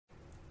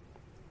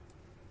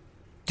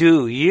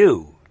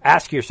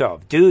ask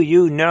yourself, do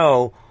you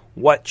know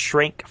what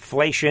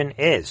shrinkflation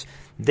is?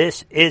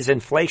 This is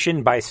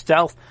inflation by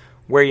stealth,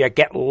 where you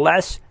get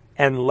less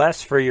and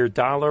less for your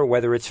dollar,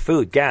 whether it's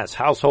food, gas,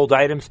 household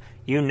items,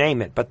 you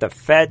name it. But the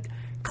Fed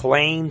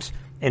claims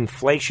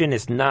inflation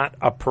is not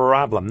a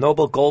problem.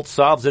 Noble Gold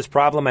solves this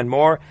problem and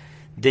more.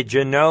 Did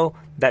you know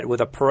that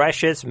with a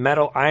precious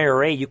metal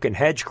IRA, you can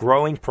hedge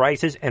growing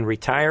prices and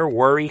retire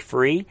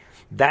worry-free?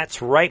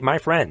 That's right, my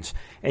friends.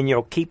 And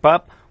you'll keep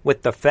up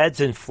with the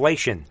Fed's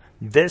inflation.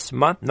 This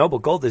month, Noble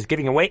Gold is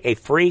giving away a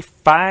free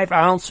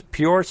 5-ounce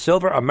pure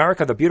silver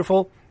America the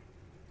Beautiful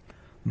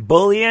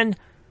bullion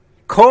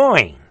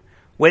coin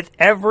with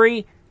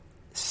every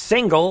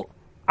single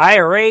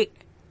IRA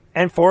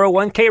and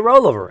 401k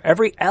rollover,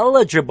 every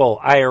eligible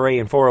IRA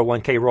and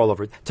 401k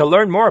rollover. To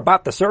learn more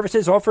about the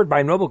services offered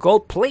by Noble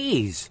Gold,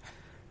 please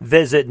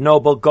visit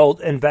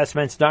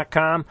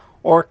noblegoldinvestments.com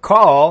or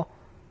call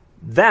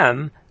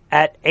them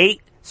at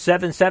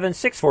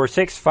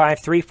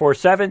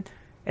 877-646-5347.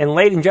 And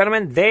ladies and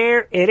gentlemen,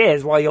 there it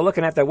is. While you're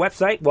looking at the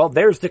website, well,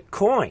 there's the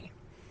coin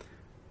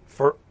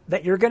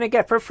that you're going to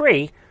get for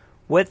free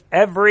with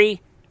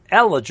every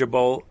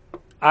eligible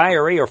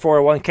IRA or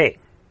 401k.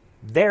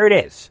 There it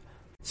is.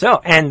 So,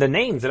 and the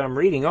names that I'm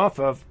reading off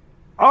of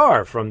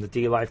are from the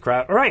D-Life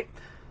crowd. All right.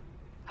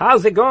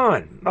 How's it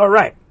going? All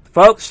right,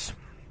 folks.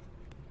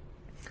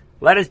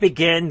 Let us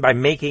begin by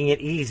making it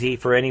easy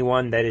for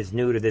anyone that is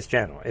new to this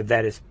channel, if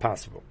that is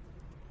possible.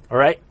 All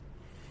right?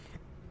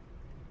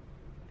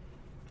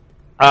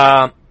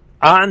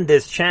 On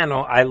this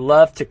channel, I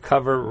love to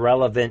cover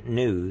relevant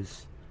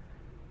news.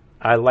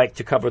 I like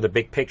to cover the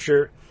big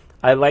picture.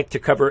 I like to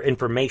cover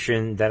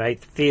information that I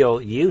feel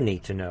you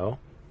need to know,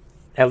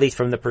 at least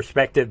from the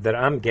perspective that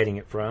I'm getting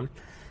it from.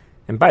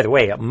 And by the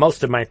way,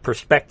 most of my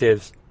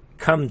perspectives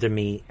come to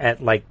me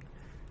at like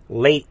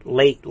late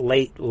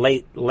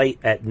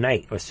at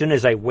night. As soon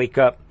as I wake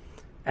up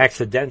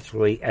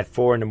accidentally at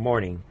 4 in the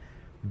morning,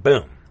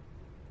 boom.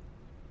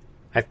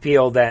 I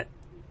feel that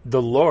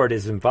the Lord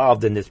is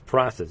involved in this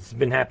process. It's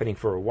been happening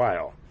for a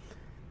while.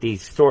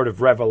 These sort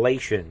of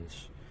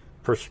revelations,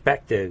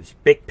 perspectives,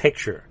 big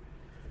picture.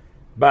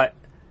 But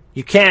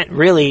you can't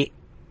really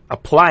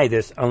apply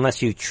this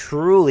unless you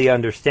truly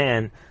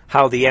understand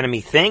how the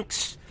enemy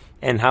thinks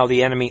and how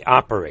the enemy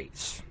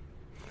operates.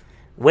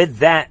 With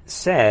that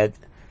said,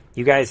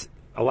 you guys,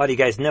 a lot of you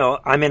guys know,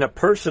 I'm in a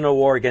personal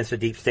war against the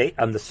deep state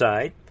on the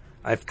side.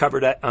 I've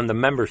covered that on the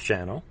members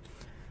channel.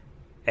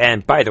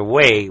 And by the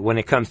way, when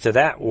it comes to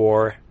that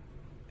war,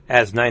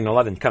 as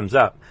 9/11 comes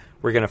up,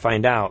 we're going to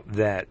find out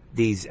that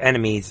these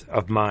enemies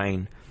of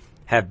mine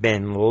have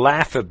been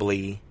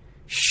laughably,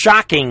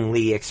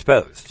 shockingly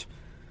exposed.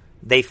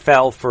 They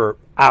fell for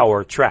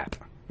our trap.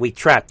 We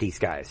trapped these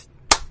guys.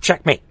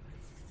 Checkmate.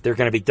 They're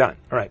going to be done.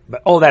 All right.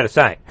 But all that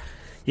aside,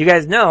 you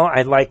guys know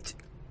I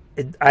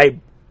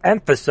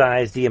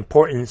emphasize the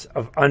importance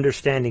of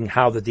understanding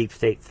how the deep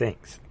state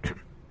thinks.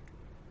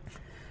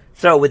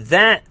 So with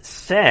that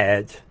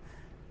said,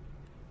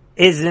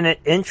 isn't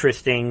it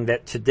interesting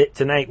that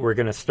tonight we're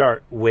going to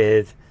start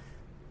with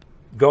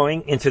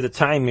going into the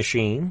time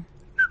machine?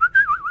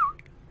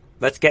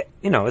 Let's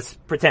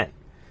pretend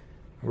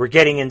we're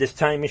getting in this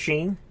time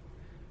machine.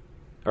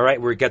 All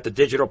right, we got the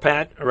digital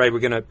pad. All right, we're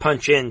going to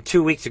punch in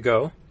 2 weeks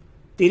ago.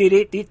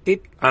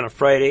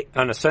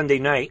 On a Sunday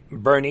night,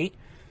 Bernie,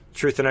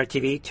 Truth and Art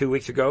TV, 2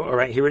 weeks ago. All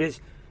right, here it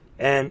is.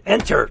 And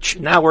enter.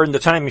 Now we're in the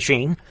time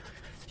machine.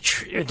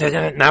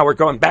 Now we're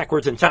going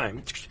backwards in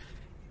time.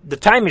 The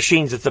time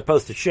machines are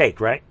supposed to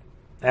shake, right?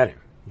 I don't know.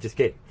 Just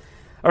kidding.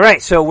 All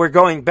right, so we're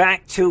going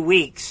back 2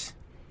 weeks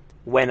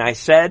when I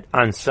said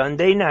on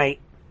Sunday night,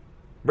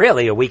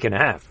 really a week and a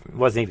half. It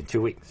wasn't even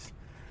 2 weeks.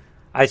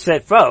 I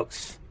said,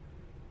 folks,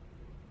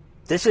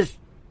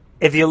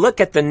 if you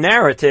look at the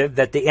narrative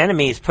that the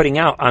enemy is putting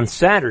out on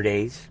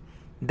Saturdays,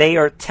 they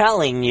are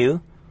telling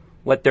you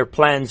what their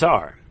plans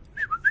are.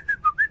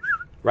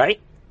 Right?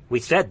 We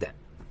said that.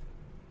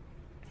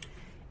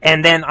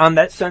 And then on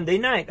that Sunday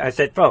night, I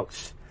said,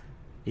 folks,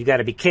 you got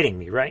to be kidding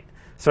me, right?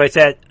 So I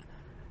said,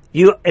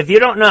 if you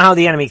don't know how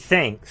the enemy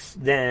thinks,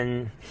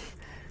 then...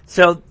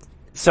 So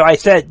I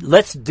said,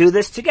 let's do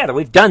this together.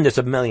 We've done this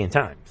a million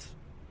times.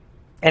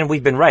 And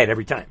we've been right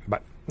every time.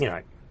 But,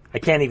 I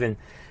can't even...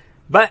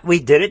 But we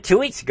did it 2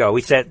 weeks ago.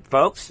 We said,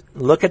 folks,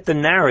 look at the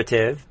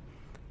narrative.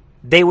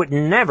 They would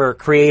never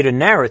create a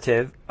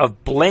narrative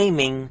of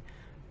blaming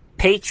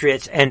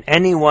patriots and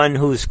anyone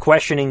who's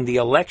questioning the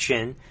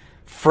election,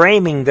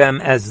 framing them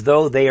as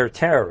though they are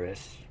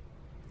terrorists,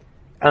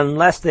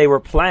 unless they were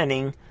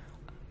planning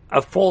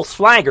a false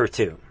flag or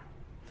two.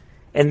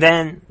 And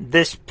then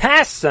this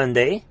past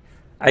Sunday,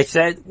 I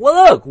said,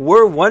 well, look,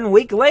 we're 1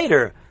 week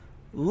later.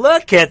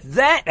 Look at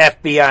that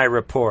FBI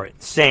report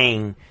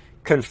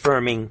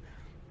confirming,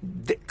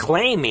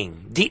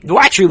 claiming,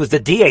 actually it was the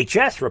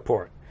DHS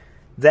report,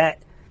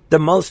 that the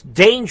most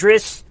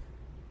dangerous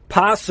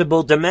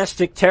possible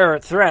domestic terror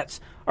threats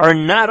are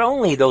not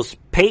only those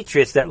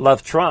patriots that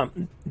love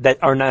Trump, that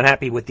are not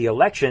happy with the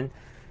election,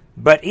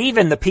 But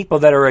even the people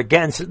that are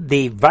against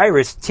the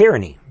virus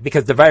tyranny,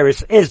 because the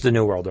virus is the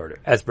New World Order,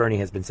 as Bernie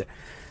has been saying.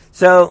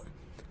 So,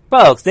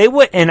 folks, they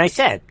would, and I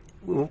said,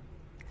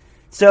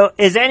 so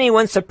is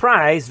anyone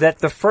surprised that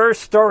the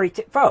first story,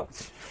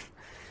 folks,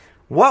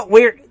 what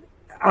we're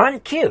on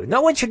cue,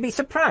 no one should be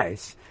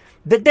surprised.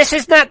 That this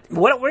is not,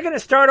 what we're going to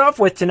start off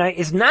with tonight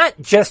is not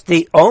just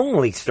the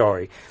only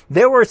story.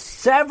 There were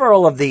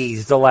several of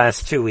these the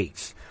last 2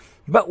 weeks.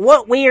 But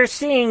what we are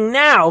seeing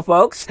now,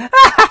 folks,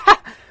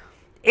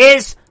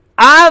 is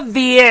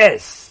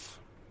obvious.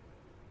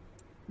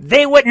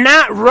 They would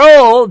not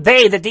roll,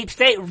 the deep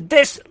state,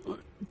 this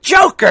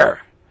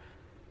joker,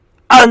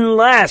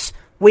 unless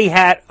we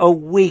had a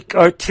week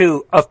or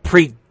two of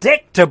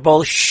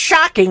predictable,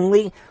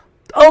 shockingly,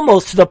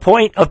 almost to the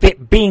point of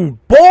it being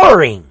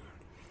boring,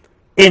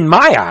 in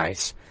my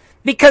eyes,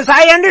 because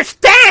I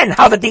understand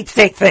how the deep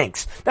state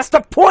thinks. That's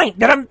the point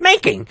that I'm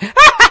making.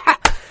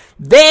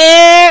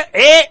 There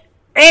it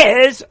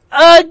is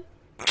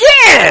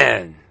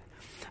again.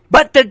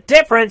 But the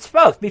difference,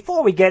 folks,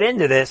 before we get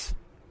into this,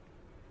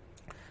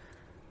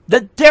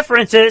 the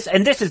difference is,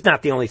 and this is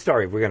not the only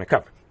story we're going to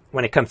cover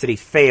when it comes to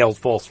these failed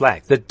false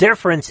flags. The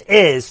difference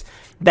is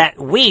that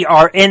we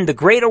are in the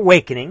Great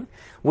Awakening.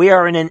 We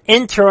are in an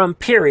interim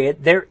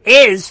period. There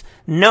is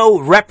no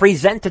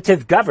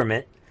representative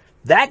government.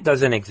 That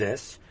doesn't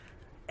exist.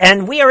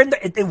 And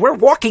we're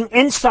walking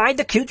inside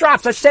the Q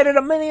drops. I've said it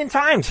a million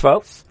times,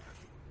 folks.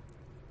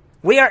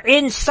 We are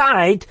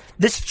inside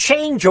this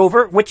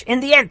changeover, which in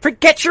the end,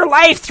 forget your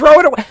life, throw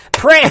it away,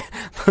 pray.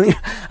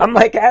 I'm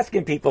like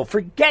asking people,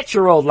 forget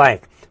your old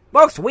life.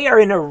 Folks, we are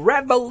in a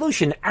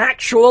revolution,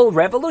 actual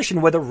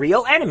revolution with a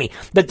real enemy.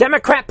 The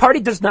Democrat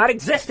Party does not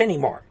exist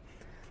anymore.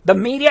 The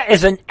media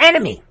is an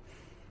enemy.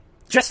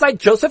 Just like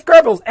Joseph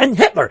Goebbels and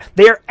Hitler.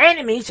 They are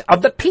enemies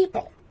of the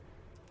people.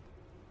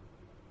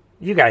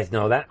 You guys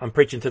know that. I'm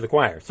preaching to the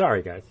choir.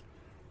 Sorry, guys.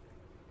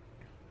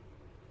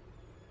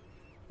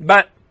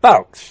 But,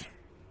 folks,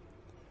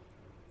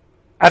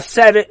 I've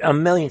said it a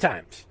million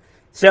times.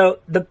 So,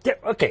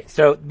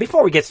 so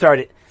before we get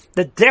started,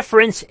 the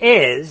difference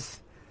is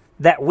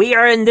that we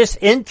are in this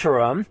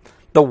interim.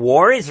 The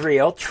war is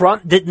real.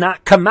 Trump did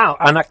not come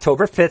out on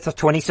October 5th of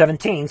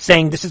 2017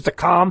 saying this is the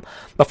calm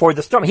before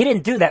the storm. He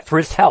didn't do that for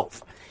his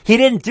health. He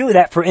didn't do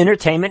that for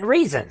entertainment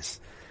reasons.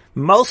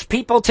 Most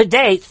people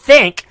today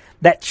think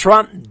that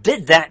Trump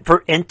did that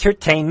for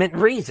entertainment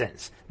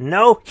reasons.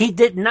 No, he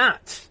did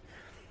not.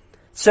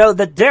 So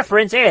the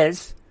difference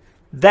is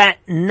that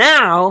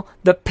now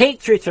the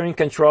Patriots are in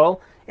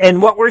control,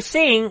 and what we're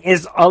seeing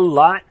is a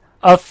lot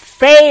of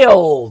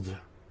failed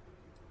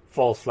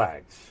false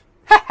flags.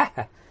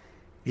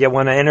 You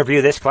want to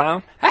interview this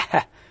clown?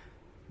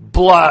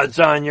 Blood's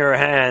on your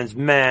hands,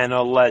 man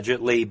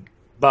allegedly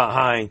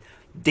behind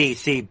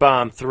DC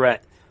bomb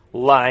threat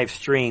live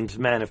streams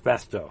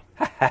manifesto.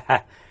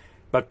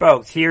 But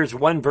folks, here's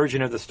one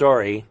version of the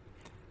story.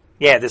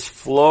 Yeah, this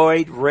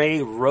Floyd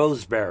Ray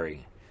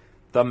Roseberry,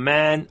 the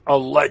man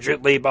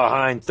allegedly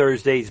behind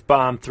Thursday's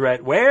bomb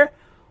threat. Where?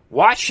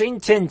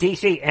 Washington,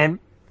 D.C. And,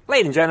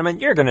 ladies and gentlemen,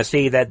 you're going to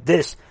see that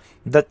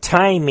the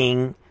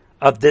timing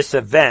of this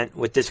event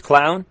with this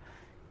clown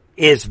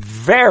is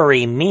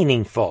very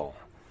meaningful.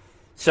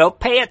 So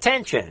pay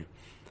attention.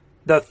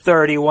 The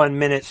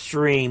 31-minute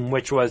stream,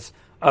 which was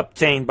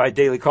obtained by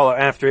Daily Caller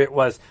after it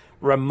was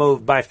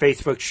removed by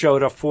Facebook,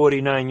 showed a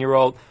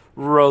 49-year-old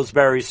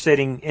Roseberry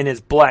sitting in his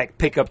black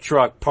pickup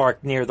truck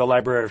parked near the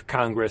Library of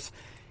Congress.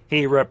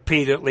 He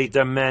repeatedly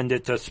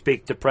demanded to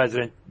speak to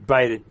President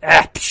Biden.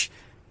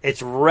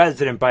 It's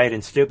President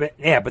Biden, stupid.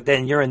 Yeah, but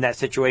then you're in that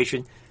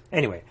situation.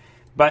 Anyway,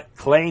 but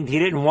claimed he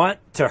didn't want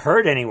to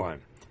hurt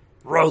anyone.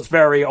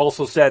 Roseberry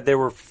also said there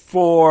were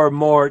 4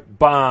 more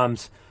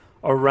bombs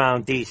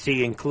around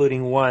D.C.,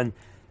 including one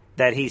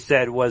that he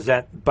said was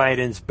at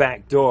Biden's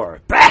back door.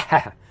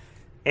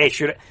 Hey,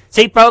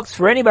 see, folks,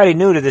 for anybody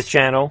new to this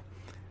channel,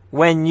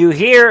 when you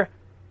hear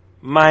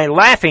my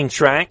laughing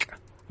track,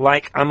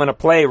 like I'm going to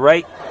play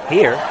right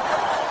here,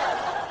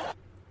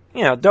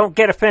 don't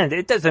get offended.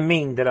 It doesn't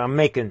mean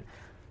that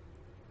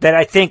that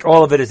I think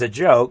all of it is a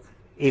joke,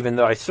 even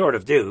though I sort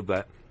of do,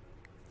 but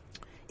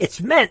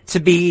it's meant to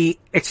be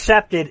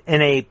accepted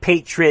in a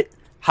patriot,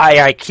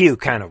 high IQ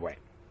kind of way.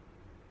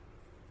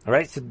 All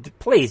right? So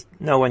please,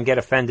 no one get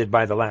offended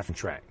by the laughing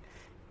track.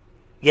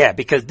 Yeah,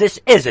 because this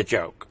is a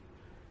joke.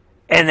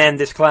 And then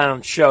this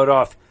clown showed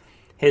off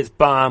his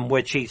bomb,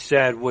 which he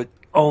said would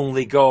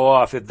only go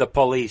off if the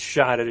police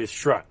shot at his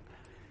truck.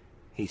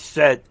 He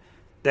said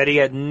that he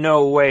had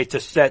no way to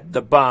set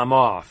the bomb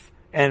off,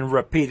 and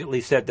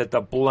repeatedly said that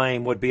the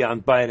blame would be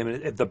on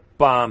Biden if the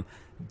bomb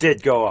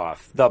did go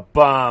off. The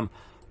bomb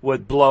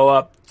would blow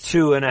up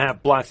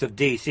 2.5 blocks of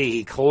D.C.,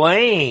 he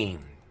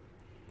claimed.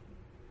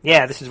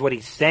 Yeah, this is what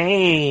he's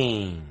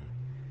saying.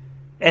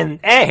 And,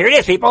 hey, here it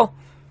is, people.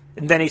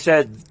 And then he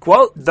said,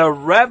 quote, "The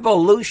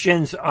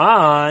revolution's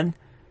on.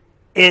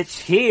 It's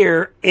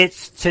here.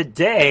 It's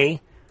today.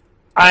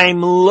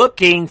 I'm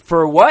looking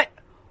for what?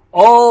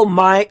 All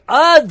my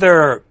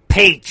other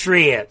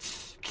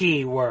patriots."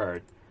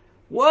 Keyword.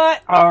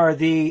 What are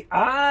the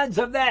odds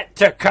of that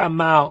to come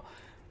out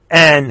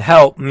and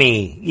help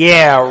me?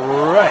 Yeah,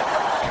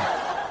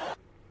 right.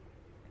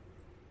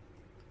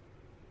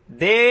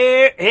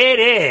 There it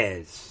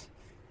is.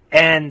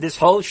 And this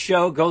whole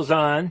show goes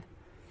on.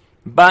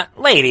 But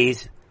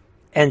ladies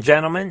and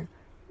gentlemen,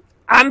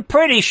 I'm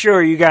pretty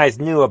sure you guys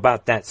knew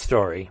about that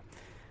story.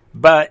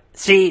 But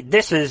see,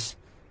 this is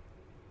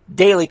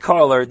Daily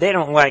Caller. They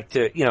don't like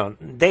to,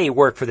 they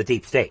work for the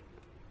deep state.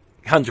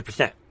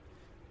 100%.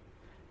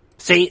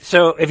 See,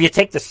 so if you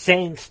take the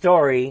same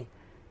story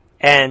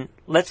and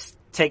let's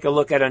take a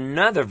look at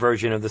another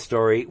version of the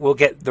story, we'll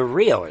get the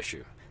real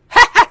issue.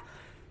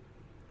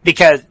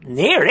 Because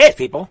here it is,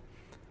 people.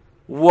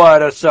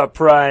 What a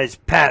surprise.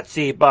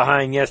 Patsy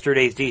behind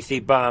yesterday's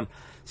DC bomb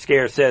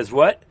scare says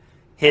what?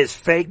 His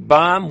fake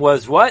bomb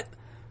was what?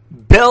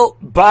 Built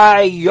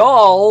by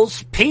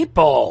y'all's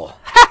people.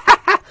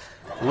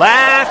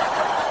 Laugh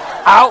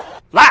out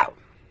loud.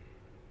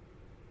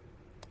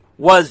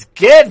 Was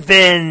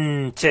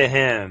given to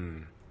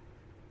him.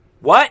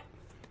 What?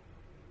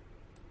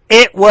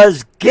 It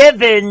was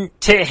given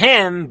to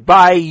him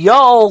by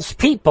y'all's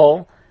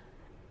people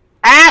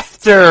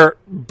after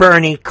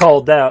Bernie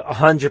called out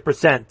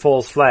 100%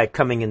 false flag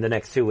coming in the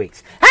next 2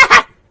 weeks.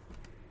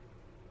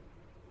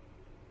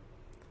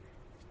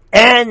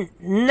 And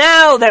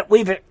now that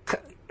we've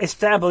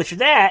established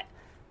that,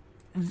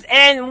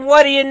 and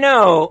what do you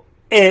know?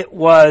 It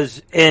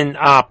was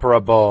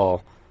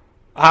inoperable.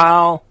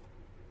 How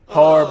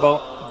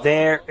horrible.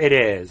 There it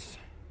is.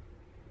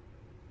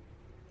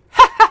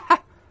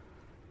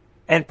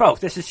 And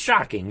folks, this is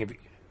shocking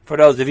for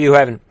those of you who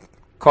haven't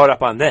caught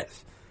up on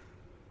this.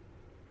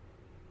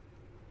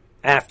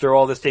 After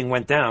all this thing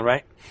went down,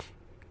 right?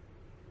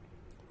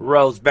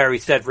 Roseberry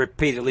said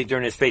repeatedly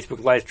during his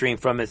Facebook live stream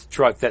from his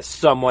truck that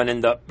someone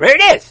in the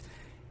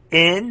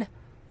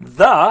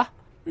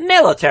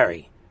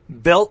military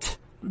built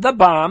the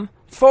bomb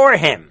for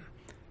him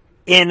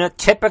in a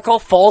typical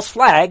false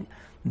flag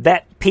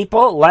that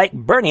people like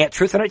Bernie at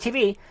Truth on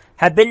TV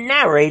have been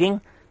narrating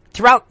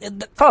throughout.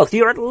 Folks,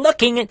 you're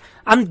looking at,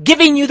 I'm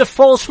giving you the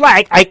false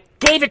flag. I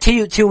gave it to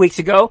you 2 weeks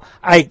ago.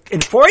 I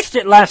enforced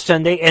it last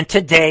Sunday, and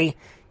today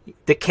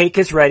the cake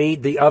is ready.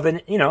 The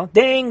oven,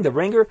 ding, the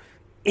ringer.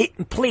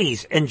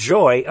 Please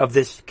enjoy of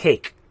this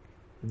cake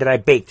that I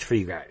baked for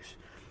you guys.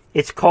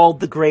 It's called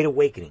the Great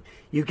Awakening.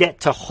 You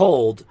get to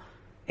hold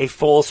a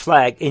false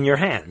flag in your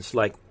hands.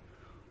 Like,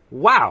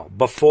 wow,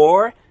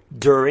 before,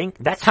 during,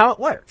 that's how it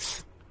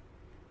works.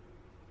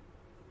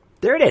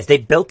 There it is. They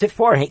built it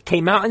for him. He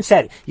came out and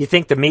said it. You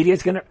think the media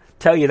is going to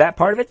tell you that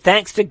part of it?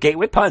 Thanks to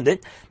Gateway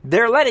Pundit,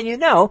 they're letting you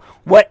know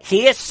what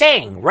he is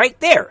saying right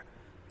there.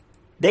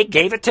 They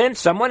gave it to him,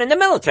 someone in the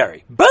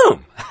military.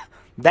 Boom!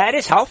 That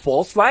is how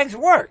false flags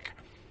work.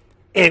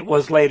 It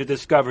was later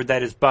discovered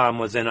that his bomb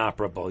was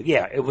inoperable.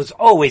 Yeah, it was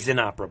always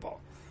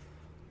inoperable.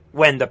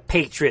 When the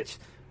Patriots,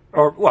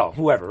 or, well,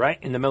 whoever, right,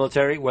 in the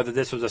military, whether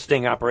this was a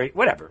sting operation,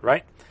 whatever,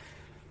 right?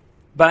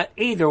 But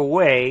either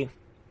way,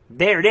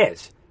 there it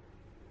is.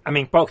 I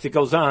mean, folks, it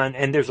goes on,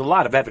 and there's a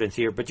lot of evidence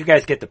here, but you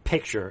guys get the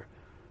picture.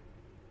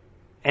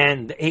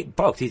 And,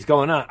 folks, he's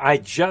going on. I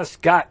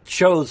just got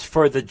chose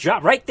for the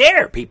job. Right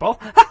there, people.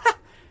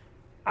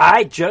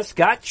 I just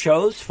got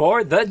chose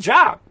for the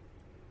job.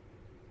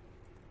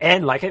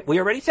 And like we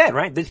already said,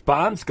 right, this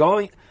bomb's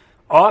going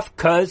off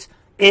because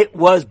it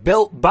was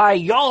built by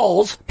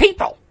y'all's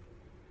people.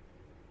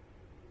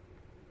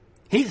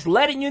 He's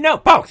letting you know.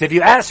 Folks, if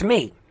you ask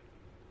me,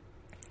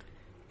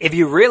 if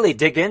you really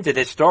dig into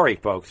this story,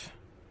 folks,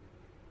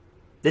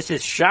 this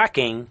is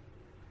shocking,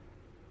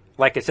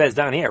 like it says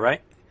down here,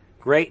 right?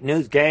 Great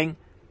news, gang.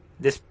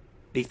 These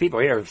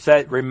people here have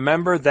said,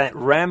 remember that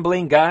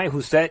rambling guy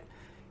who said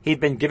he'd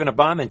been given a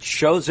bomb and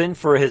chosen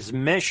for his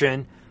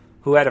mission,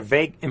 who had a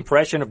vague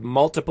impression of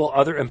multiple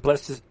other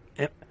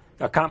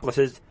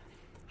accomplices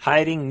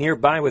hiding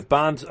nearby with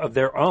bombs of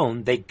their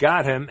own. They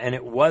got him, and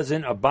it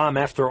wasn't a bomb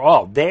after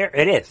all. There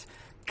it is.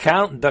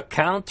 The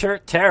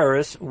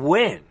counter-terrorists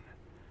win.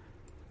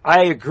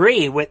 I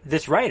agree with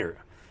this writer.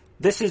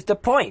 This is the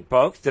point,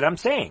 folks, that I'm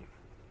saying.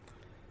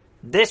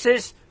 This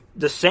is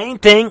the same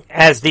thing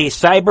as the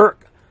cyber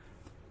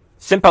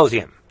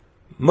symposium.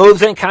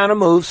 Moves and counter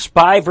moves,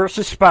 spy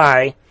versus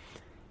spy,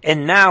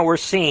 and now we're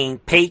seeing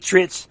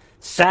patriots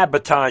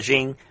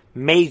sabotaging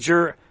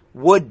major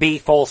would-be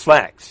false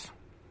flags.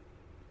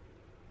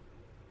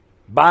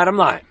 Bottom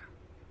line.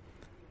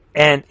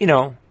 And,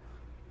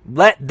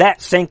 let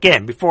that sink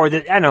in before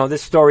I know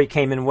this story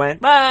came and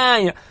went.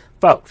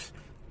 Folks,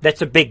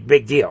 that's a big,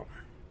 big deal.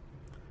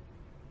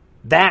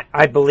 That,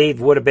 I believe,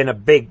 would have been a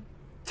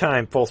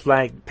big-time false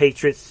flag.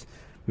 Patriots,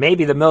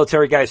 maybe the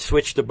military guys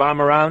switched the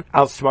bomb around,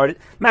 outsmarted.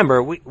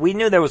 Remember, we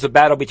knew there was a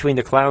battle between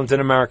the clowns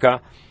in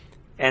America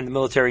and the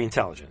military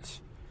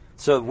intelligence.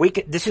 So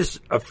this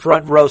is a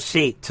front row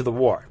seat to the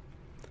war.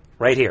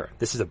 Right here.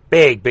 This is a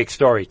big, big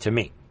story to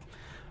me.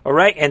 All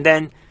right? And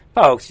then,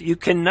 folks, you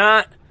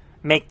cannot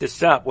make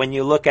this up when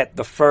you look at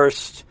the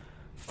first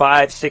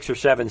 5, 6, or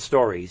 7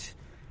 stories.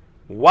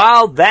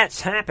 While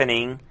that's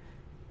happening,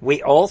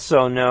 we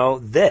also know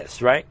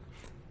this, right?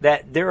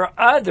 That there are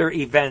other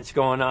events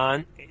going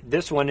on,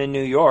 this one in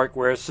New York,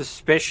 where a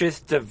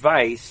suspicious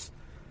device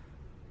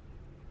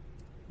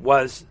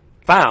was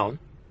found,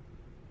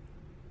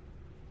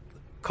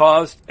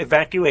 caused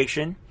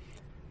evacuation,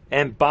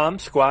 and bomb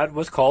squad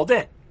was called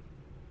in.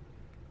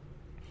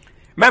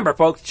 Remember,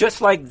 folks,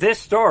 just like this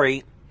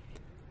story,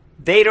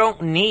 they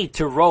don't need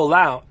to roll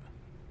out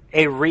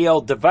a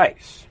real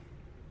device.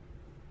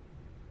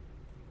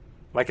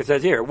 Like it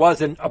says here, it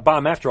wasn't a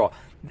bomb after all.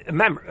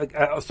 Remember,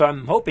 so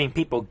I'm hoping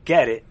people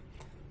get it,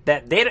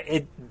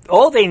 that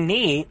all they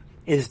need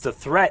is the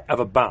threat of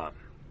a bomb.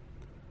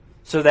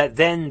 So that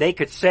then they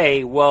could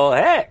say, well,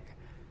 heck,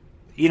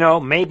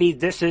 maybe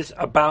this is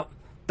about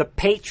the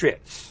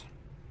Patriots,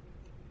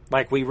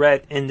 like we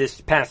read in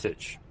this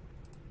passage,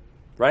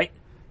 right?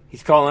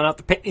 He's calling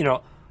out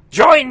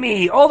join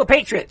me, all the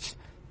Patriots.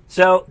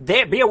 So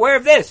be aware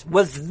of this.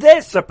 Was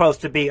this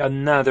supposed to be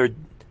another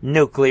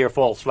nuclear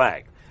false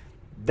flag?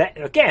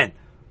 That again,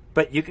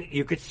 but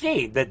you could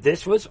see that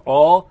this was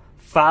all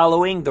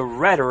following the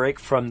rhetoric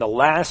from the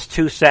last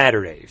 2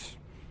 Saturdays.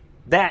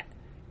 That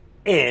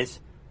is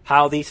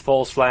how these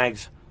false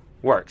flags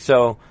work.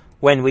 So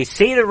when we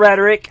see the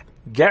rhetoric,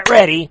 get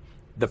ready.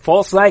 The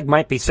false flag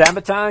might be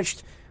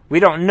sabotaged. We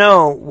don't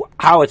know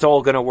how it's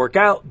all going to work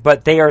out,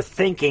 but they are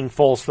thinking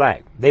false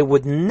flag. They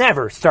would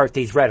never start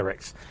these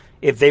rhetorics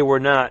if they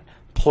were not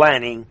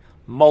planning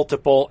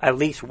multiple, at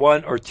least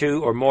 1 or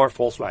 2 or more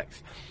false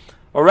flags.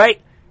 All right?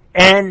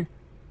 And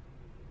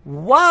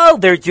while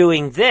they're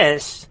doing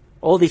this,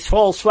 all these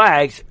false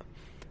flags,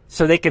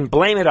 so they can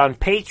blame it on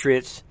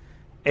patriots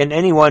and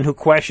anyone who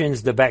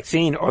questions the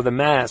vaccine or the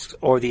masks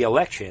or the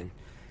election,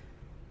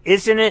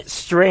 isn't it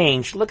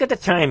strange? Look at the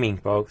timing,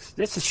 folks.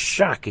 This is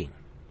shocking.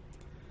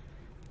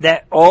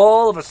 That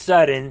all of a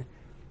sudden,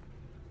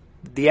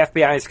 the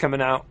FBI is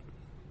coming out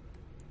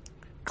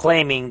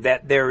claiming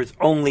that there is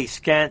only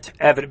scant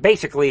evidence,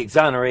 basically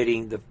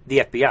exonerating the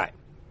FBI.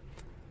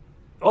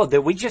 Oh, did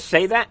we just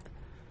say that?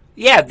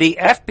 Yeah, the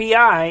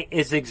FBI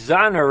is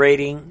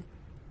exonerating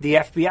the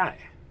FBI.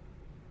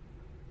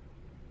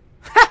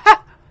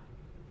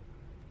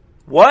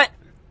 What?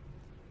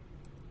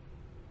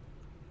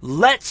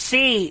 Let's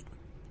see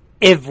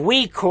if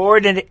we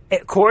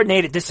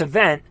coordinated this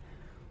event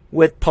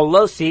with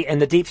Pelosi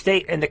and the deep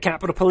state and the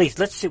Capitol Police.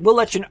 Let's see. We'll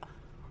let you know.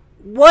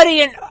 What do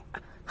you know?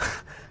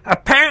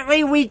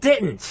 Apparently we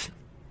didn't.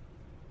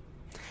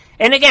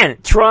 And again,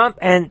 Trump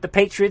and the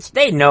Patriots,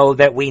 they know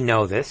that we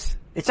know this.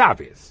 It's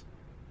obvious.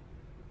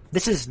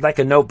 This is like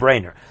a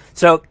no-brainer.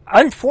 So,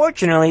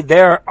 unfortunately,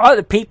 there are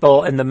other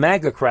people in the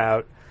MAGA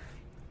crowd,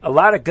 a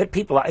lot of good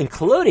people,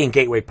 including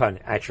Gateway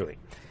Pundit, actually,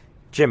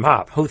 Jim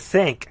Hopp, who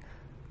think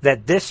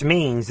that this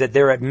means that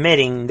they're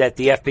admitting that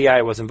the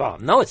FBI was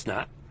involved. No, it's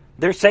not.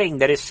 They're saying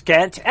that it's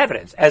scant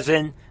evidence, as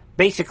in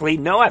basically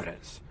no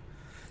evidence.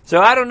 So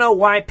I don't know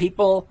why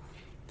people,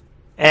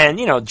 and,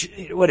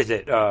 what is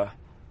it, Mark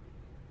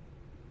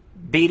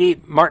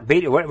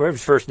Beatty, whatever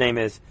his first name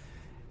is,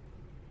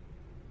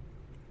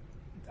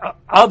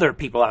 other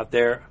people out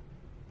there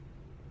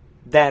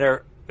that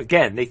are,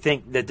 again, they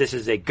think that this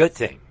is a good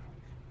thing.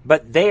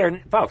 But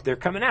they're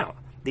coming out.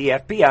 The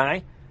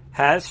FBI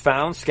has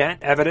found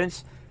scant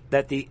evidence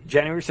that the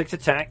January 6th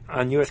attack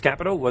on U.S.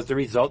 Capitol was the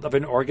result of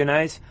an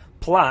organized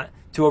plot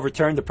to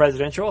overturn the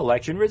presidential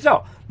election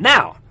result.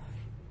 Now,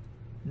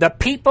 the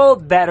people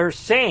that are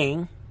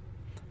saying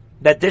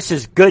that this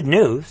is good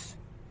news,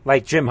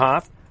 like Jim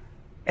Hoff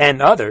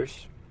and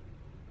others,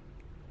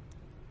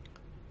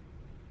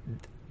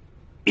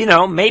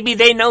 maybe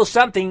they know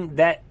something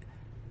that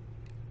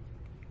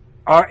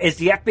is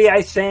the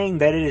FBI saying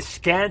that it is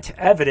scant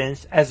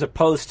evidence as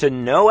opposed to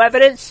no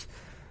evidence?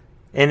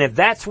 And if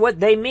that's what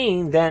they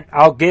mean, then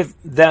I'll give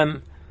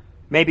them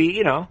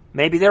maybe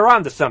they're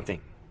on to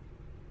something.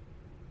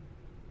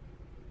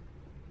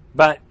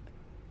 But,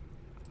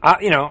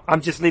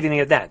 I'm just leaving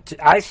it at that.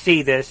 I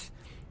see this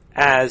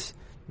as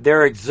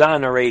they're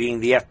exonerating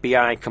the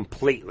FBI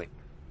completely.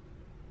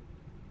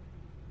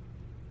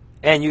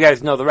 And you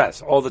guys know the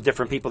rest, all the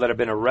different people that have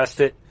been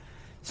arrested.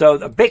 So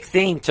the big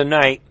theme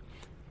tonight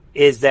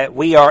is that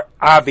we are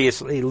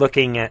obviously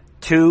looking at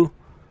 2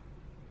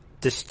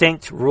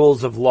 distinct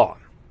rules of law.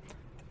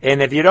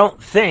 And if you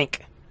don't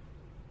think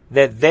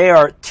that they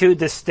are 2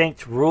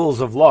 distinct rules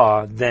of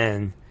law,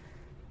 then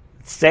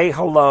say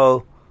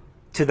hello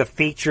to the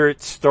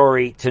featured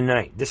story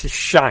tonight. This is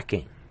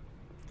shocking.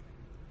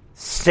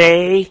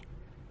 Say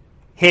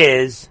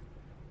his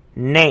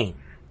name.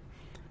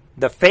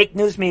 The fake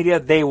news media,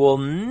 they will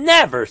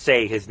never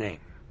say his name.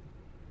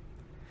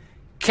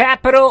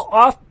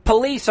 Capitol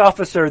police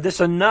officer,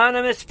 this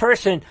anonymous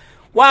person.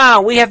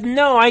 Wow, we have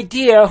no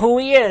idea who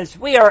he is.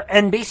 We are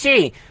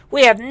NBC.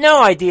 We have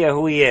no idea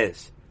who he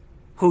is.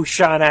 Who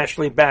shot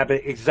Ashley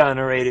Babbitt,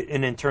 exonerated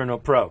an internal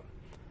probe.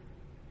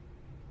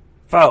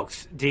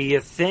 Folks, do you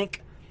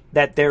think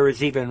that there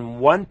is even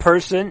one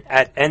person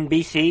at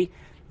NBC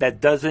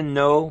that doesn't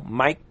know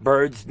Mike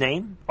Byrd's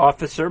name?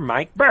 Officer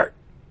Mike Byrd.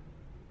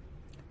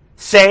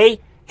 Say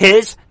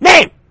his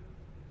name.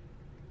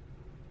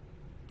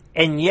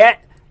 And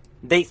yet,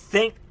 they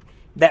think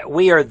that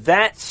we are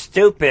that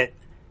stupid.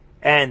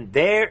 And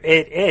there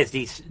it is.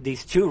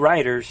 These two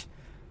writers,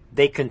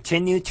 they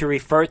continue to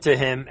refer to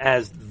him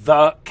as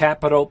the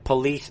Capitol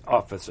Police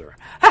Officer.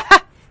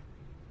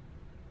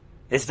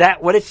 Is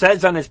that what it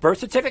says on his birth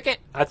certificate?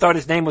 I thought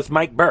his name was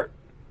Mike Byrd.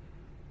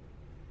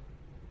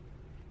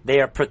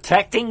 They are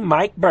protecting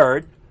Mike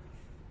Byrd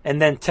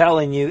and then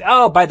telling you,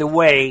 oh, by the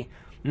way,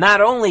 not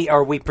only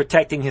are we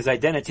protecting his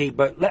identity,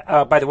 but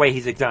by the way,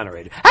 he's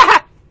exonerated.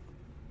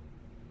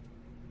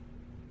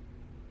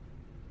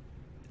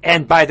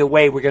 And by the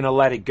way, we're going to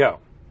let it go.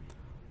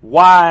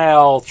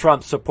 While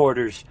Trump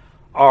supporters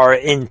are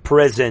in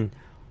prison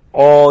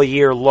all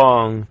year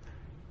long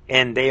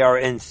and they are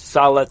in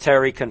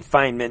solitary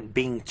confinement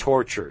being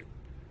tortured.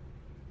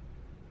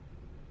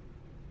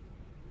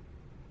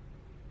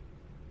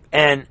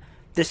 And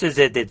this is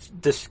a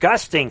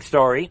disgusting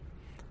story.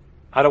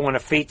 I don't want to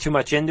feed too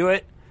much into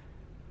it.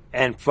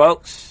 And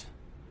folks,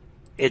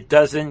 it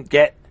doesn't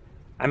get,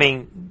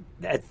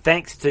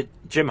 thanks to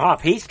Jim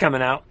Hoff, he's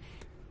coming out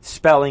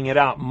spelling it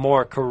out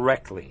more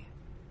correctly.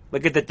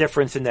 Look at the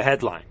difference in the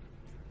headline.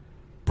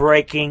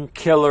 Breaking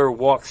killer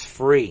walks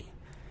free.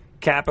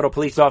 Capitol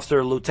Police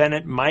Officer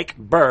Lieutenant Mike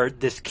Byrd,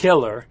 this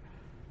killer,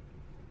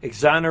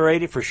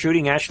 exonerated for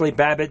shooting Ashley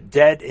Babbitt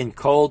dead in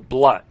cold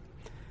blood.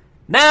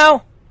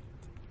 Now,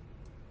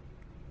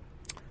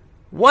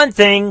 one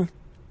thing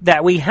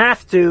that we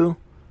have to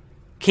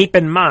keep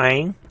in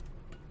mind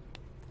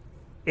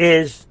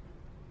is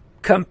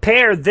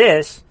compare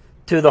this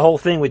to the whole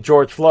thing with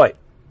George Floyd.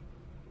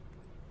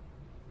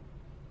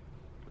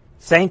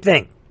 Same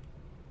thing.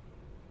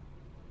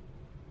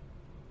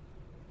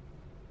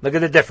 Look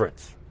at the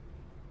difference.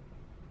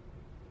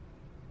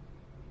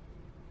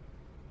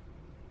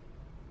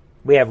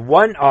 We have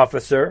one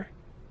officer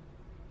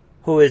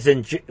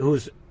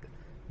who's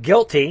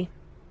guilty.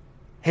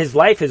 His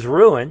life is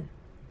ruined,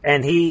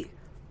 and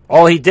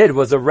all he did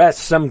was arrest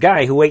some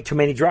guy who ate too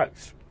many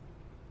drugs.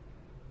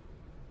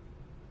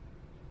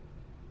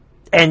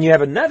 And you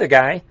have another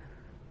guy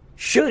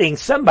shooting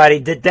somebody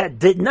that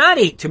did not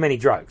eat too many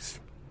drugs.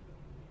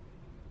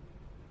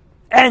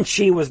 And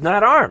she was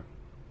not armed.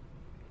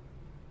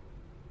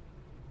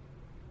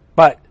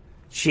 But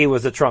she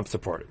was a Trump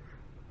supporter.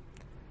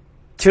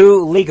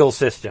 Two legal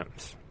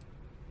systems.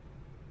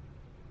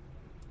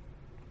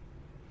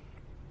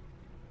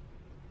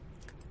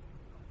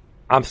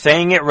 I'm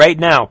saying it right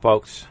now,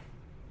 folks,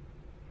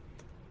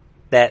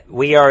 that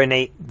we are in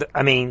a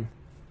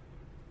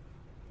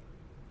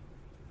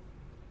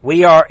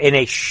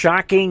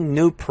shocking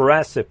new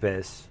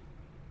precipice.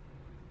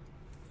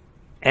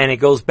 And it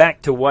goes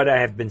back to what I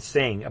have been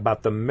saying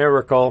about the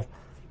miracle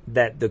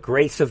that the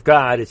grace of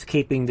God is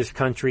keeping this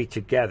country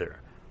together.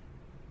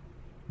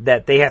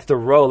 That they have to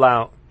roll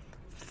out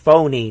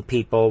phony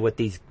people with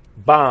these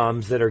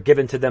bombs that are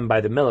given to them by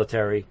the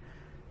military,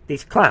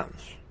 these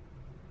clowns.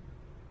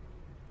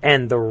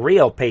 And the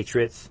real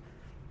patriots,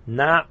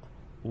 not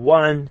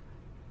one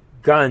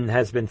gun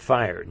has been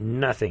fired.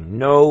 Nothing.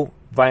 No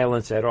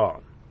violence at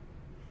all.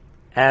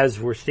 As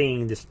we're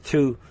seeing this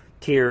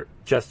two-tier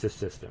justice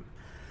system.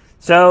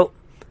 So,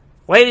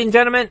 ladies and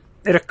gentlemen,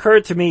 it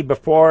occurred to me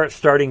before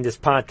starting this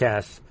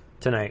podcast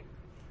tonight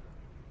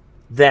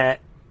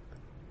that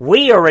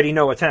we already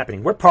know what's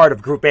happening. We're part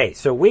of Group A,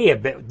 so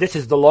this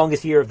is the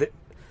longest year of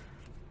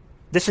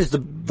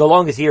the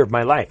longest year of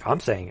my life. I'm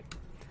saying it.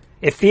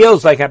 It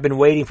feels like I've been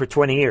waiting for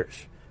 20 years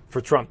for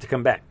Trump to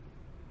come back.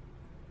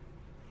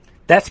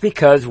 That's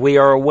because we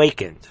are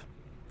awakened.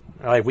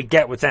 Like, we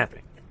get what's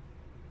happening.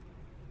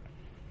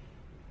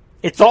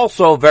 It's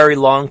also very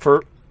long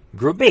for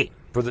Group B,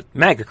 for the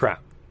MAGA crowd.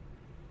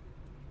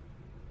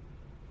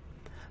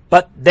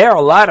 But there are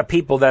a lot of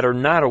people that are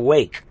not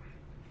awake.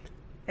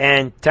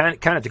 And kind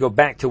of to go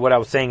back to what I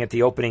was saying at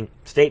the opening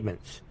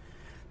statements,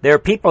 there are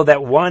people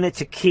that wanted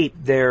to keep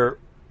their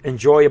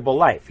enjoyable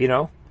life,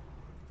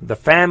 the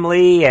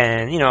family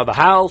and, the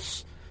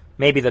house,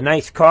 maybe the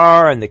nice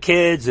car and the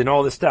kids and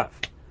all this stuff.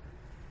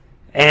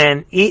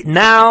 And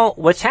now,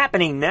 what's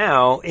happening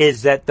now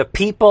is that the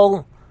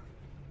people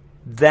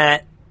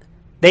that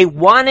they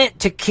wanted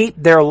to keep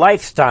their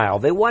lifestyle,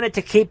 they wanted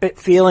to keep it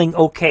feeling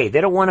okay.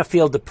 They don't want to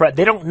feel depressed.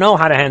 They don't know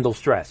how to handle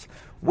stress.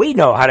 We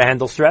know how to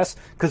handle stress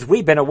because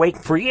we've been awake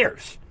for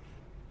years.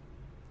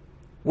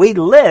 We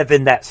live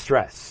in that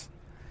stress.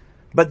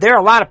 But there are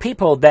a lot of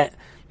people that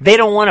they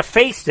don't want to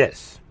face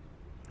this.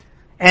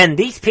 And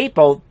these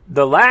people,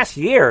 the last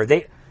year,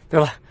 they're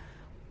like,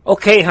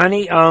 okay,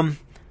 honey,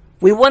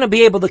 we want to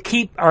be able to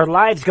keep our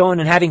lives going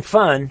and having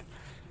fun.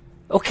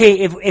 Okay,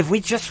 if we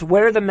just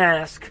wear the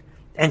mask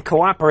and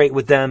cooperate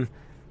with them,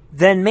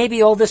 then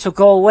maybe all this will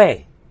go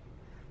away.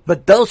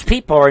 But those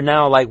people are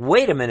now like,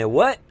 wait a minute,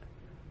 what?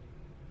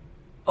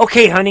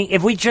 Okay, honey,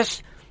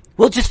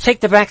 we'll just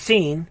take the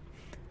vaccine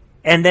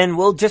and then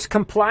we'll just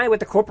comply with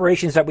the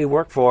corporations that we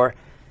work for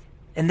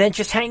and then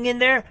just hang in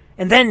there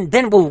And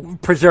then we'll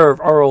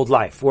preserve our old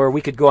life where we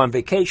could go on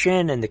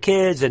vacation and the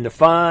kids and the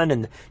fun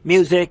and the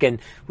music and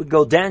we'd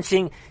go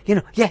dancing.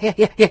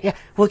 Yeah.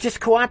 We'll just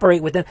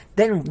cooperate with them.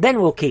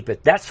 Then we'll keep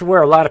it. That's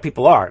where a lot of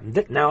people are.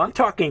 Now I'm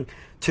talking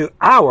to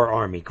our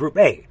Army, Group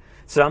A.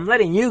 So I'm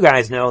letting you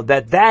guys know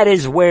that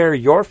is where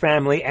your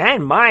family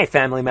and my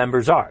family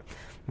members are.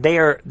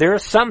 There are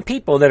some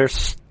people that are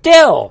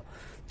still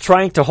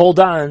trying to hold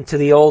on to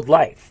the old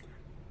life.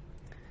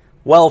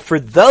 Well,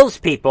 for those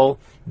people,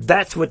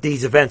 that's what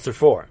these events are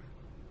for.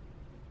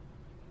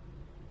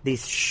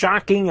 These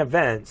shocking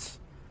events,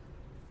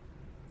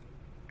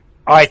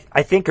 I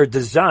think, are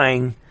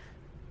designed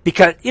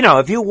because,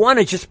 if you want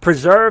to just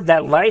preserve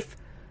that life,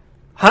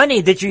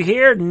 honey, did you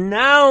hear?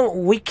 Now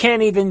we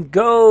can't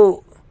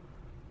go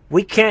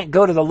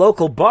to the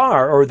local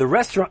bar or the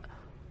restaurant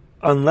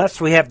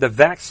unless we have the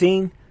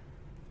vaccine,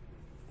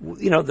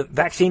 the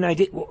vaccine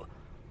ID.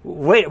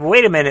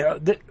 Wait a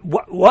minute.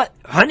 What?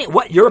 Honey,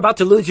 what? You're about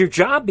to lose your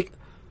job?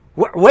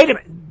 Wait a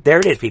minute. There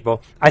it is,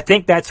 people. I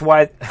think that's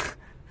why,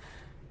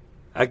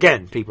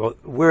 again, people,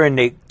 we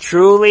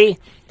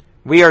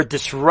are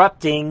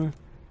disrupting,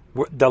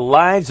 the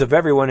lives of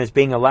everyone is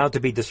being allowed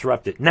to be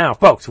disrupted. Now,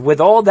 folks, with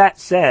all that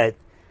said,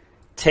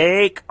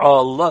 take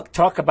a look.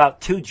 Talk about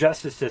two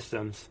justice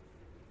systems.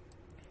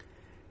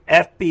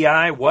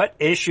 FBI, what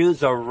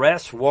issues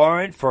arrest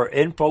warrant for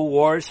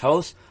InfoWars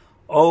host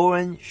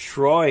Owen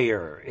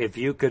Schroyer, if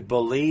you could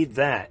believe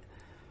that,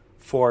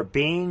 for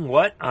being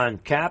on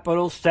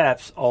Capitol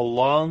steps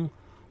along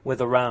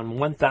with around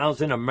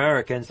 1,000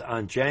 Americans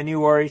on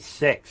January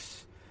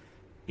 6th.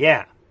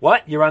 Yeah,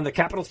 what? You're on the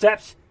Capitol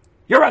steps?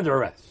 You're under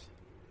arrest.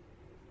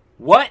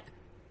 What?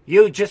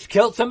 You just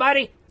killed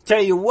somebody?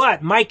 Tell you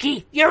what,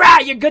 Mikey, you're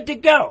out. You're good to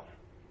go.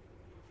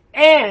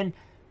 And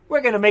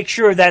we're going to make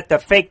sure that the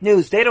fake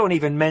news, they don't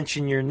even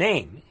mention your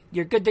name.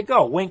 You're good to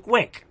go. Wink,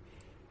 wink.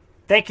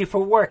 Thank you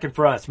for working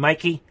for us,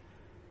 Mikey.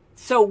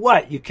 So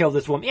what? You killed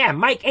this woman. Yeah,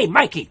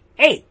 Mikey.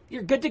 Hey,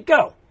 you're good to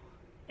go.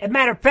 As a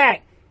matter of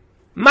fact,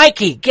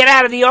 Mikey, get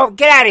out of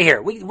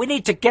here. We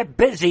need to get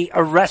busy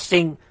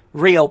arresting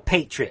real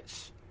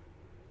patriots.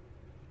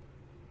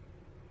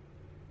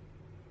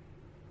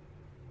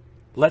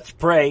 Let's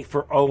pray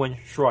for Owen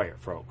Schroyer,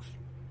 folks.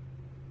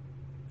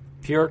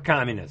 Pure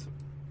communism.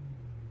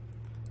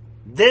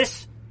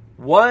 This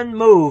one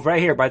move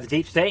right here by the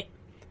deep state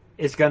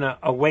is going to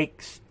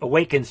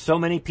awaken so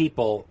many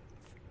people.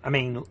 I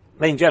mean,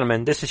 ladies and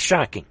gentlemen, this is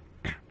shocking.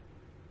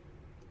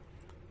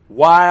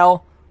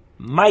 While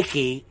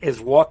Mikey is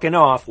walking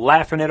off,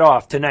 laughing it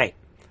off tonight,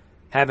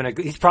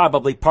 he's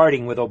probably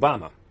partying with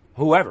Obama,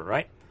 whoever,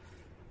 right?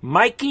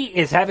 Mikey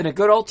is having a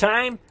good old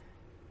time,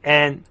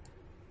 and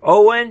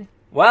Owen,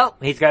 well,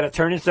 he's got to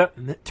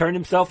turn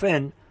himself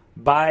in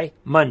by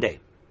Monday.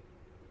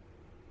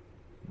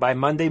 By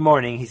Monday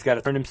morning, he's got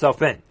to turn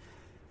himself in.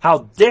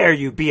 How dare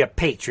you be a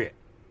patriot?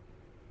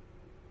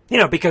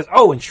 Because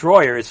Owen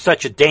Schroyer is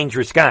such a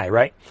dangerous guy,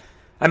 right?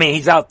 I mean,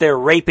 he's out there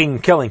raping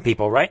and killing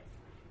people, right?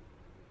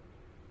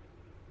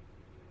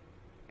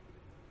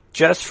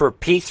 Just for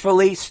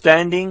peacefully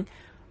standing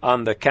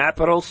on the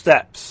Capitol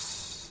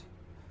steps.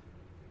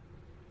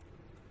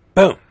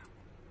 Boom.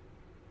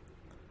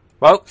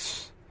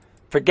 Folks,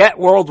 forget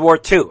World War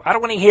II. I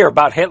don't want to hear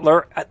about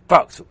Hitler.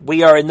 Folks,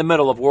 we are in the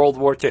middle of World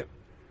War II.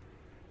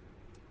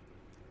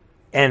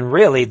 And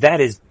really,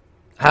 that is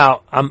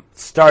how I'm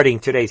starting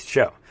today's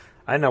show.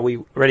 I know we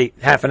already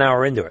half an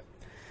hour into it.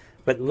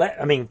 But,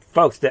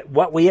 folks, that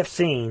what we have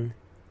seen,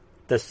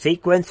 the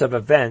sequence of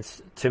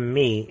events, to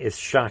me, is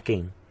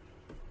shocking.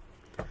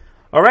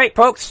 All right,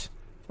 folks,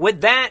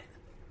 with that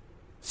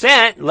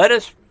said, let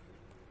us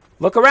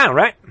look around,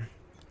 right?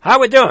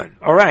 How we doing?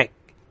 All right.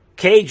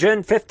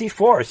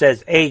 Cajun54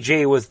 says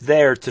AJ was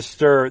there to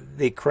stir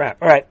the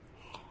crap. All right.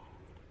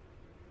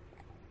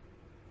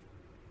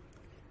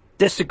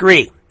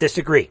 Disagree.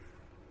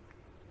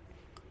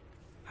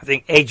 I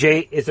think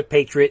AJ is a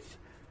patriot,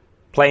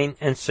 plain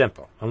and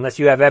simple. Unless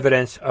you have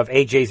evidence of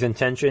AJ's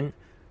intention,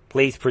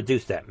 please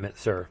produce that,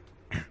 sir.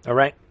 All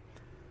right?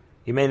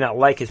 You may not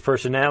like his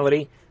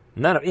personality.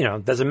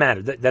 Doesn't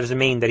matter. That doesn't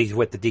mean that he's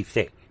with the deep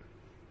state.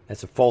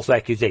 That's a false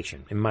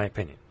accusation, in my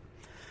opinion.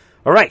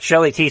 All right,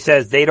 Shelley T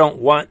says they don't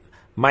want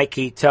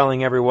Mikey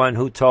telling everyone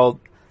who told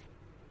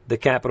the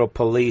Capitol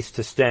Police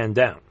to stand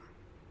down.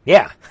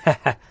 Yeah.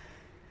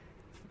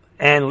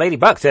 And Lady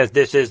Buck says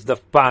this is the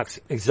fox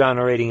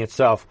exonerating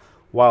itself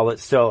while it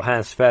still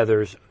has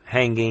feathers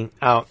hanging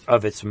out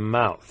of its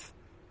mouth.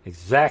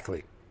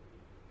 Exactly.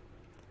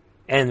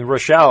 And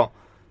Rochelle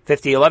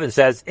 5011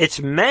 says it's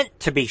meant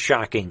to be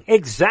shocking.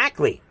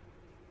 Exactly.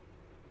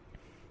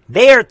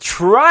 They are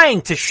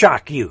trying to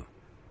shock you.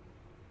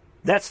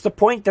 That's the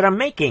point that I'm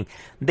making.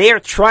 They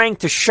are trying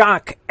to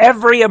shock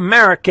every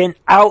American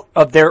out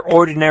of their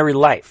ordinary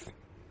life.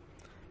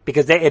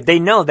 Because if they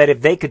know that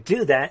if they could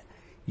do that,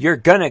 you're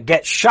going to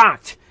get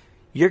shocked.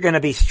 You're going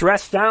to be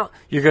stressed out.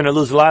 You're going to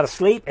lose a lot of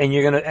sleep. And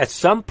you're going to, at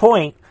some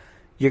point,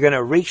 you're going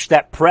to reach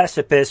that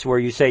precipice where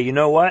you say, you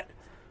know what?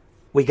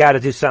 We got to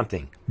do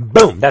something.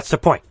 Boom. That's the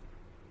point.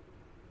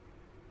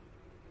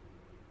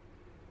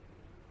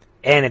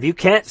 And if you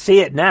can't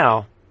see it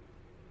now,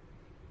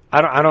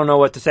 I don't know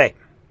what to say.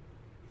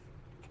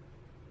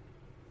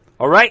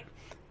 All right?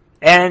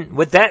 And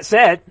with that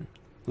said,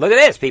 look at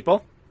this,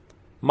 people.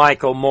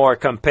 Michael Moore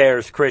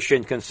compares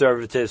Christian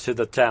conservatives to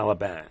the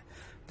Taliban.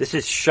 This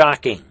is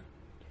shocking.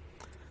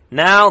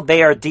 Now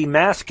they are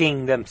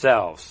demasking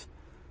themselves.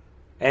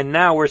 And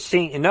now we're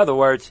seeing, in other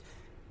words,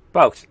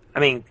 folks, I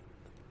mean,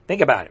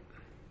 think about it.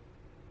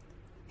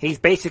 He's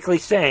basically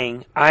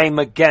saying, I'm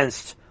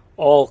against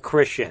all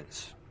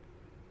Christians.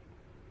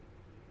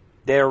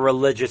 They're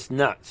religious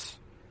nuts.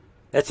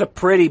 That's a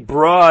pretty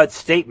broad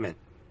statement.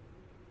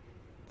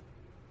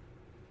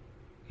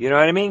 You know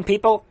what I mean,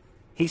 people?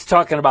 He's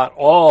talking about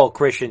all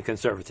Christian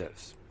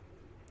conservatives.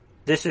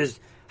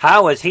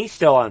 How is he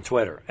still on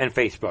Twitter and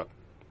Facebook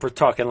for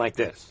talking like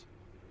this?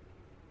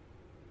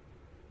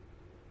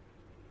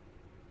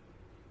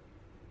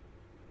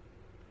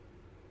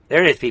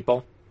 There it is,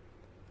 people.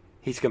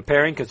 He's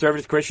comparing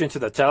conservative Christians to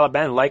the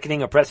Taliban,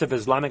 likening oppressive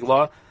Islamic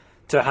law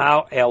to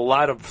how a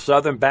lot of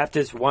Southern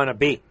Baptists want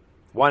it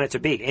to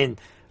be in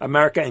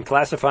America, and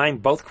classifying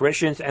both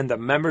Christians and the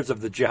members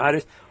of the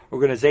jihadist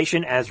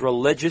organization as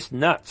religious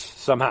nuts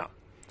somehow.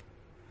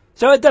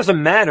 So it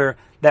doesn't matter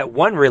that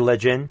one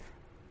religion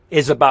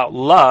is about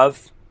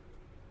love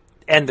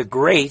and the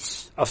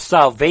grace of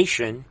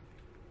salvation,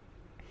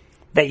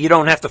 that you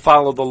don't have to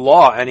follow the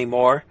law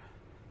anymore,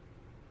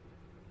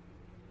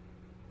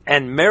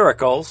 and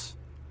miracles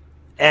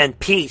and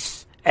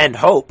peace and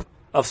hope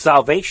of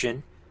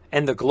salvation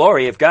and the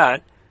glory of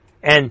God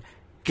and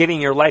giving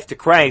your life to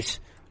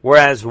Christ,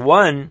 whereas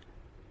the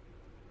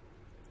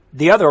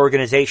other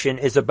organization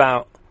is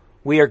about,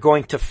 we are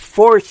going to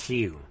force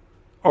you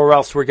or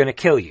else we're going to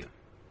kill you.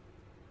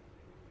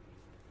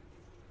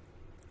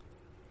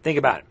 Think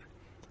about it.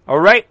 All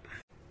right?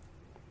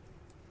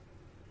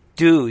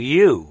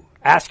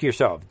 Ask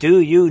yourself, do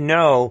you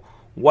know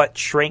what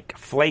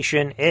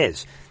shrinkflation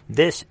is?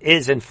 This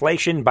is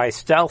inflation by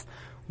stealth,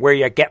 where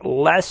you get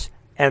less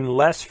and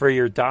less for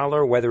your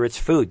dollar, whether it's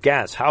food,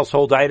 gas,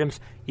 household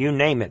items, you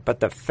name it. But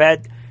the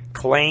Fed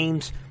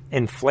claims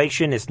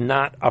inflation is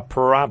not a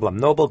problem.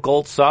 Noble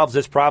Gold solves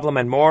this problem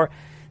and more.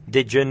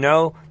 Did you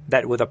know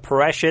that with a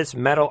precious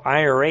metal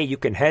IRA, you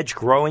can hedge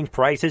growing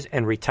prices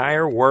and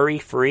retire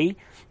worry-free?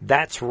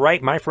 That's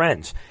right, my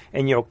friends.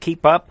 And you'll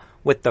keep up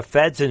with the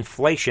Fed's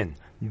inflation.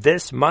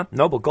 This month,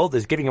 Noble Gold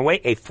is giving away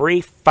a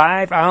free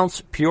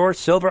 5-ounce pure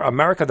silver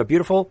America the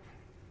Beautiful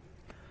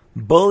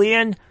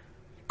bullion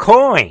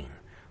coin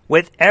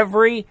with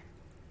every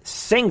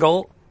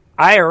single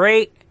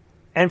IRA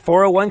and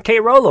 401k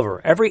rollover.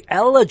 Every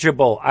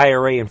eligible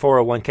IRA and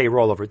 401k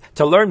rollover.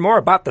 To learn more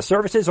about the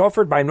services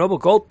offered by Noble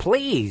Gold,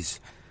 please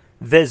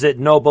visit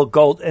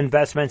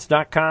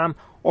noblegoldinvestments.com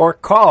or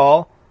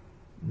call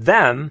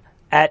them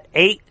at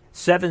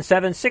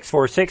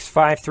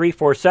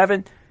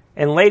 877-646-5347.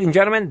 And ladies and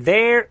gentlemen,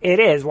 there it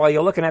is. While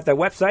you're looking at the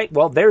website,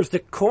 well, there's the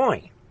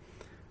coin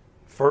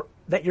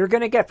that you're going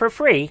to get for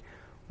free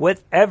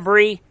with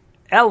every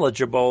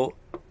eligible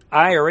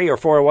IRA or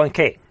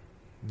 401k.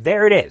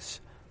 There it is.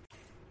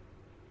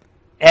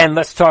 And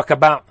let's talk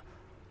about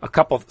a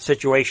couple of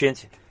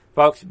situations.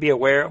 Folks, be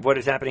aware of what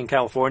is happening in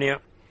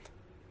California.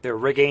 They're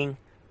rigging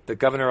the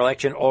governor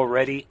election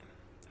already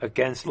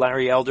against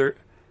Larry Elder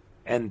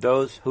and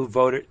those who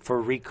voted for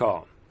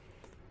recall.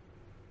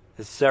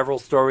 There's several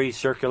stories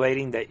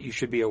circulating that you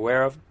should be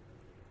aware of.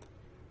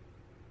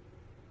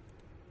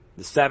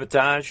 The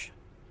sabotage,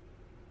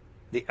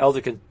 the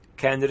Elder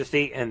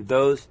candidacy, and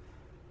those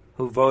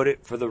who voted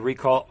for the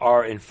recall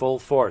are in full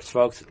force,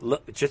 folks.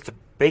 Look, just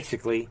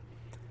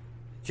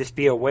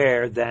be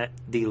aware that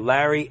the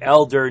Larry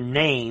Elder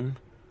name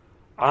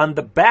on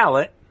the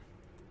ballot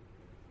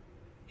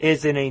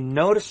is in a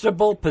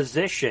noticeable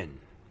position.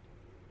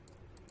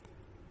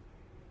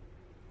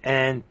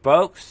 And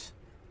folks,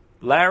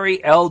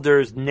 Larry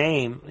Elder's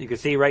name, you can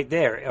see right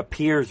there,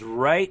 appears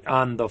right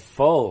on the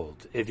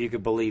fold, if you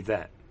could believe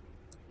that.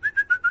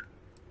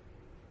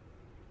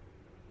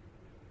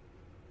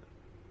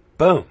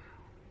 Boom.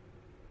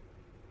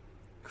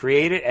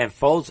 Created and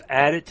folds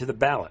added to the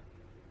ballot.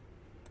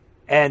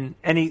 And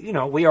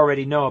we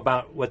already know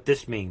about what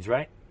this means,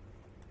 right?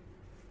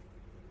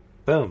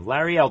 Boom.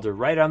 Larry Elder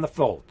right on the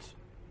folds.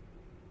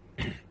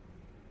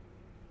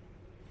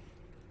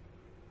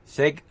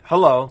 Say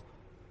hello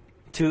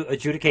to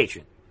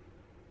adjudication.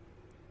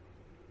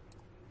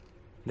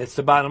 That's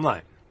the bottom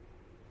line.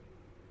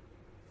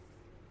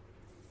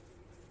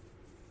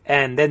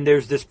 And then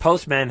there's this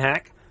postman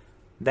hack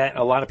that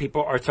a lot of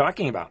people are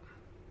talking about.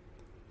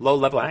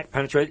 Low-level hack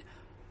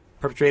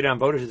perpetrated on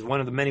voters is one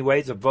of the many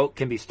ways a vote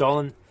can be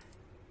stolen.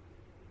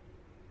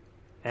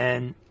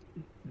 And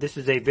this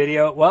is a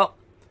video. Well,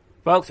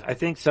 folks, I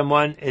think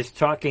someone is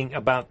talking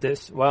about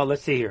this. Well,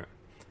 let's see here.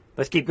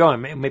 Let's keep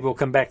going. Maybe we'll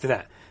come back to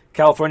that.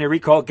 California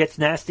recall gets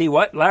nasty.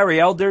 What? Larry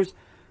Elder's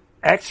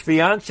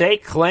ex-fiance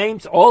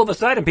claims all of a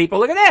sudden, people,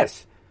 look at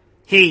this.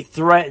 He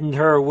threatened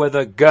her with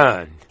a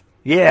gun.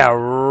 Yeah,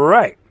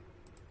 right.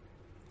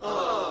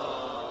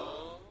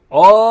 All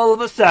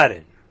of a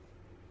sudden.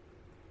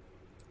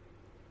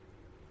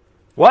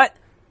 What?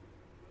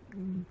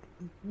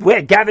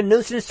 Gavin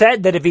Newsom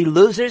said that if he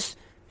loses,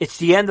 it's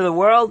the end of the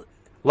world,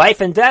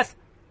 life and death.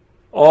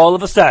 All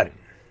of a sudden,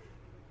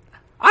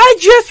 I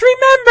just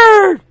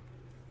remembered.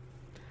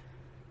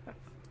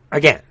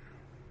 Again,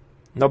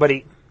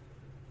 nobody.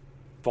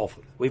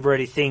 We've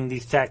already seen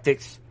these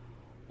tactics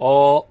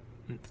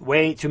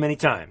way too many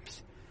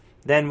times.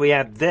 Then we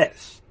have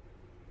this.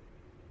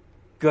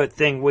 Good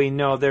thing we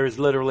know there is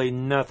literally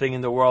nothing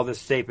in the world as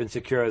safe and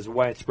secure as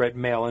widespread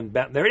mail and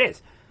there it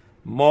is.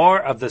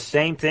 More of the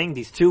same thing.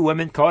 These two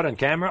women caught on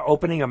camera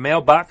opening a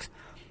mailbox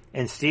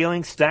and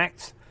stealing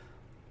stacks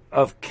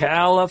of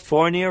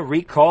California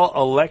recall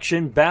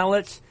election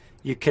ballots.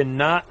 You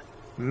cannot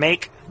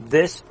make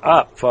this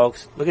up,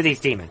 folks. Look at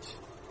these demons.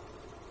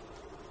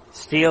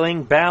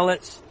 Stealing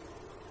ballots.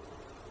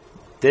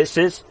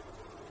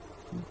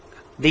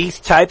 These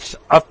types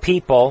of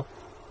people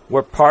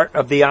were part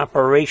of the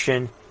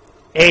operation.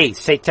 A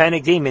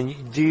satanic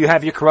demon. Do you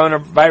have your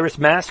coronavirus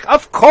mask?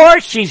 Of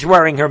course she's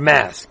wearing her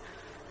mask.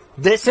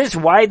 This is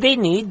why they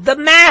need the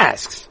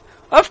masks.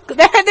 There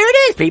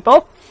it is,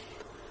 people.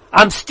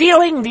 I'm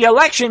stealing the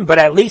election, but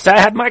at least I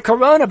have my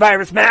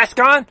coronavirus mask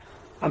on.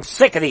 I'm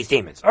sick of these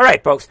demons. All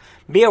right, folks.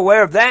 Be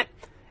aware of that.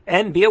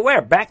 And be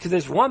aware. Back to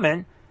this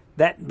woman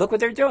look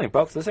what they're doing,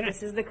 folks. Listen.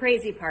 This is the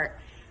crazy part.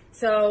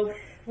 So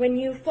when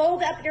you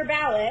fold up your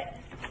ballot,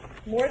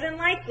 more than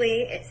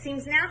likely, it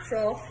seems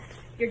natural,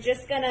 you're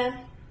just going to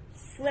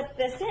slip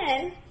this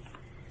in.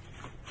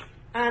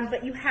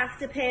 But you have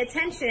to pay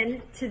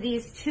attention to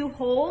these two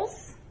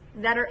holes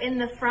that are in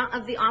the front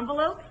of the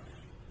envelope.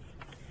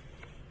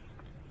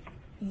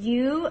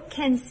 You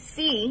can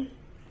see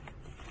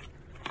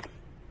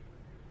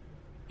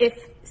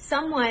if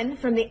someone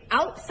from the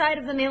outside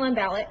of the mail-in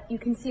ballot, you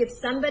can see if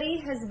somebody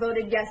has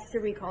voted yes to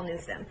recall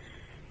Newsom.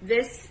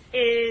 This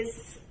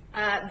is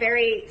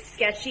very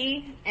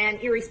sketchy and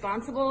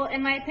irresponsible,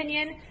 in my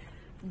opinion,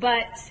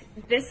 but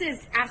this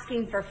is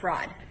asking for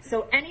fraud.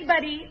 So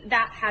anybody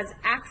that has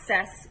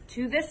access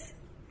to this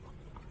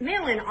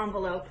mail-in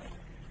envelope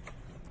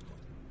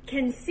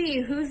can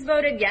see who's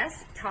voted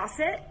yes, toss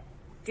it,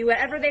 do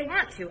whatever they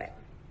want to it.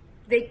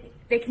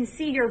 They can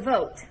see your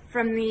vote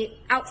from the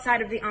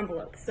outside of the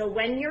envelope. So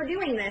when you're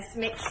doing this,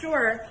 make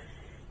sure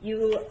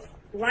you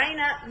line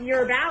up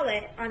your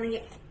ballot on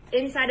the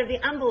inside of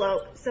the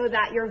envelope so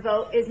that your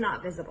vote is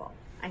not visible.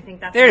 I think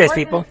that's there important.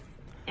 It is, people.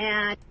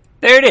 And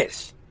there it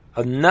is.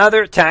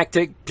 Another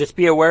tactic. Just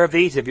be aware of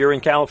these. If you're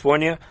in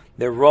California,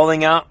 they're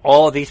rolling out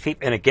all of these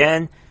people. And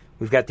again,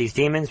 we've got these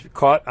demons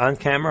caught on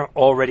camera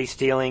already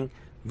stealing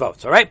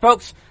votes. All right,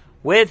 folks.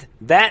 With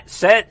that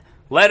said,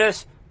 let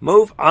us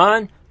move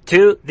on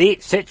to the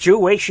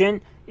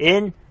situation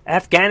in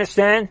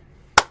Afghanistan.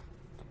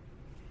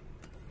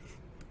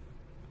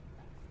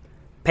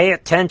 Pay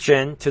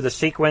attention to the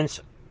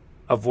sequence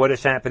of what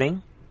is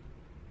happening.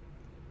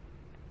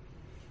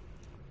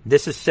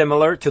 This is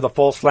similar to the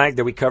false flag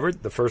that we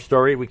covered, the first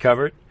story we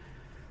covered.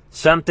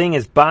 Something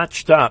is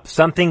botched up.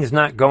 Something's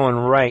not going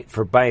right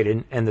for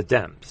Biden and the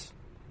Dems,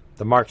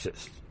 the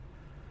Marxists.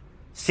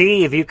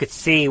 See if you could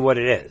see what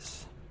it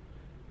is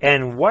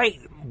and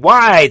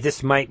why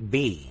this might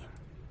be.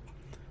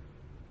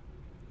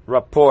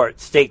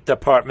 Report, State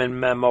Department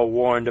memo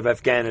warned of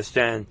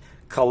Afghanistan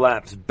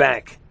collapse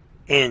back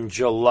in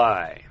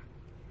July.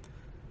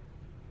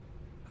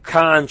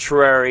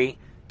 Contrary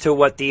to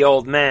what the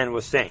old man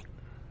was saying.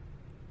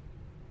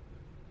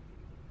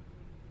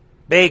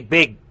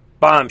 Big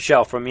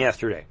bombshell from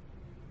yesterday.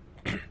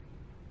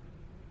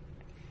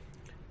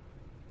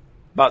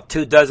 About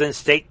 24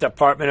 State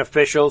Department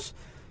officials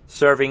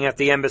serving at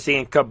the embassy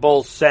in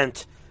Kabul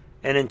sent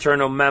an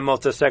internal memo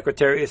to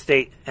Secretary of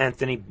State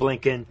Anthony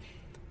Blinken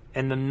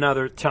and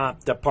another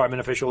top department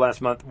official last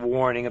month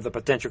warning of the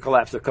potential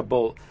collapse of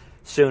Kabul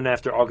soon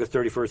after August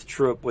 31st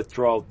troop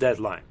withdrawal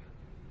deadline.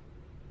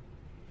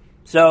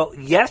 So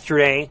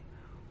yesterday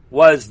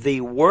was the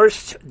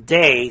worst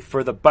day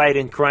for the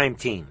Biden crime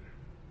team.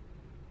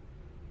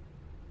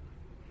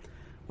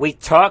 We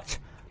talked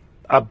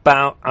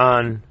about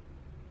on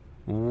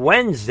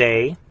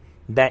Wednesday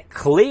that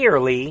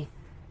clearly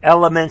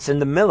elements in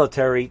the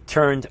military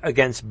turned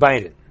against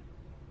Biden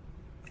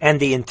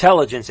and the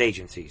intelligence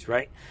agencies,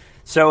 right?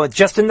 So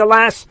just in the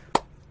last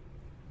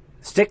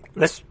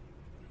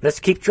let's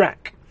keep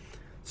track.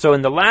 So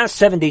in the last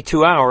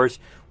 72 hours,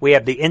 we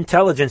have the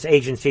intelligence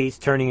agencies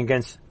turning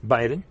against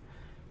Biden,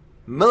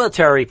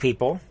 military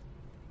people,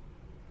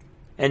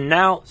 and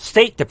now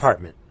State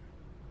Department.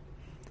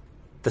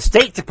 The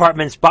State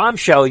Department's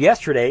bombshell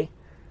yesterday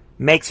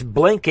makes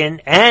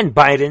Blinken and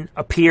Biden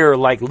appear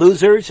like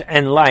losers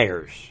and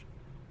liars.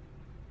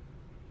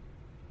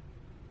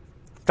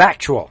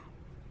 Factual.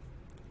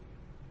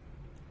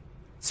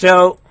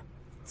 So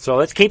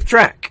let's keep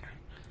track.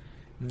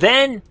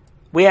 Then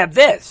we have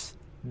this.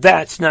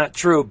 That's not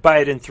true.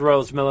 Biden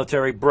throws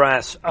military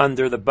brass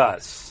under the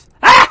bus.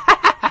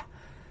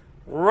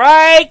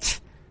 Right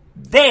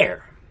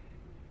there.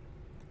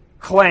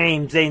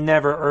 Claims they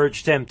never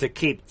urged him to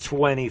keep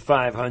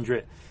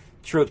 2,500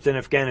 troops in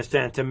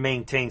Afghanistan to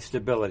maintain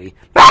stability.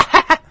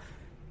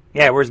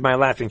 Yeah, where's my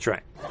laughing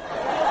track?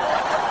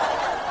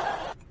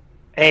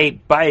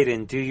 Hey,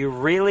 Biden, do you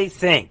really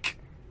think,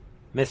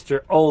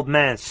 Mr. Old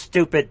Man,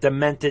 stupid,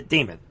 demented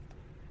demon?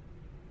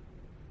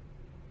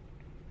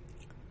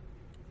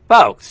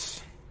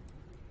 Folks,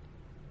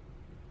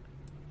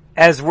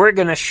 as we're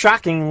going to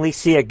shockingly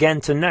see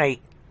again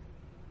tonight,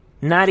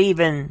 not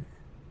even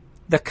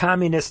the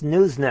Communist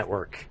News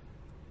Network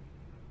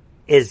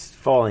is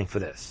falling for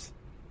this.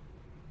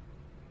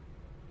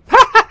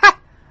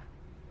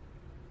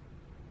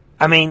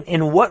 I mean,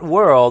 in what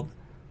world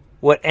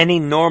would any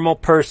normal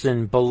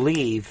person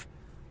believe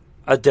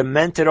a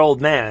demented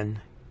old man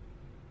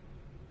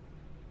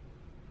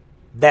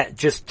that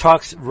just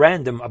talks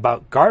random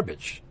about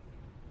garbage?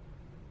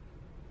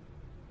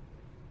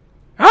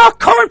 Oh,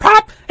 corn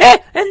pop!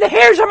 And the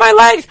hairs on my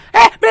legs!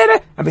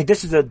 Baby. I mean,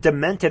 this is a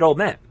demented old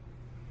man.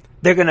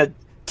 They're going to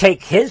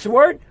take his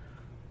word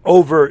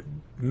over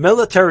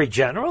military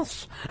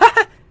generals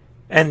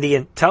and the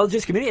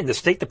intelligence community and the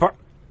State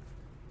Department.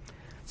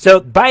 So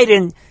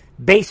Biden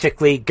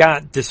basically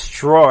got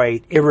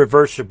destroyed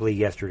irreversibly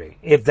yesterday,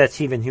 if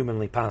that's even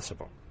humanly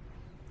possible.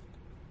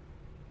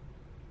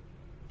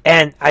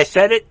 And I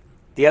said it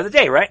the other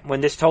day, right?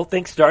 When this whole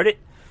thing started,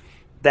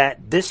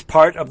 that this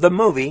part of the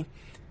movie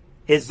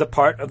is the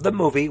part of the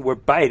movie where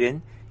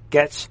Biden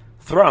gets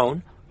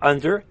thrown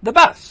under the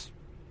bus.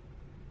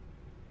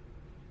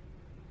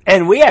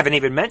 And we haven't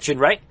even mentioned,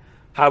 right,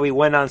 how he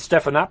went on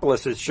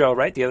Stephanopoulos' show,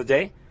 right, the other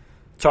day,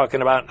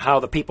 talking about how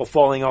the people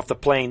falling off the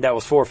plane, that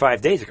was 4 or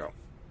 5 days ago.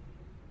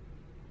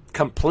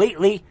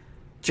 Completely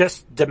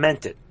just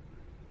demented.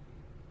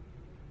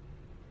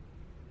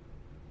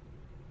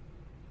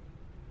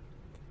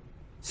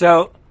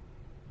 So,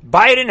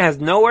 Biden has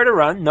nowhere to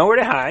run, nowhere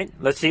to hide.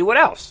 Let's see what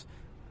else.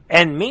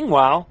 And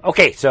meanwhile,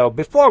 okay, so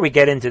before we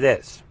get into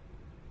this,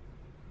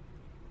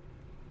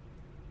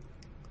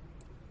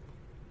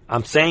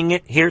 I'm saying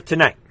it here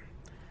tonight.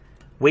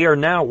 We are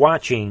now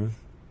watching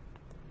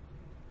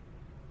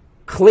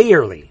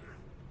clearly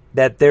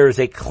that there's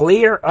a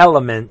clear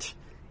element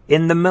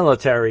in the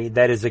military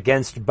that is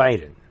against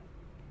Biden.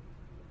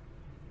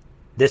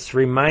 This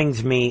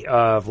reminds me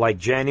of like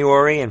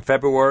January and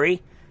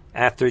February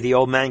after the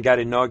old man got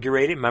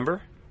inaugurated,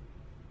 remember?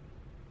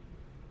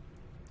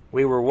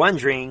 We were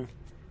wondering,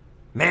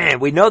 man,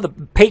 we know the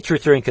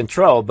Patriots are in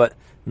control, but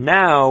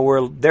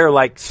now they're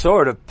like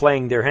sort of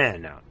playing their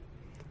hand now.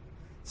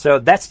 So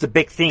that's the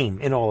big theme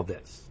in all of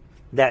this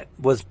that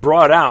was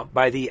brought out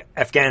by the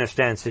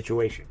Afghanistan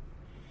situation.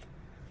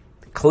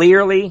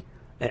 Clearly,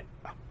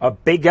 a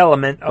big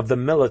element of the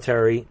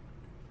military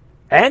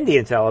and the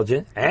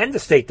intelligence and the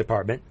State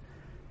Department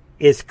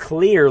is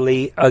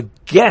clearly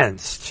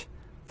against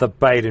the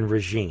Biden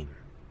regime.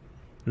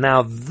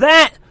 Now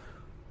that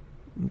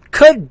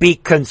could be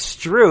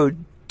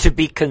construed to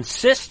be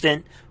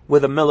consistent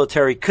with a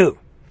military coup.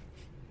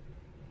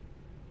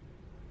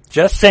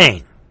 Just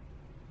saying.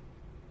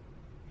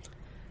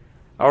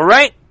 All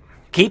right,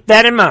 keep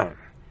that in mind.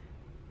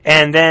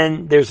 And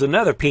then there's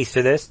another piece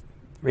to this.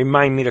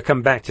 Remind me to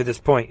come back to this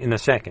point in a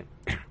second.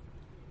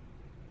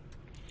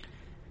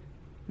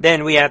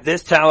 Then we have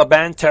this: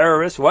 Taliban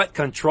terrorists,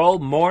 control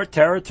more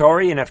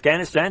territory in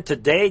Afghanistan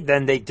today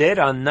than they did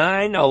on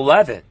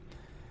 9/11.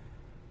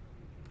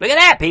 Look at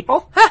that,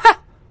 people.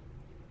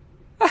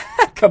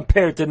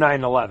 Compared to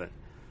 9/11.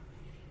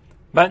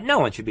 But no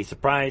one should be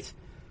surprised.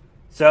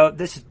 So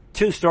this is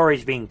two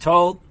stories being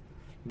told.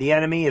 The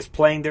enemy is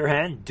playing their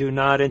hand. Do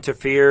not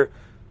interfere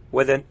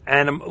with an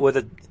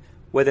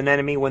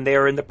enemy when they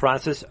are in the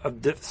process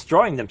of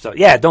destroying themselves.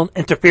 Yeah, don't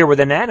interfere with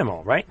an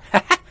animal, right?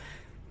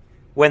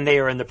 When they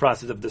are in the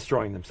process of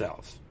destroying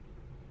themselves.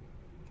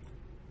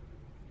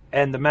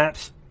 And the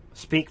maps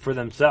speak for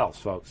themselves,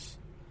 folks.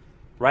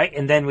 Right?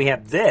 And then we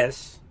have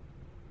this.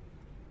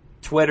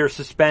 Twitter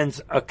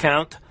suspends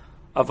account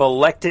of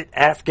elected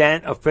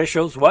Afghan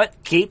officials.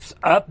 Keeps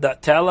up the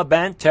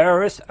Taliban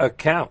terrorist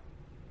account.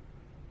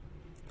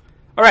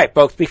 All right,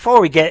 folks,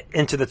 before we get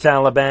into the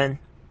Taliban,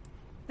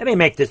 let me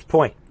make this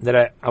point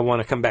that I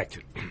want to come back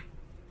to.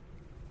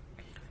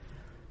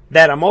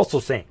 That I'm also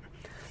saying.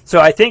 So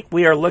I think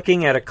we are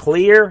looking at a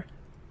clear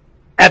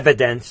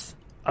evidence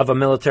of a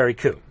military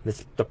coup.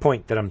 That's the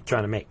point that I'm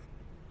trying to make.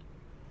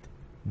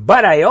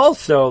 But I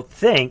also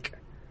think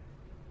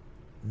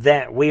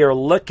that we are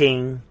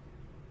looking...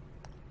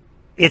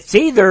 It's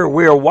either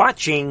we're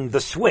watching the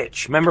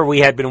switch. Remember we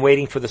had been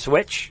waiting for the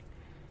switch?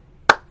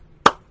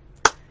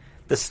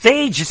 The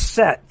stage is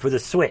set for the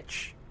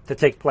switch to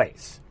take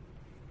place.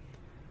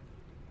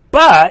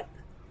 But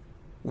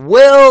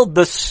will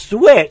the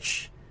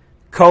switch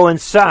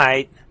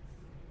coincide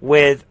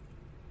with,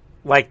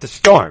 like, the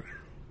storm?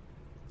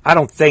 I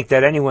don't think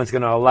that anyone's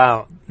going to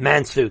allow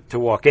Mansuit to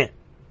walk in.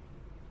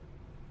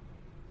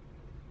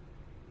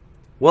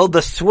 Will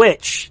the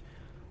switch,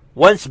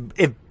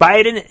 if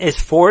Biden is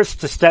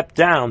forced to step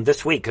down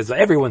this week, because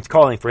everyone's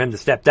calling for him to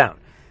step down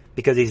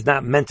because he's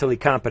not mentally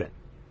competent.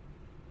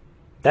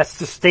 That's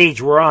the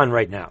stage we're on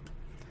right now.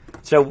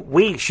 So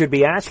we should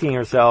be asking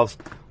ourselves,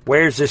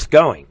 where's this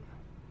going?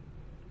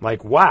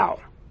 Like, wow.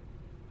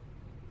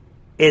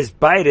 is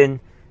Biden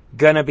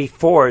going to be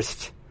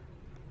forced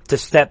to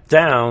step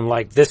down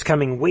like this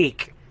coming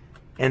week?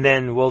 And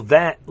then will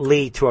that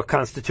lead to a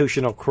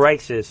constitutional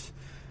crisis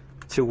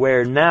to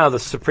where now the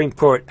Supreme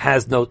Court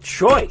has no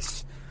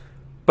choice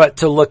but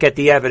to look at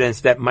the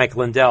evidence that Mike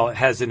Lindell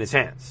has in his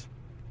hands?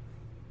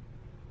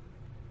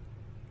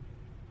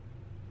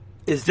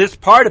 Is this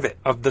part of it,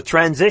 of the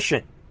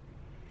transition?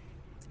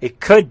 It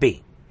could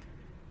be.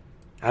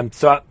 I'm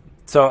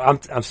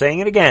saying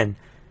it again.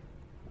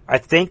 I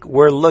think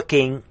we're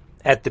looking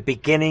at the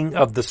beginning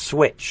of the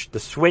switch. The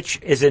switch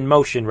is in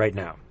motion right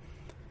now.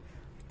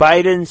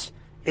 Biden's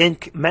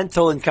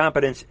mental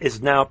incompetence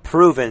is now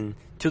proven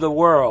to the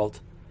world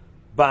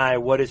by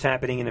what is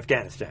happening in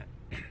Afghanistan.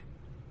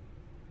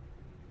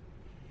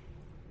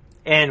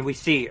 And we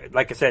see,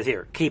 like it says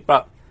here, keep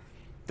up.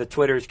 The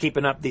Twitter is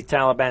keeping up the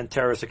Taliban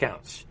terrorist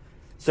accounts.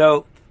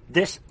 So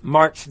this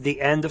marks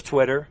the end of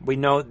Twitter. We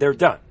know they're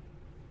done.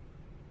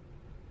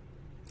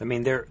 I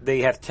mean,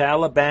 they have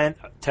Taliban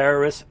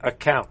terrorist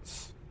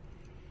accounts.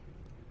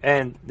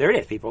 And there it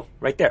is, people,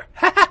 right there.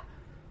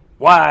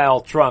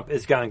 While Trump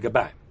is gone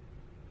goodbye.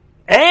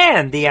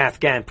 And the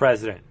Afghan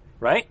president,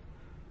 right?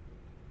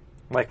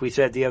 Like we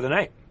said the other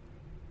night.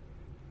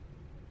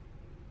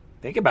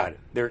 Think about it.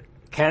 They're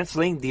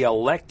canceling the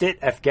elected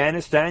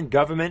Afghanistan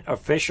government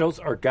officials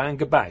are gone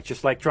goodbye,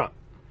 just like Trump.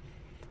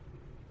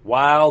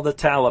 While the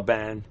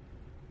Taliban,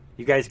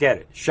 you guys get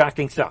it,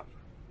 shocking stuff.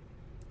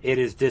 It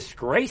is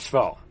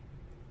disgraceful.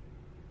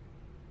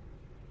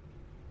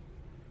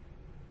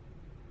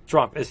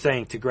 Trump is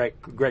saying to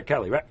Greg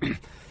Kelly, right?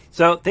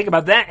 So think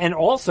about that. And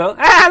also, look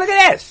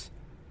at this,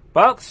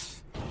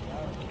 folks.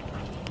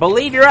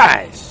 Believe your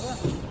eyes.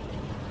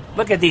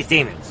 Look at these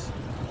demons.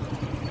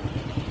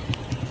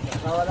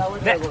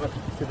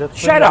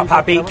 Shut up,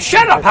 Habib.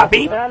 Shut up,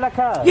 Habib.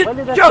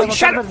 Joey,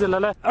 shut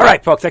up. All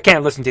right, folks, I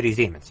can't listen to these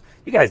demons.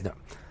 You guys know.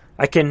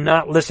 I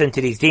cannot listen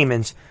to these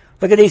demons.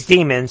 Look at these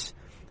demons.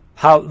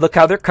 Look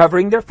how they're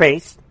covering their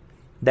face.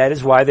 That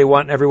is why they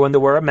want everyone to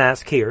wear a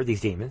mask here,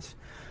 these demons.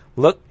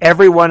 Look,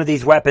 every one of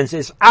these weapons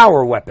is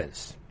our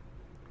weapons.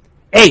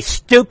 Hey,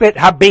 stupid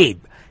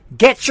Habib,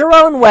 get your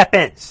own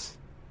weapons.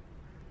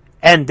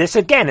 And this,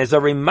 again, is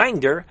a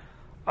reminder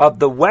of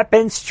the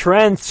weapons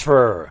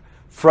transfer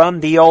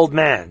from the old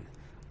man.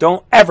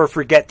 Don't ever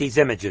forget these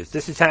images.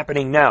 This is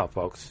happening now,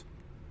 folks.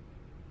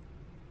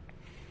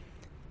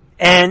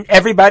 And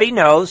everybody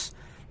knows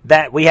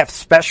that we have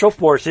special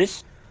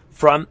forces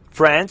from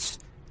France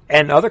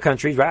and other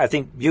countries, right? I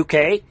think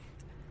UK.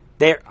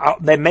 They're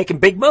making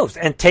big moves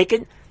and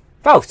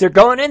folks, they're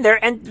going in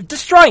there and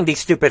destroying these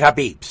stupid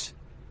Habibs.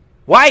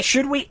 Why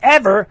should we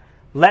ever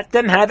let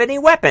them have any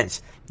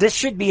weapons? This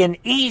should be an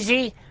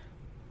easy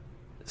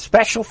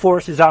special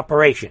forces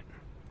operation.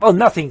 Well,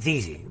 nothing's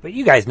easy, but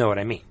you guys know what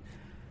I mean.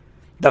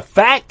 The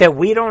fact that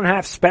we don't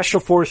have special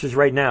forces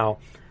right now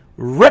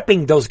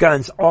ripping those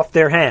guns off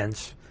their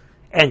hands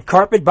and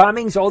carpet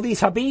bombings all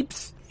these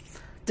Habibs,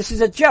 this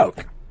is a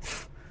joke.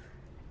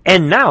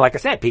 And now, like I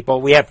said,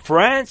 people, we have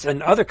France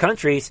and other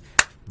countries,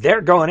 they're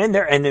going in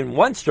there. And in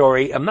one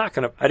story, I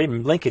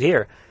didn't link it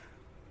here.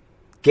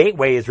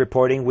 Gateway is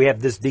reporting we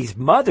have these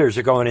mothers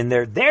are going in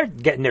there. They're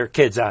getting their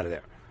kids out of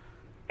there.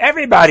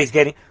 Everybody's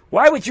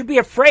why would you be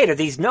afraid of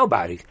these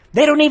nobodies?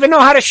 They don't even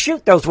know how to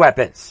shoot those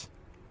weapons.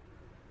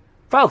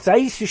 Folks, I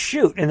used to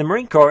shoot in the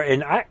Marine Corps,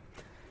 and I'm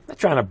not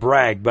trying to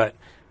brag, but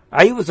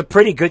I was a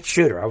pretty good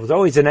shooter. I was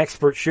always an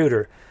expert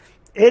shooter.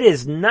 It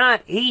is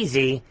not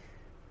easy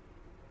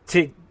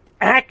to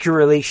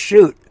accurately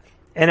shoot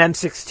an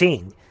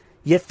M16.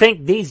 You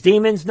think these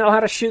demons know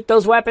how to shoot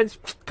those weapons?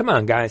 Come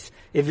on, guys.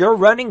 If you're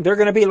running, they're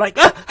going to be like,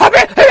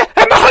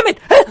 Muhammad!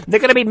 They're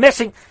going to be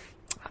missing.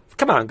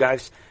 Come on,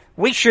 guys.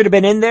 We should have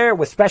been in there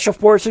with special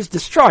forces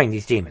destroying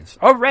these demons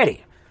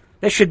already.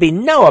 There should be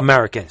no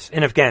Americans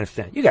in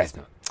Afghanistan. You guys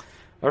know.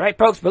 All right,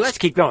 folks, but let's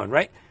keep going,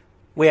 right?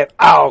 We have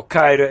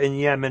Al-Qaeda in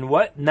Yemen.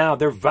 What? Now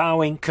they're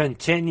vowing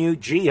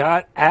continued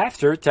jihad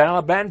after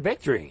Taliban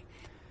victory.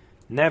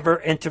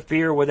 Never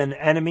interfere with an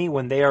enemy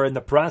when they are in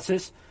the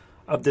process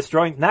of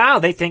destroying. Now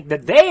they think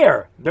that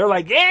they're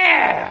like,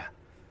 yeah,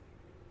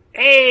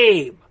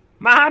 hey,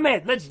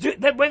 Muhammad, we're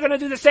going to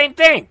do the same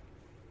thing.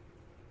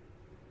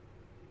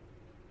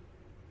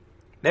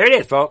 There it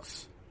is,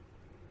 folks.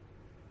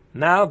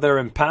 Now they're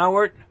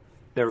empowered.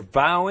 They're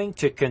vowing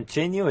to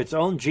continue its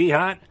own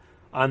jihad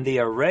on the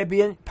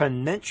Arabian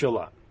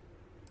Peninsula.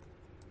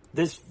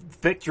 This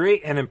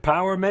victory and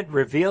empowerment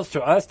reveals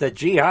to us that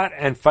jihad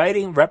and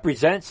fighting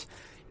represents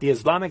the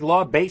Islamic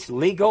law-based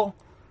legal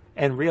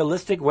and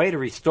realistic way to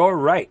restore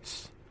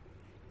rights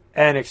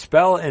and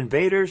expel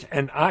invaders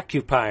and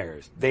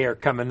occupiers. They are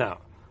coming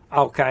out.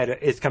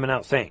 Al-Qaeda is coming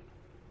out saying.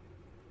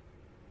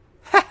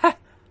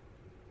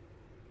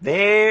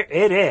 There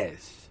it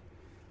is.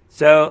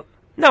 So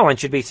no one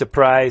should be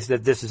surprised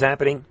that this is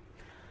happening.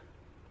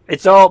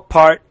 It's all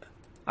part,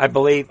 I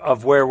believe,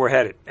 of where we're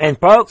headed. And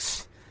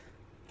folks,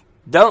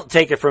 don't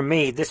take it from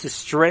me. This is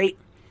straight.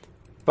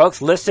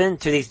 Folks, listen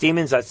to these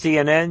demons at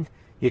CNN.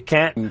 You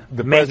can't.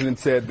 The president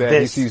said that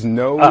he sees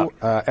no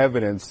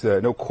evidence,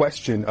 no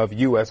question of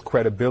U.S.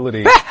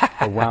 credibility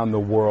around the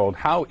world.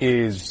 How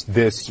is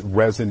this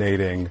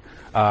resonating,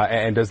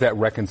 and does that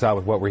reconcile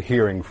with what we're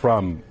hearing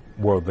from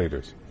world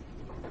leaders?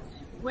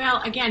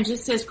 Well, again,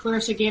 just as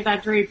Clarissa gave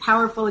that very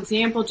powerful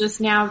example just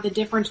now, the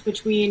difference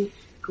between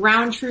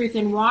ground truth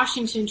and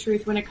Washington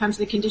truth when it comes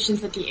to the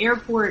conditions at the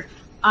airport,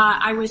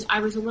 I was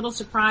a little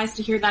surprised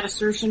to hear that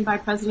assertion by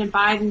President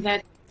Biden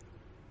that.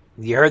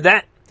 You heard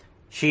that?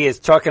 She is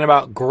talking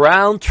about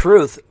ground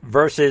truth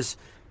versus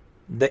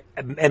the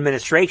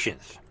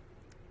administrations.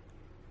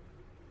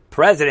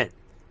 President.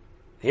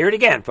 Hear it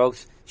again,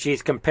 folks.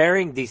 She's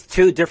comparing these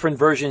two different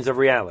versions of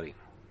reality.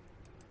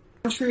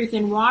 Truth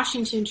and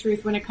Washington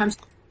truth when it comes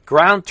to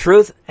ground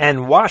truth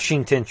and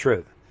Washington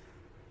truth.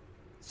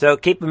 So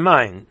keep in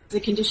mind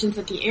the conditions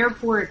at the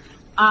airport.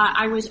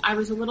 I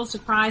was a little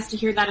surprised to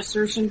hear that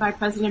assertion by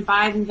President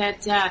Biden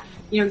that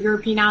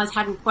European allies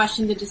hadn't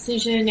questioned the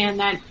decision and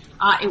that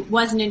it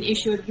wasn't an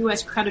issue of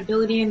U.S.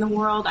 credibility in the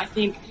world. I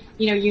think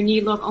you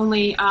need look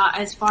only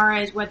as far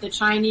as what the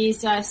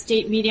Chinese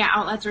state media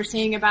outlets are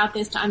saying about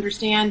this to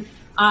understand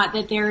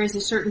that there is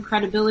a certain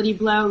credibility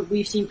blow.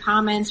 We've seen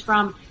comments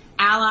from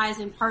allies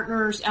and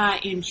partners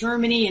in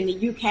Germany and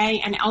the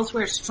UK and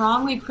elsewhere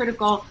strongly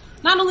critical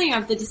not only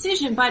of the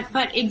decision, but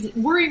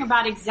worrying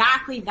about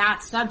exactly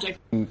that subject.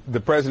 The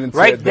president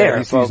right said there, that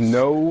he folks. sees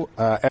no...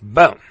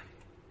 Boom.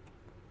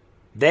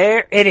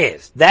 There it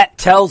is. That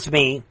tells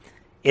me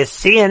if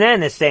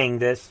CNN is saying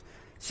this,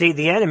 see,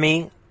 the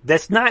enemy,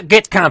 let's not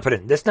get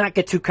confident. Let's not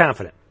get too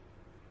confident.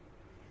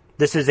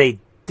 This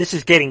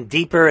is getting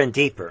deeper and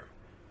deeper.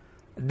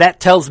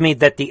 That tells me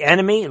that the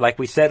enemy, like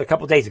we said a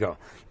couple days ago,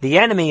 the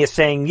enemy is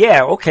saying,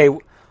 yeah, okay,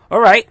 all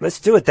right, let's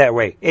do it that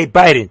way. Hey,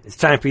 Biden, it's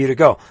time for you to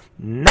go.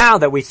 Now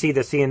that we see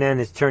that CNN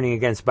is turning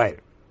against Biden.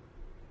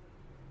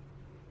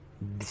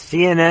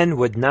 CNN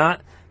would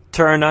not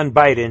turn on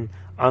Biden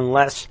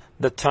unless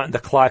the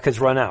clock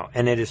has run out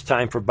and it is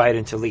time for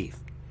Biden to leave.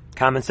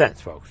 Common sense,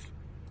 folks.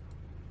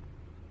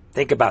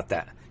 Think about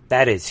that.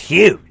 That is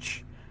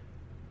huge.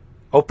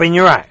 Open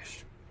your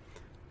eyes.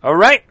 All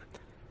right?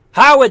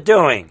 How we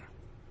doing?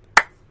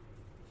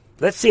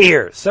 Let's see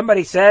here.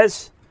 Somebody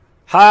says,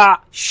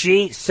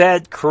 she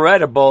said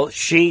credible.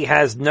 She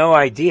has no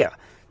idea.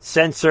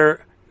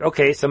 Censor.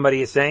 Okay,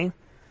 somebody is saying.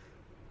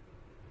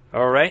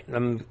 All right,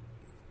 I'm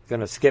going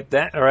to skip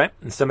that. All right.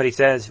 And somebody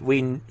says,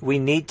 we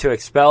need to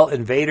expel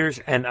invaders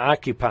and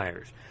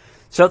occupiers.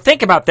 So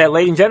think about that,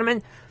 ladies and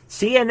gentlemen.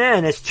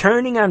 CNN is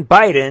turning on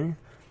Biden.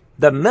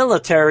 The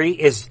military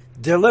is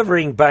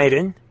delivering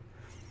Biden.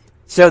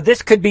 So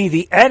this could be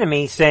the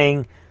enemy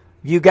saying,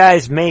 you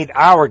guys made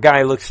our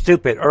guy look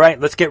stupid. All right,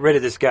 let's get rid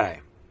of this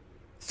guy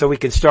so we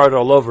can start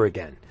all over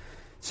again.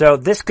 So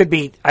this could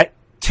be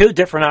two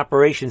different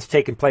operations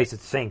taking place at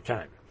the same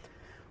time,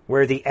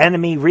 where the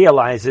enemy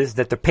realizes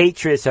that the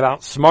Patriots have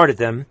outsmarted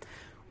them.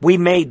 We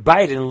made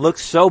Biden look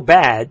so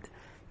bad,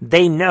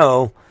 they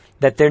know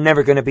that they're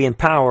never going to be in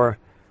power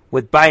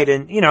with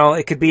Biden.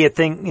 It could be a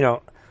thing,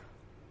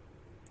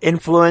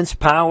 influence,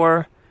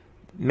 power.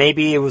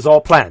 Maybe it was all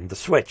planned, the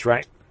switch,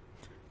 right?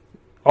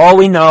 All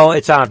we know,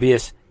 it's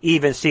obvious,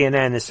 even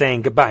CNN is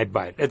saying goodbye,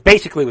 Biden. That's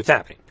basically what's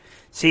happening.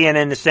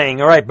 CNN is saying,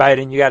 all right,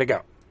 Biden, you got to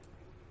go.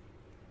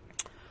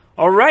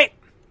 All right.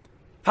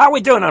 How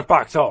we doing on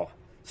Foxhole?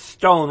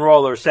 Stone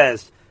Roller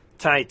says,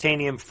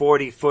 titanium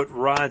 40-foot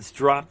rods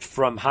dropped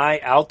from high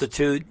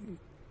altitude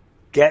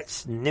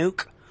gets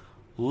nuke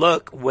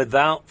look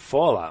without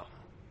fallout.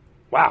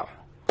 Wow.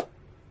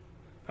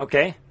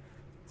 Okay.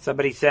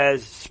 Somebody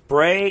says,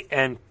 spray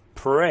and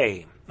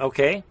pray.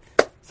 Okay.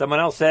 Someone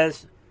else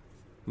says,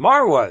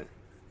 Marwa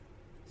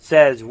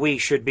says we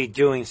should be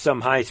doing some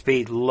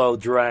high-speed,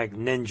 low-drag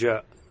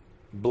ninja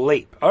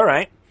bleep. All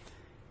right.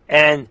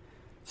 And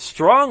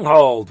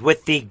Stronghold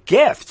with the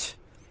gift,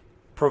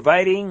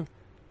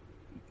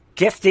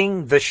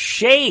 gifting the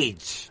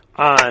shades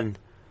on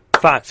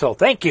Foxhole.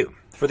 Thank you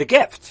for the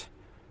gift.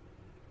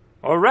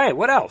 All right.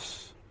 What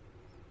else?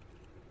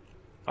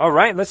 All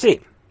right. Let's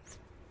see.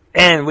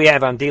 And we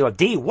have on dealer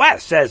D.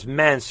 West says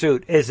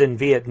Mansuit is in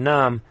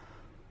Vietnam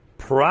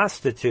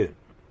prostitute.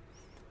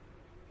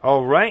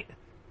 All right.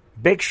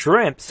 Big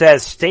Shrimp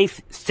says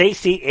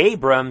Stacey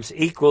Abrams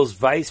equals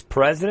vice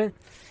president.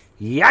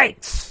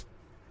 Yikes.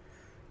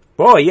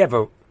 Boy, you have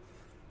a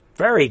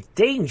very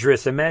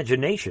dangerous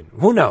imagination.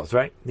 Who knows,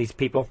 right? These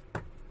people.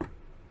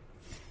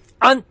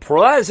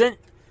 Unpleasant.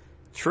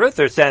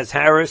 Truther says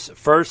Harris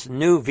first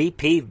new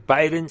VP,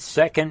 Biden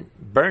second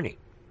Bernie.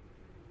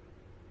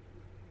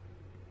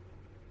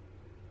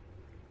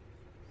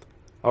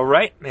 All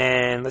right,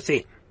 and let's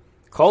see.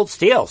 Cold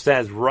Steel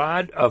says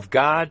Rod of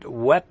God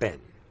weapon.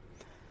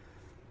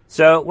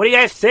 So, what do you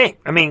guys think?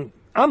 I mean,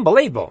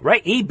 unbelievable,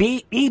 right?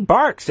 E.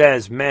 Bark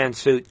says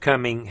Mansuit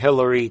coming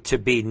Hillary to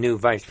be new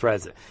vice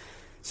president.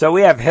 So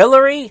we have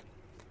Hillary,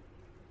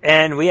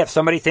 and we have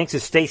somebody thinks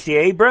it's Stacey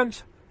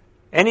Abrams.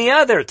 Any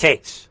other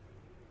takes?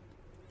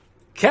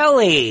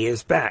 Kelly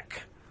is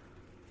back.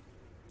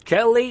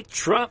 Kelly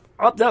Trump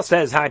Updell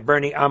says, hi,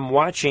 Bernie. I'm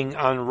watching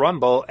on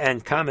Rumble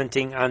and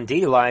commenting on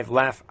D-Live.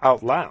 Laugh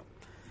out loud.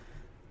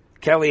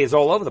 Kelly is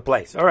all over the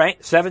place. All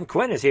right. Seven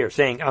Quinn is here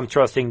saying, I'm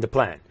trusting the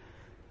plan.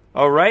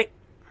 All right.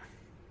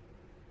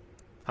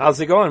 How's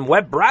it going?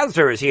 Web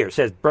Browser is here.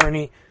 Says,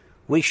 Bernie,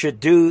 we should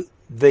do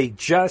the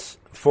Just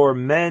for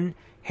Men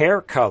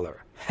hair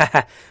color.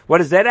 What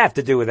does that have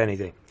to do with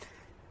anything?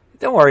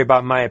 Don't worry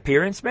about my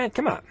appearance, man.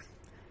 Come on.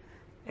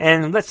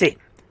 And let's see.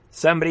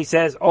 Somebody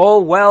says,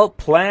 oh, well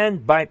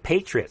planned by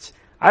patriots.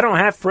 I don't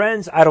have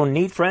friends. I don't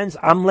need friends.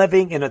 I'm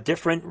living in a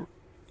different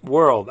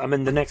world. I'm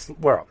in the next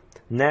world.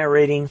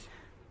 Narrating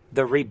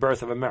the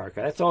rebirth of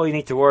America. That's all you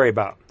need to worry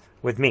about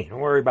with me.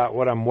 Don't worry about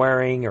what I'm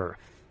wearing or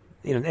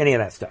any of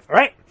that stuff. All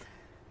right?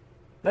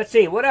 Let's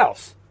see. What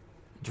else?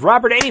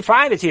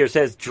 Robert85 is here.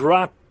 Says,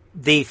 drop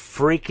the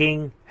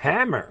freaking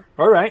hammer.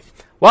 All right.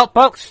 Well,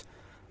 folks,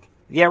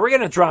 yeah, we're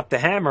going to drop the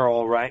hammer,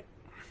 all right.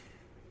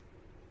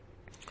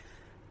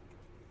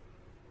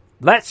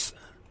 Let's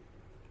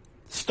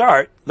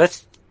start.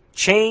 Let's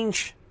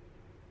change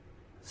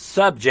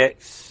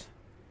subjects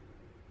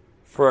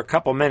for a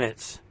couple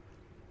minutes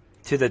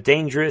to the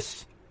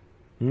dangerous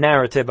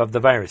narrative of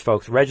the virus,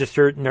 folks.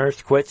 Registered nurse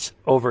quits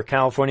over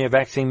California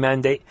vaccine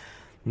mandate.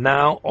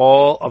 Now,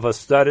 all of a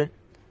sudden,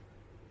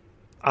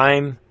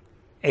 I'm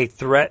a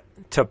threat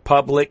to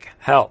public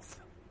health.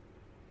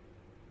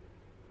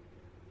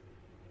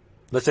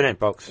 Listen in,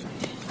 folks.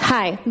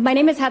 Hi, my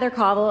name is Heather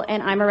Covell,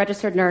 and I'm a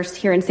registered nurse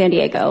here in San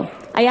Diego.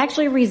 I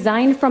actually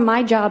resigned from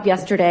my job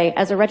yesterday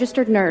as a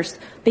registered nurse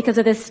because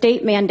of this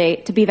state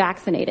mandate to be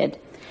vaccinated.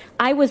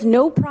 I was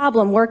no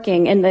problem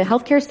working in the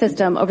healthcare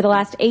system over the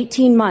last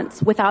 18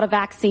 months without a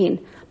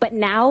vaccine, but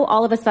now,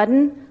 all of a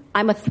sudden,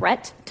 I'm a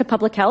threat to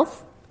public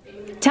health?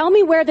 Tell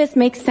me where this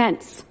makes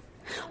sense.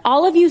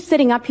 All of you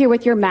sitting up here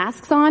with your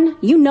masks on,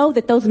 you know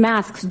that those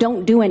masks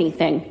don't do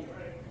anything.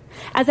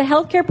 As a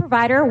healthcare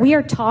provider, we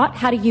are taught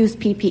how to use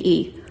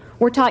PPE.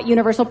 We're taught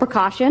universal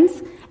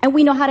precautions, and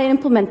we know how to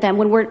implement them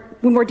when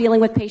we're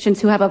dealing with patients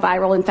who have a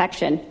viral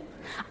infection.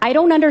 I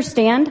don't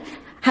understand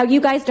how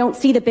you guys don't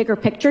see the bigger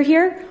picture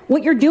here.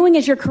 What you're doing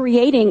is you're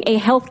creating a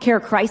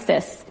healthcare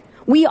crisis.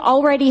 We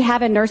already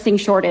have a nursing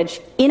shortage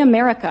in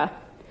America.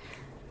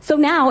 So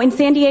now in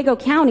San Diego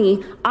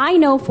County, I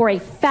know for a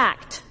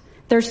fact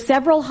there's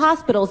several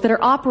hospitals that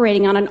are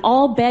operating on an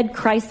all-bed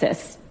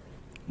crisis.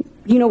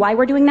 You know why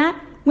we're doing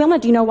that? Wilma,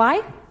 do you know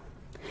why?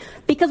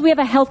 Because we have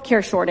a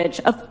healthcare shortage,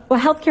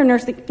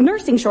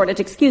 nursing shortage,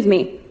 excuse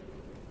me.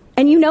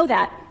 And you know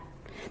that.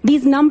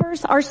 These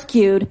numbers are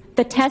skewed.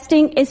 The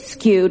testing is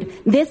skewed.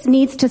 This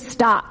needs to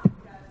stop.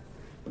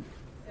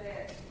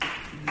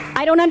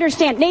 I don't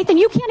understand. Nathan,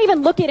 you can't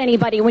even look at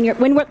anybody when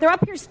they're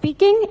up here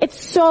speaking.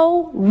 It's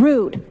so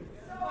rude.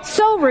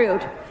 So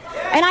rude.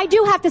 And I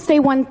do have to say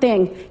one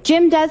thing.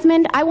 Jim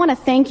Desmond, I want to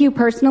thank you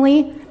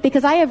personally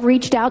because I have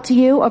reached out to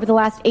you over the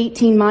last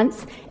 18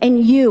 months,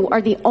 and you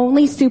are the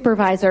only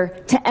supervisor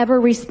to ever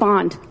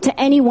respond to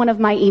any one of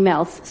my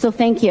emails. So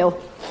thank you.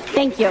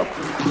 Thank you.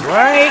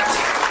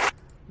 Right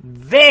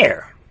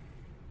there.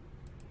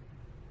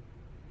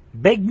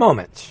 Big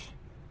moment.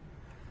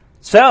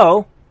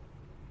 So,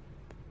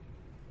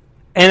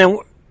 and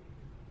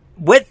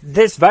with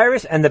this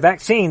virus and the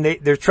vaccine,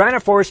 they're trying to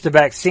force the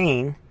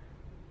vaccine,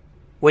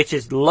 which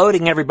is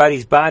loading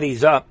everybody's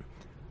bodies up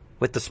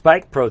with the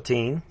spike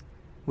protein.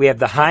 We have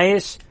the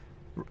highest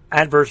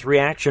adverse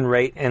reaction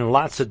rate and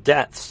lots of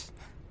deaths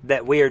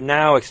that we are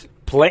now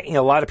explaining.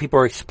 A lot of people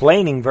are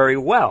explaining very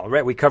well,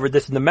 right? We covered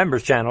this in the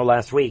members channel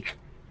last week.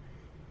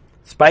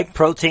 Spike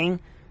protein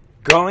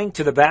going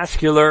to the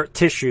vascular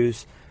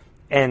tissues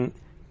and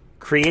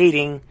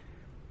embedding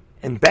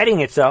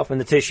itself in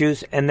the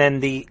tissues, and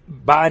then the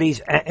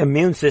body's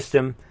immune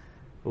system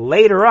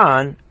later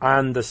on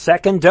the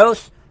second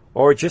dose,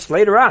 or just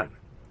later on,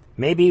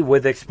 maybe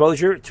with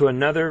exposure to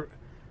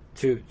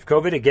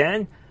COVID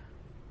again,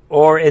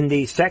 or in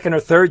the second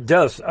or third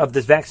dose of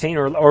this vaccine,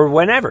 or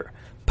whenever,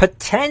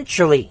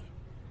 potentially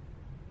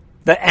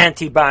the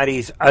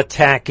antibodies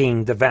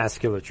attacking the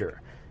vasculature,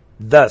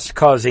 thus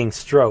causing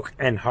stroke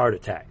and heart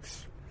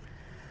attacks.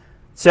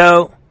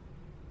 So,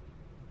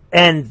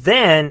 and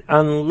then,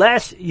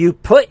 unless you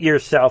put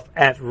yourself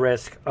at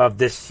risk of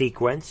this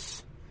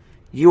sequence,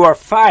 you are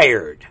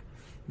fired.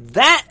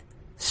 That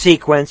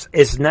sequence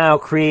is now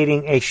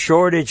creating a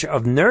shortage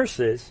of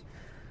nurses,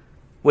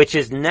 which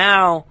is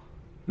now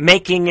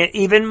making it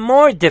even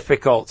more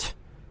difficult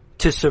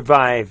to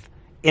survive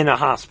in a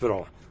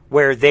hospital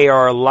where they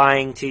are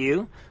lying to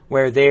you,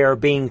 where they are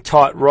being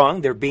taught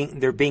wrong, they're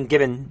being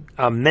given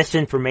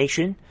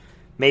misinformation.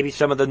 Maybe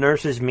some of the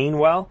nurses mean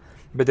well,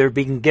 but they're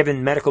being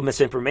given medical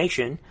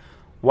misinformation,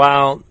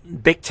 while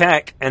big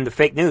tech and the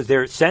fake news,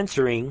 they're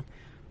censoring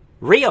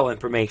real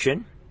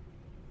information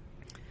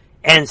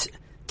and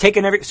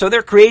so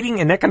they're creating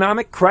an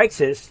economic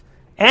crisis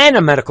and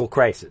a medical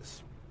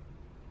crisis.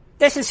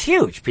 This is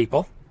huge,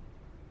 people.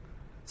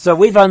 So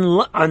we've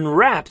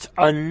unwrapped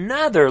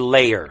another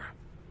layer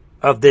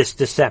of this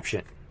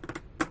deception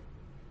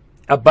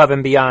above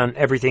and beyond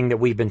everything that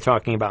we've been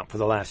talking about for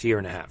the last year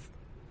and a half.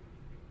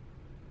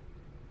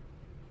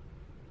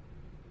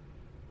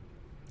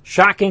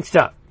 Shocking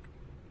stuff.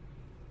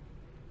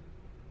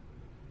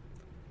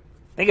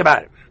 Think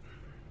about it.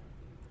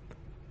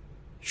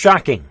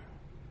 Shocking.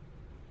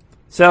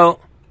 So,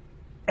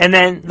 and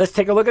then let's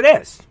take a look at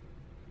this.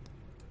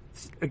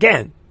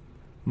 Again,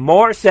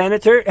 more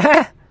senator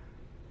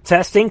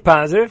testing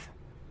positive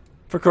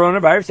for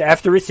coronavirus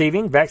after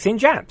receiving vaccine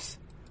jabs.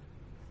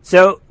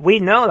 So we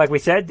know, like we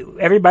said,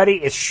 everybody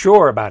is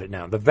sure about it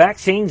now. The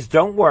vaccines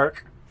don't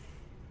work.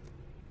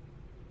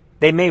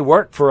 They may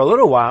work for a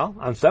little while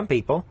on some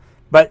people,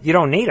 but you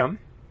don't need them.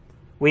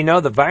 We know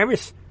the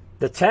virus,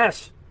 the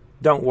tests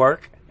don't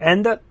work,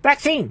 and the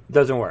vaccine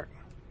doesn't work.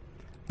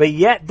 But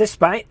yet,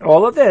 despite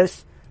all of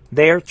this,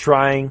 they are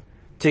trying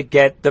to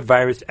get the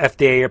virus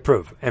FDA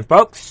approved. And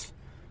folks,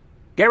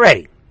 get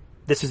ready.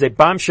 This is a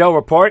bombshell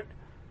report.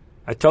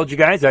 I told you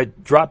guys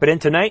I'd drop it in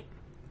tonight.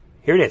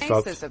 Here it is,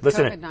 folks. Cases of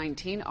Listen.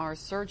 COVID-19 are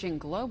surging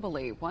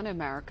globally. One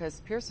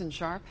America's Pearson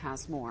Sharp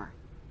has more.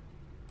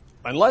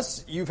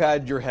 Unless you've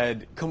had your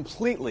head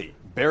completely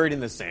buried in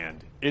the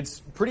sand, it's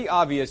pretty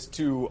obvious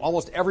to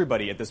almost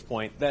everybody at this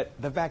point that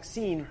the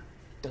vaccine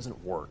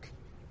doesn't work.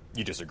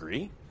 You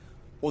disagree?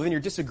 Well, then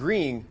you're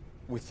disagreeing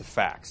with the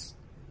facts.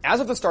 As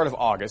of the start of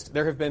August,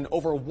 there have been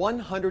over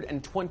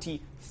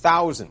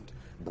 120,000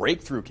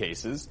 breakthrough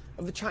cases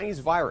of the Chinese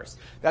virus.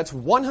 That's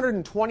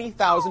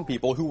 120,000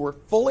 people who were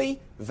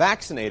fully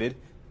vaccinated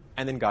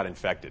and then got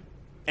infected.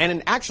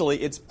 And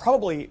actually, it's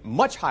probably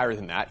much higher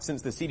than that,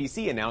 since the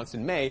CDC announced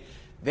in May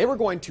they were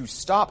going to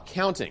stop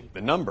counting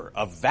the number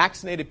of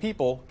vaccinated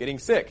people getting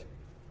sick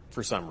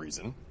for some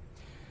reason.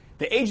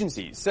 The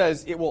agency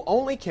says it will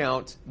only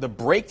count the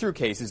breakthrough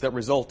cases that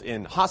result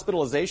in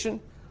hospitalization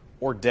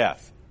or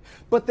death.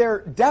 But they're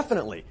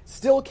definitely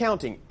still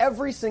counting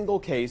every single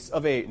case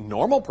of a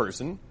normal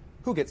person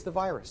who gets the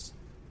virus.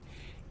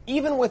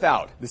 Even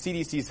without the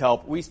CDC's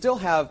help, we still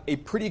have a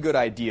pretty good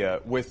idea,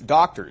 with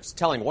doctors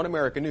telling One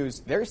America News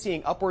they're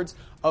seeing upwards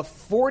of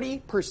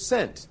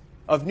 40%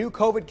 of new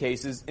COVID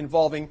cases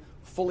involving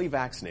fully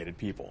vaccinated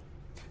people.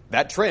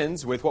 That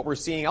trends with what we're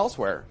seeing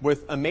elsewhere,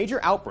 with a major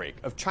outbreak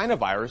of China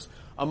virus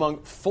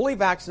among fully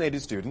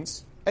vaccinated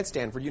students at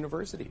Stanford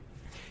University.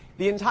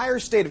 The entire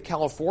state of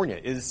California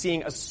is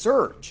seeing a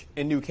surge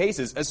in new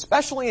cases,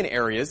 especially in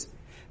areas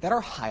that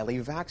are highly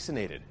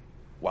vaccinated.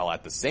 While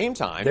at the same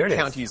time,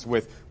 counties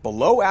with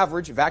below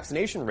average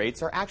vaccination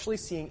rates are actually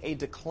seeing a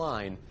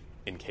decline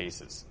in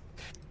cases.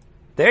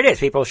 There it is,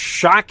 people.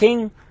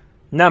 Shocking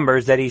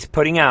numbers that he's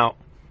putting out,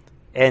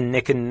 and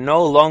it can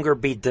no longer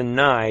be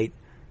denied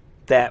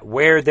that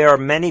where there are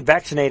many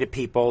vaccinated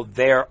people,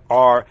 there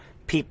are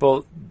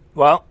people,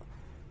 well,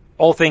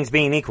 all things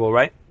being equal,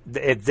 right?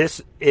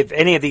 If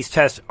any of these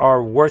tests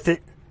are worth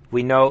it,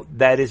 we know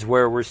that is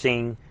where we're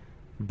seeing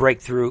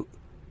breakthrough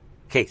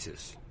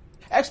cases.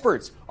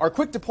 Experts are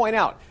quick to point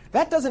out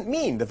that doesn't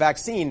mean the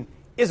vaccine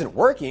isn't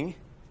working,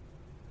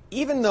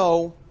 even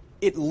though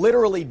it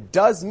literally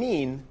does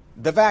mean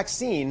the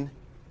vaccine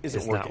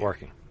isn't working. It's not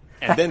working.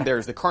 And then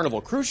there's the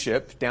Carnival cruise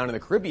ship down in the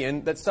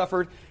Caribbean that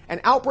suffered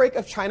an outbreak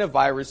of China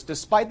virus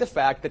despite the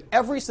fact that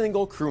every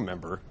single crew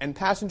member and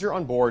passenger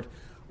on board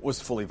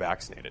was fully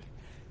vaccinated.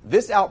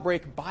 This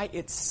outbreak by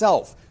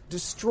itself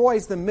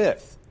destroys the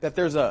myth that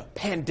there's a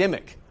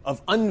pandemic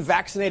of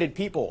unvaccinated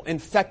people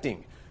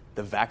infecting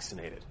the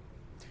vaccinated.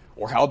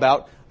 Or how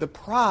about the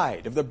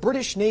pride of the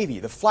British Navy,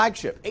 the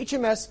flagship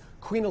HMS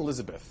Queen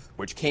Elizabeth,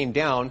 which came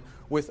down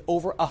with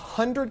over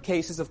 100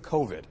 cases of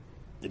COVID.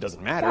 It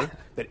doesn't matter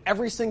that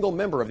every single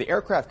member of the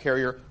aircraft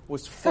carrier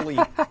was fully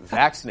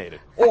vaccinated,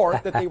 or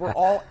that they were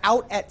all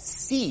out at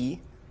sea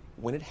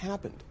when it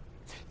happened.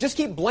 Just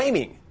keep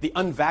blaming the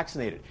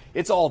unvaccinated.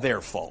 It's all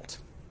their fault.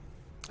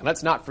 And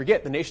let's not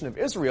forget the nation of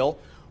Israel,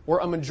 where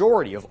a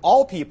majority of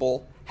all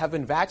people have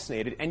been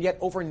vaccinated, and yet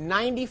over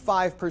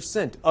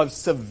 95% of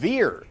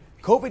severe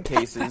COVID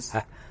cases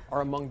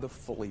are among the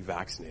fully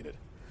vaccinated.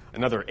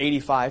 Another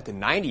 85 to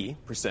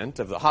 90%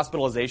 of the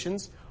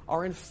hospitalizations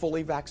are in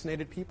fully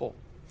vaccinated people.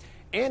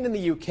 And in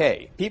the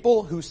UK,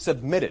 people who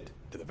submitted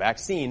to the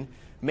vaccine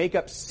make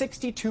up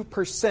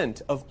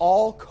 62% of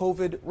all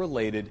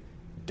COVID-related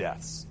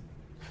deaths.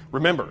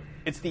 Remember,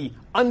 it's the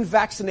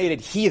unvaccinated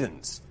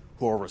heathens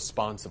who are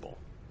responsible.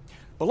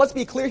 But let's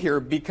be clear here,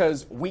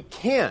 because we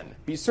can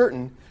be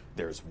certain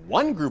there's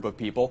one group of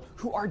people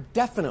who are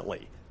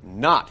definitely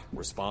not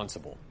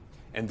responsible.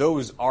 And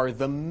those are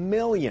the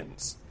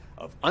millions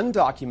of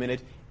undocumented,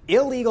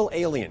 illegal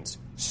aliens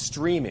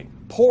streaming,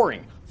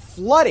 pouring,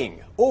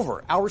 flooding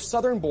over our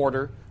southern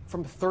border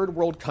from third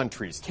world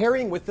countries,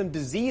 carrying with them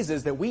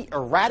diseases that we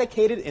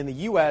eradicated in the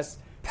U.S.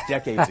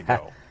 decades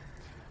ago.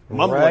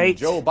 Mumbling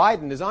Joe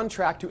Biden is on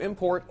track to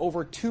import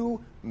over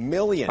 2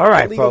 million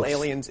illegal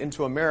aliens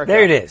into America.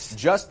 There it is.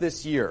 Just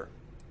this year.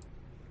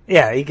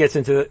 Yeah, he gets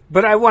into it.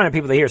 But I wanted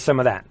people to hear some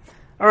of that.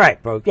 All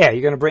right, folks. Yeah,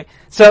 you're going to bring...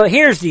 So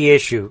here's the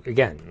issue,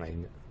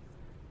 again.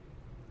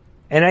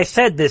 And I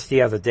said this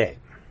the other day.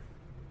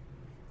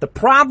 The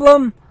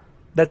problem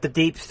that the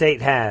deep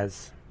state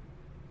has,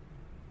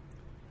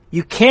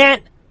 you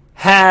can't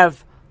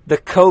have the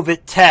COVID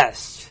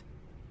test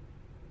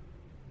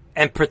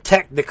and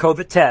protect the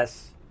COVID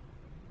test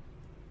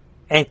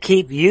and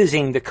keep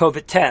using the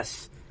COVID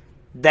tests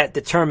that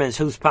determines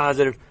who's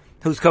positive,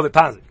 who's COVID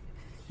positive.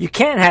 You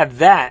can't have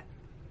that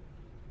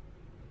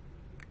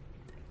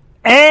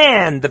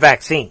and the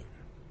vaccine.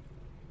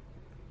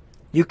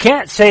 You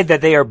can't say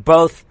that they are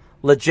both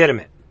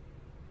legitimate.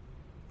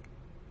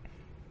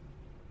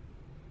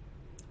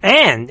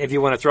 And if you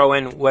want to throw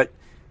in what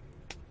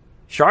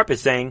Sharp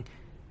is saying,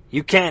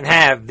 you can't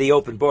have the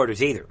open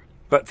borders either.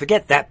 But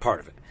forget that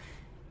part of it.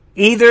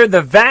 Either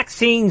the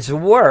vaccines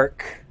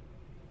work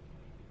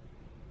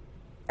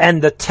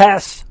and the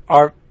tests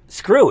are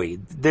screwy.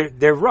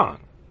 They're wrong.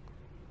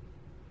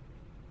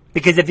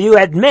 Because if you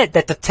admit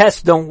that the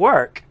tests don't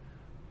work,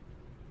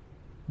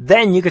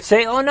 then you could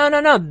say, oh,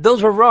 no,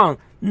 those were wrong.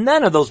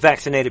 None of those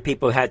vaccinated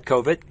people had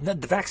COVID.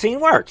 The vaccine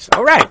works.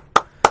 All right.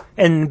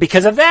 And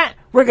because of that,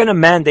 we're going to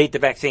mandate the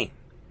vaccine.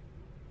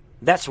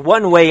 That's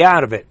one way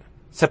out of it,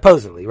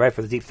 supposedly, right,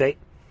 for the deep state.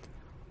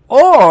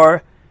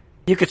 Or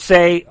you could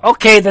say,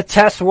 okay, the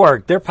tests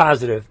work. They're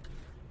positive.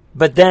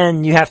 But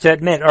then you have to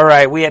admit, all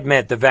right, we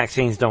admit the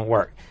vaccines don't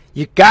work.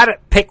 You got to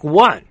pick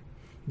one.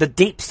 The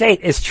deep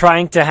state is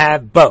trying to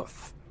have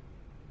both.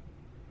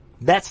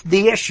 That's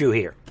the issue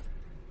here.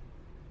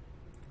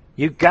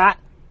 You got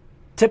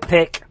to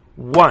pick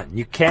one.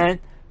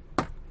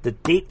 The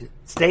deep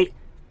state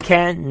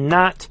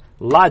cannot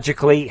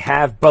logically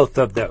have both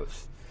of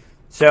those.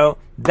 So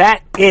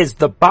that is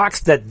the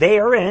box that they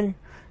are in.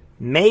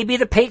 Maybe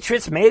the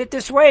Patriots made it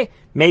this way.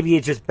 Maybe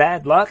it's just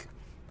bad luck.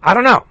 I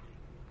don't know.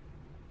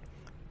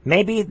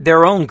 Maybe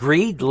their own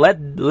greed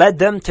led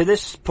them to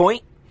this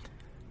point.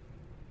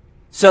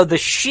 So the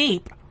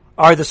sheep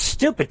are the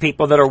stupid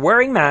people that are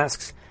wearing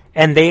masks,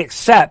 and they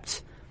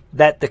accept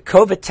that the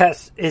COVID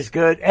test is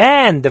good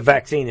and the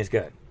vaccine is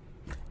good.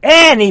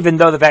 And even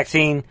though the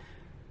vaccine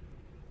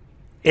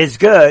is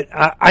good,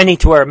 I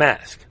need to wear a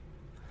mask.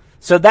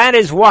 So that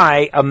is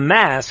why a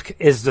mask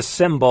is the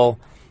symbol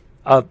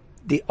of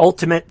the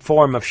ultimate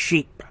form of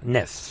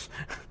sheepness.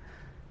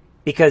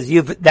 Because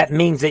that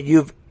means that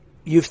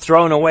you've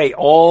thrown away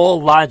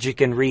all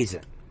logic and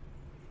reason.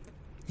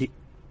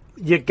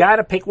 You got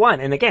to pick one.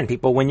 And again,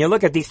 people, when you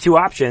look at these two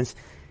options,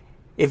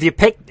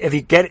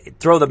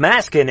 throw the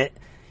mask in it,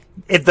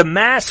 if the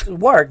mask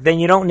works, then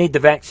you don't need the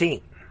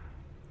vaccine.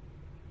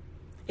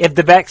 If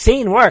the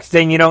vaccine works,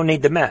 then you don't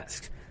need the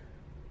mask.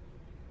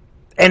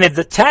 And if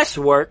the tests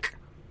work,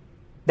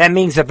 that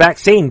means the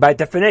vaccine, by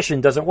definition,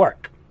 doesn't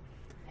work.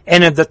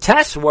 And if the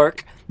tests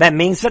work, that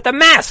means that the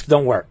masks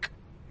don't work.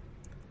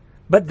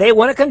 But they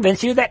want to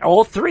convince you that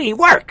all three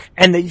work.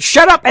 And then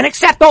shut up and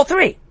accept all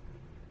three.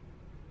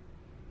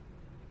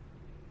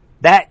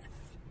 That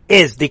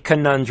is the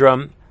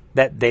conundrum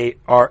that they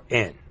are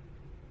in.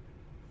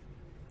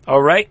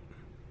 All right?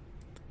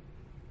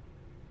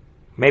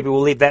 Maybe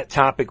we'll leave that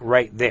topic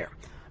right there.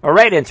 All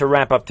right, and to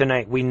wrap up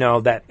tonight, we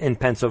know that in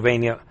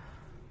Pennsylvania,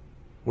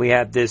 we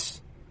have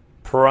this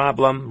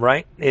problem,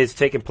 right? Is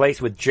taking place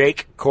with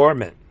Jake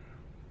Corman.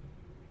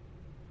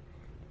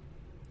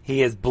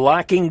 He is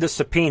blocking the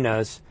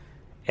subpoenas,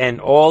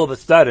 and all of a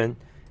sudden,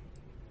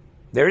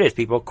 there it is,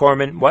 people.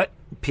 Corman, what?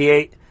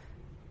 PA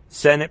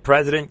Senate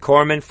President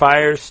Corman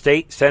fires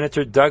State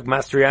Senator Doug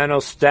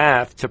Mastriano's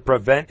staff to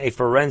prevent a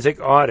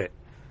forensic audit.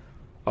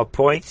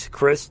 Appoints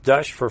Chris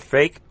Dush for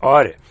fake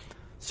audit.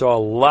 So a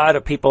lot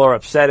of people are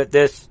upset at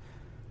this.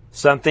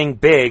 Something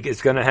big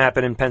is going to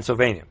happen in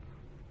Pennsylvania.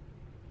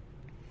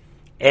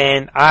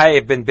 And I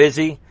have been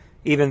busy,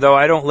 even though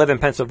I don't live in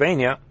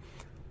Pennsylvania.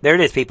 There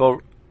it is,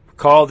 people.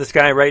 Call this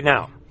guy right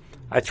now.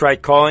 I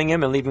tried calling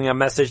him and leaving a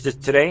message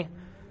today.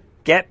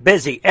 Get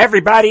busy.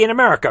 Everybody in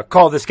America,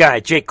 call this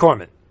guy, Jake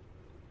Corman.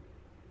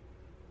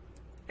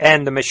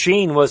 And the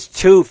machine was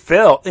too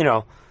filled.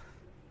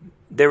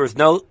 There was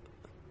no,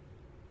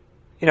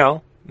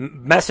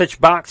 message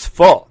box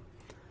full.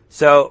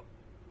 So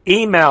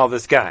email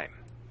this guy.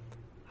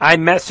 I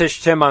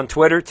messaged him on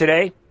Twitter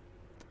today.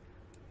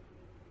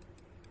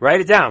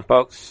 Write it down,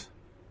 folks.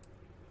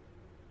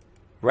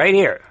 Right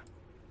here.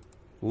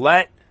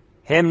 Let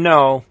him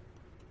know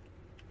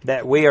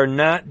that we are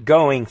not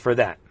going for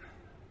that.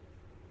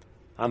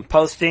 I'm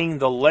posting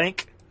the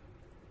link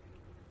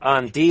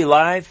on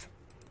DLive,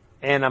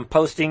 and I'm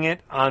posting it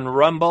on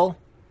Rumble,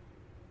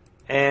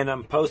 and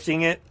I'm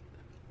posting it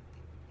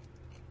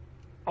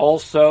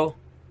also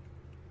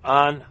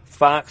on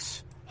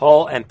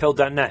Foxhole and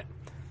Pill.net.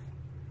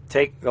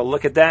 Take a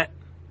look at that.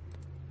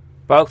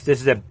 Folks,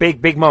 this is a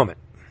big, big moment.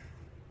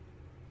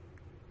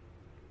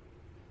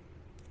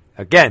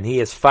 Again, he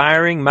is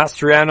firing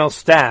Mastriano's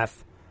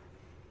staff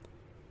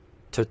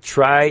to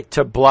try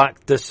to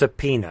block the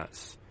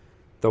subpoenas.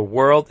 The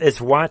world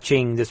is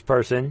watching this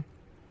person.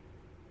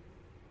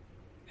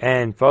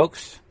 And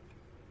folks,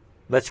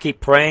 let's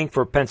keep praying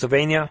for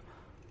Pennsylvania.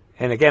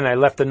 And again, I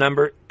left the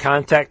number.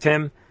 Contact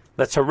him.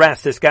 Let's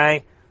harass this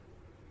guy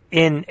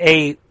in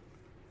a,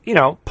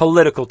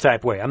 political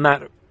type way. I'm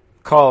not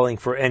calling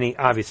for any,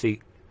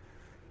 obviously.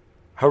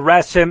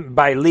 Harass him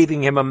by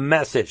leaving him a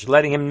message,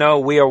 letting him know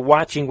we are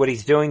watching what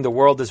he's doing. The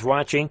world is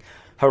watching.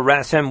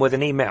 Harass him with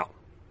an email.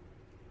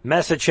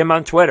 Message him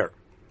on Twitter.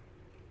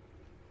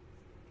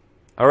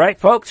 All right,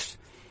 folks,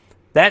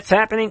 that's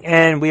happening.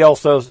 And we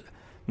also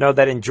know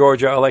that in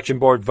Georgia, election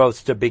board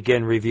votes to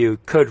begin review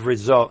could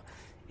result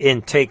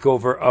in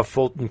takeover of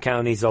Fulton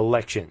County's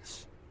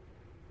elections.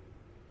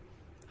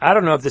 I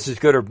don't know if this is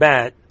good or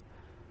bad,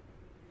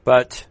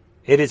 but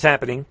it is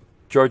happening.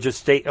 Georgia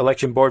State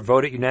Election Board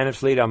voted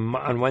unanimously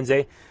on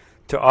Wednesday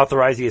to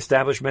authorize the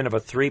establishment of a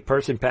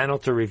 3-person panel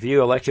to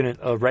review election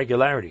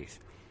irregularities.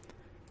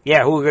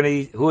 Yeah, who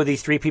are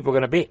these 3 people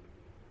going to be?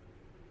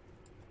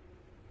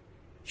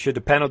 Should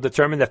the panel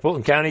determine that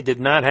Fulton County did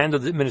not handle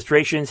the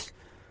administrations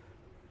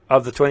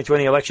of the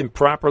 2020 election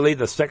properly,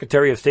 the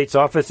Secretary of State's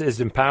office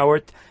is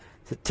empowered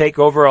to take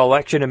over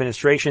election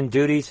administration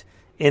duties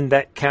in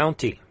that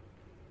county.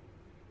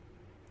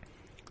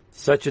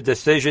 Such a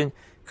decision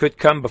could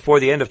come before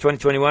the end of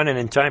 2021 and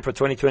in time for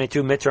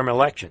 2022 midterm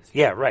elections.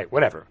 Yeah, right,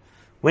 whatever.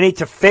 We need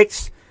to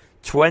fix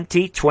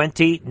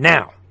 2020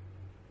 now.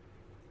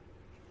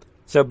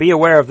 So be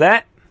aware of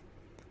that.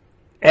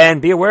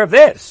 And be aware of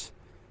this.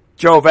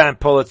 Joe Van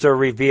Pulitzer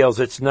reveals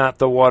it's not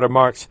the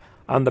watermarks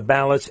on the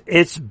ballots,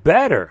 it's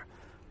better.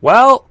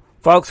 Well,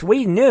 folks,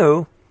 we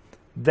knew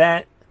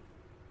about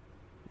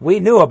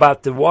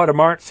the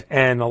watermarks,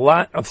 and a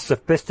lot of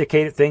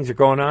sophisticated things are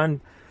going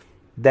on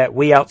that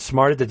we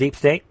outsmarted the deep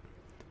state.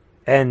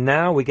 And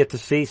now we get to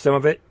see some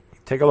of it.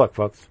 Take a look,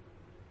 folks.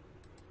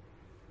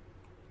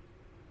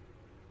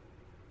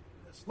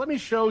 Let me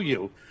show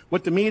you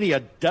what the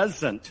media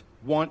doesn't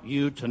want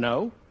you to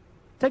know.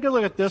 Take a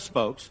look at this,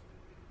 folks.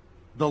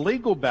 The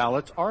legal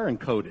ballots are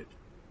encoded.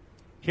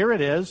 Here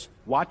it is.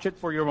 Watch it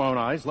for your own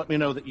eyes. Let me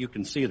know that you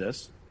can see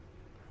this.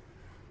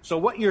 So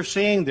what you're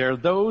seeing there,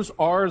 those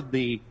are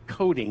the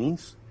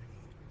codings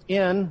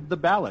in the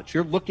ballots.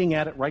 You're looking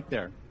at it right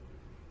there.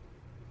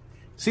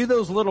 See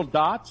those little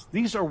dots?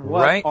 These are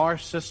what our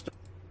system...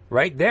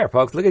 Right there,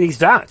 folks. Look at these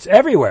dots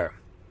everywhere.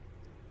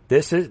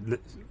 Listen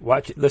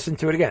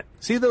to it again.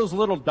 See those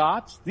little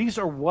dots? These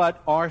are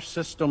what our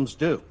systems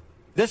do.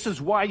 This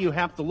is why you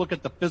have to look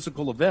at the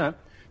physical event,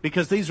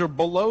 because these are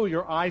below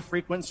your eye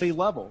frequency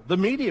level. The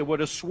media would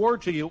have swore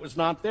to you it was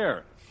not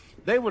there.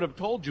 They would have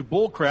told you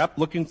bullcrap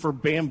looking for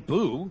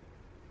bamboo.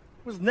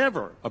 It was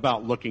never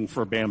about looking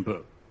for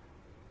bamboo.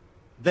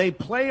 They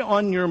play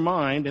on your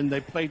mind and they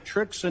play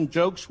tricks and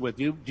jokes with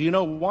you. Do you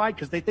know why?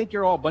 Because they think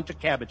you're all a bunch of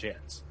cabbage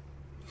heads.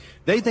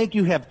 They think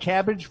you have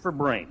cabbage for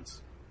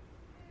brains.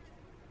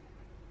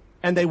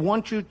 And they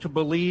want you to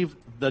believe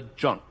the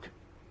junk.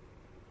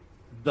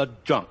 The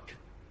junk.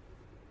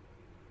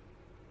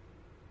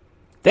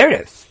 There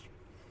it is.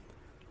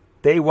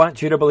 They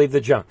want you to believe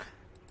the junk.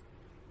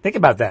 Think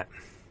about that.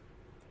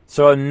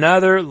 So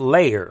another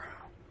layer.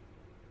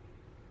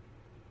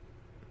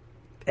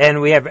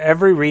 And we have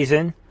every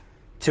reason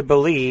to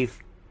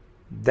believe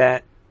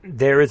that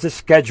there is a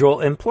schedule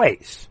in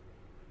place.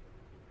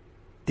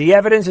 The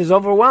evidence is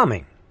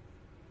overwhelming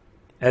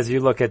as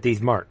you look at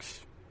these marks.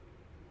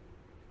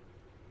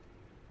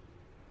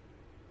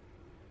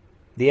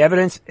 The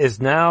evidence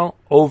is now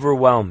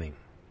overwhelming.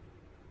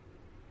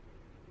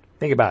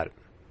 Think about it.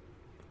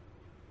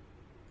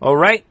 All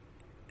right.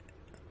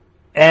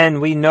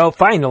 And we know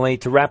finally,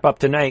 to wrap up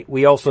tonight,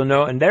 we also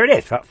know, and there it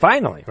is,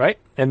 finally, right?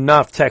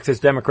 Enough Texas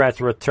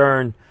Democrats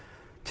return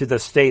to the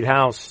state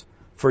house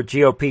for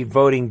GOP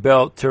voting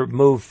bill to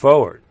move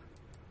forward.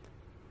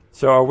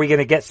 So are we going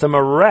to get some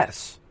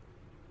arrests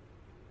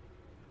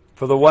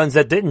for the ones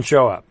that didn't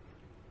show up?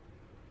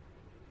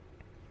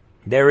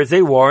 There is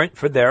a warrant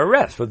for their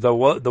arrest for the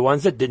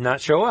ones that did not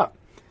show up.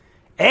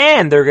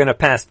 And they're going to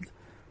pass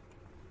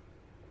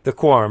the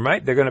quorum,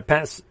 right? They're going to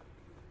pass.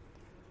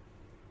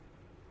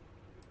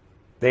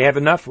 They have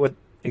enough with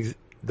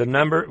the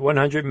number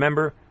 100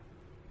 member.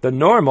 The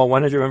normal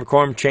 100 member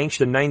quorum changed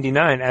to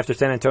 99 after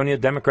San Antonio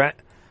Democrat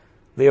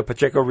Leo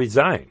Pacheco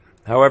resigned.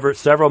 However,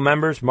 several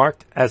members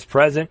marked as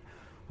present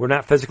were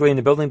not physically in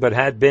the building but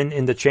had been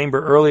in the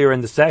chamber earlier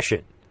in the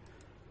session.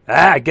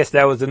 I guess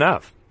that was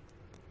enough.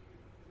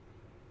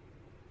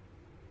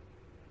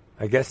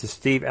 I guess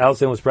Steve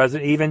Allison was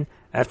present even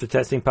after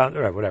testing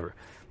positive, whatever.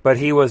 But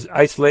he was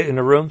isolated in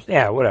the room.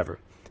 Yeah, whatever.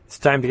 It's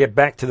time to get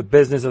back to the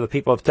business of the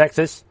people of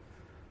Texas.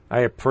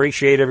 I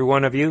appreciate every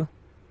one of you.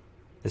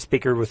 The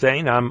speaker was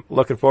saying, I'm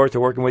looking forward to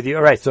working with you.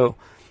 All right, so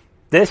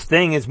this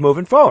thing is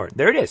moving forward.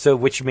 There it is. So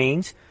which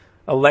means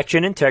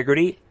election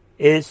integrity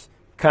is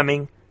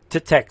coming to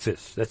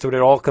Texas. That's what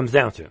it all comes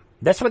down to.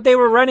 That's what they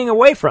were running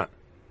away from.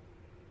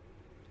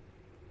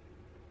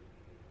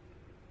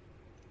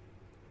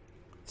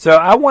 So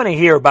I want to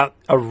hear about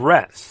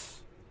arrests.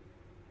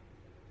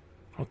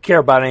 I don't care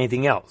about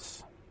anything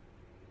else.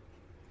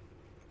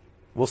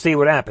 We'll see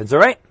what happens, all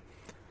right?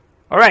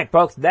 All right,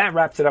 folks, that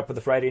wraps it up for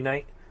the Friday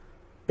night.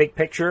 Big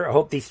picture, I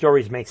hope these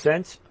stories make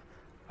sense.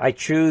 I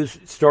choose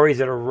stories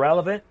that are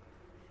relevant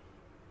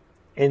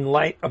in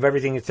light of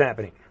everything that's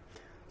happening.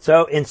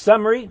 So, in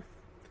summary,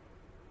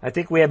 I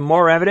think we have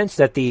more evidence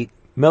that the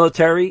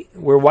military,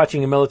 we're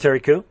watching a military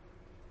coup.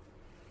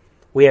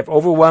 We have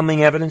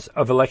overwhelming evidence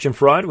of election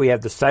fraud. We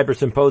have the cyber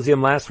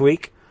symposium last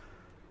week.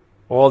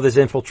 All this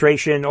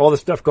infiltration, all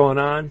this stuff going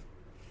on.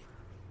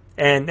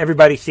 and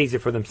everybody sees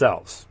it for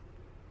themselves.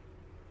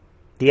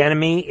 The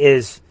enemy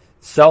is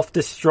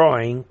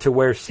self-destroying to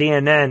where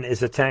CNN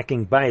is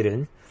attacking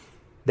Biden.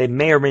 They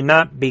may or may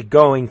not be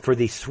going for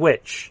the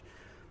switch,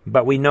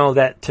 but we know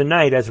that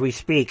tonight, as we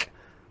speak,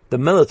 the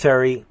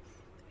military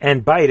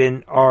and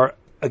Biden are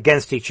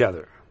against each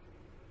other.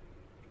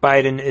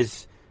 Biden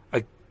is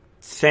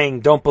saying,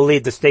 don't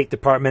believe the State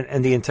Department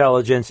and the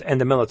intelligence and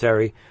the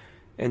military.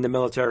 And the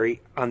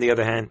military, on the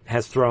other hand,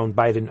 has thrown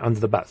Biden under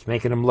the bus,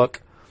 making him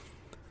look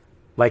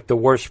like the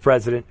worst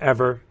president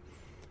ever,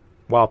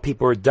 while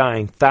people are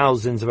dying,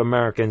 thousands of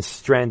Americans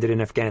stranded in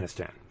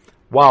Afghanistan.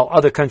 While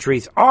other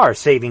countries are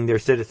saving their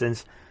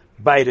citizens,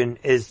 Biden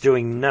is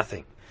doing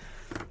nothing.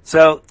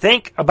 So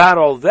think about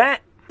all that.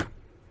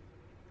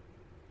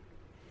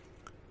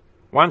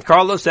 Juan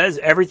Carlos says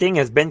everything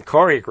has been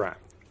choreographed.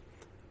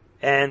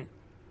 And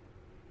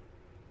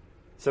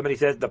somebody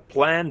says the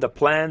plan,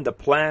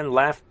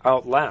 laugh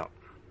out loud.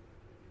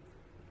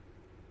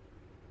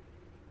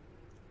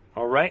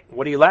 All right,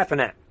 what are you laughing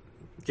at?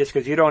 Just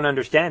because you don't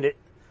understand it.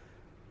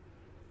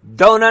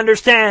 Don't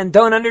understand.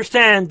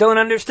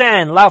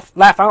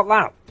 Laugh out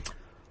loud.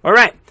 All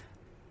right.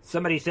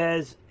 Somebody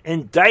says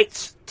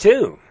indicts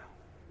too.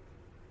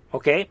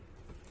 Okay.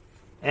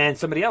 And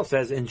somebody else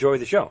says enjoy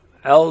the show.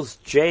 L's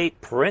J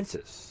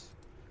Princess.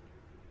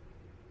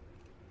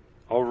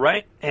 All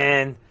right.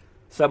 And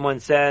someone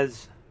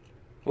says,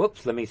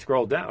 whoops, let me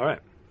scroll down. All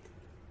right.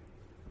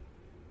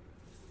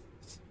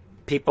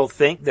 People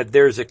think that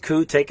there's a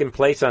coup taking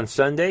place on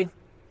Sunday.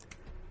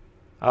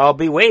 I'll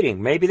be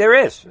waiting. Maybe there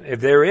is. If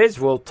there is,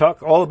 we'll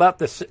talk all about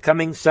the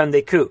coming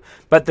Sunday coup.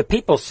 But the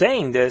people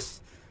saying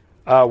this,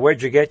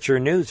 where'd you get your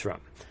news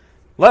from?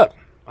 Look,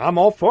 I'm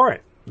all for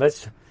it.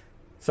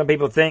 Some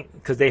people think,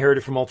 because they heard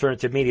it from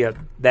alternative media,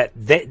 that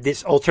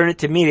this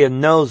alternative media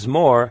knows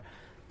more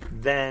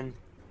than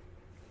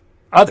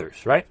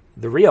others, right?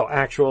 The real,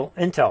 actual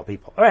intel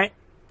people. All right.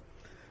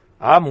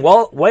 I'm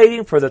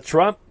waiting for the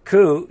Trump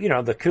coup,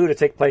 the coup to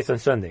take place on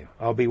Sunday.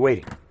 I'll be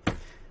waiting.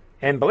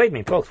 And believe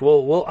me, folks,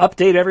 we'll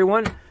update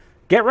everyone.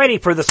 Get ready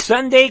for the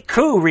Sunday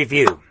coup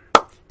review.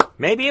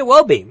 Maybe it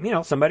will be,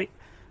 somebody.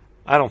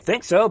 I don't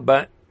think so,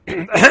 but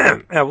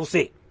we'll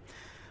see.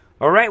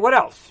 All right, what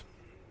else?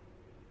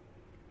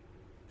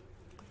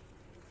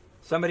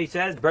 Somebody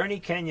says, Bernie,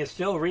 can you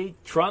still read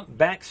Trump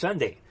back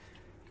Sunday?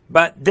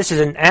 But this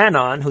is an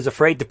anon who's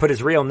afraid to put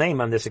his real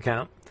name on this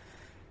account.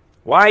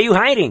 Why are you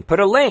hiding? Put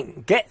a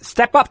link.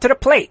 Step up to the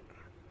plate.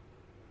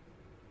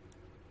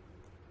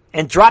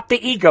 And drop the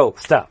ego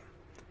stuff.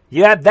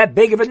 You have that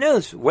big of a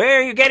news. Where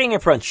are you getting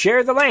it from?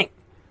 Share the link.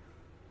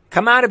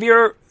 Come out of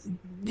your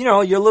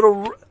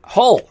little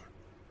hole.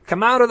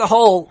 Come out of the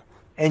hole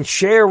and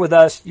share with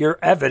us your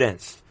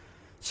evidence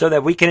so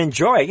that we can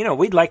enjoy.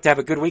 We'd like to have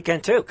a good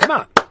weekend too. Come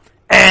on.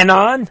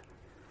 Anon.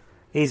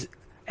 These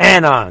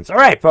anons. All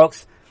right,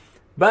 folks.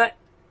 But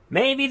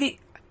maybe the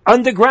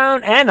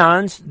underground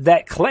anons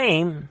that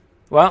claim,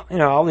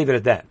 I'll leave it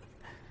at that.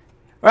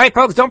 All right,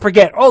 folks, don't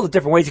forget all the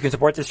different ways you can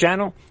support this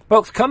channel.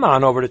 Folks, come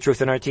on over to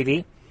Truth in Art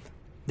TV.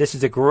 This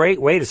is a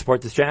great way to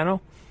support this channel.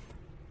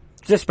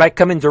 Just by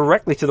coming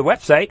directly to the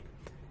website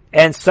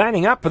and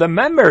signing up for the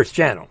members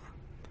channel.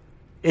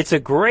 It's a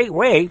great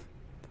way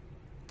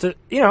to,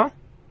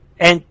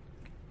 and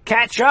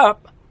catch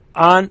up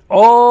on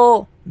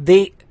all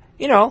the,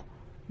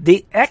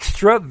 the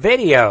extra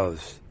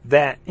videos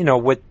that,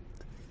 with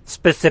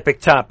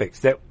specific topics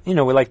that, we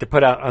like to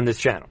put out on this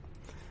channel.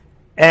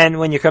 And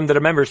when you come to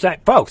the member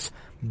site, folks,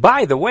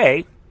 by the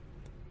way,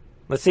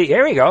 let's see,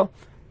 here we go.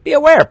 Be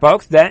aware,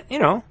 folks, that, we've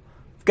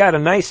got a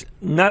nice,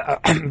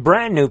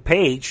 brand new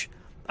page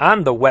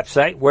on the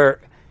website where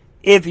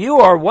if you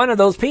are one of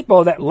those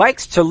people that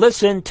likes to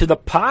listen to the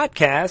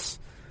podcast,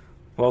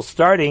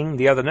 starting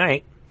the other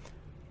night,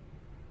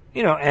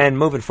 and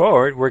moving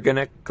forward, we're going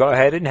to go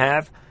ahead and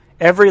have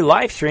every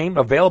live stream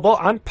available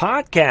on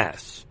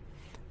podcasts.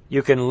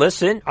 You can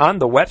listen on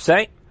the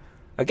website,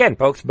 again,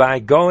 folks, by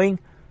going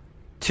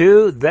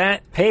to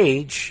that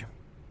page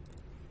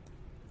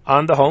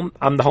on the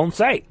home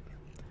site.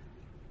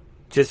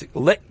 Just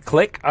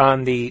click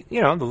on the,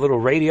 the little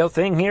radio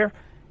thing here,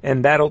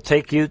 and that'll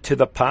take you to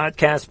the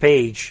podcast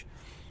page.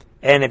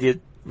 And if you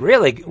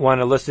really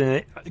want to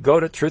listen, go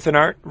to Truth and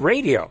Art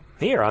Radio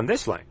here on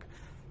this link.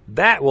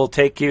 That will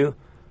take you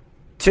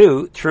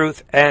to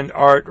Truth and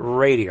Art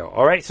Radio.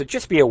 All right, so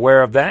just be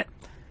aware of that.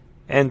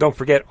 And don't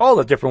forget all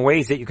the different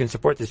ways that you can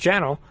support this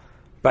channel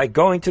by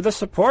going to the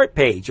support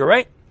page, all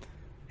right?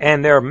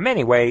 And there are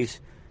many ways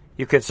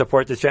you can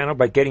support this channel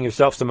by getting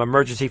yourself some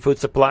emergency food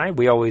supply.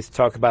 We always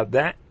talk about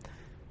that.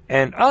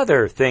 And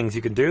other things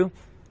you can do.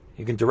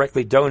 You can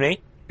directly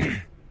donate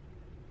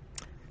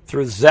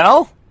through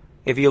Zelle.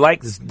 If you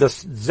like the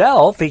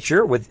Zelle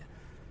feature with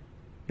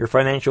your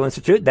financial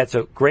institute, that's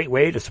a great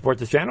way to support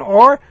this channel.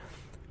 Or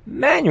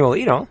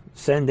manually,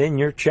 send in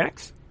your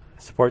checks.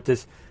 Support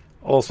this.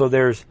 Also,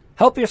 there's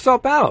help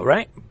yourself out,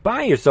 right?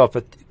 Buy yourself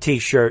a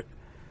t-shirt,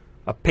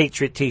 a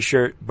Patriot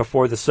t-shirt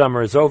before the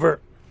summer is over.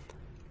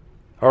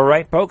 All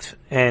right, folks,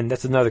 and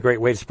that's another great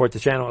way to support the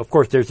channel. Of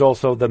course, there's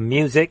also the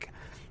music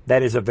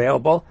that is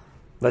available.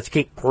 Let's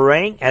keep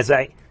praying as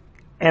I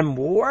am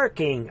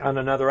working on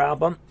another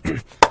album.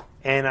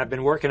 And I've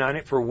been working on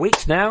it for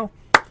weeks now.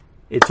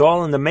 It's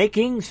all in the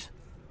makings.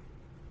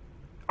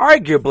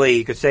 Arguably,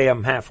 you could say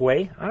I'm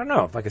halfway. I don't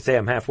know if I could say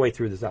I'm halfway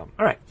through this album.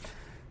 All right.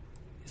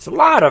 It's a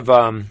lot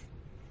of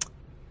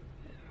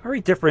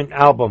very different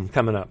album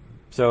coming up.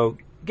 So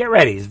get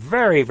ready. It's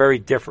very, very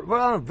different.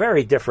 Well,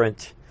 very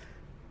different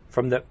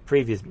from the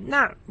previous.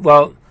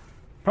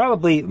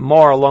 Probably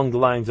more along the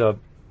lines of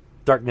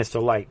Darkness to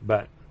Light,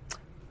 but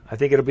I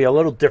think it'll be a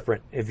little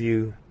different if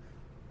you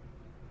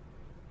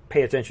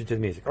pay attention to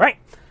the music. All right.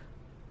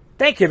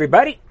 Thank you,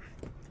 everybody.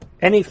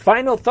 Any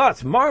final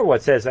thoughts? Marwa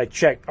says, I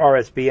checked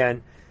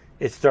RSBN.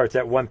 It starts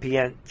at 1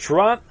 p.m.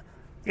 Trump.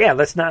 Yeah,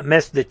 let's not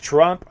miss the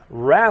Trump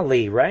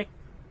rally, right?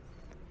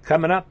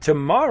 Coming up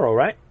tomorrow,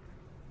 right?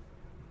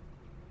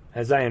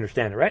 As I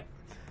understand it, right?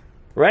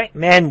 Right?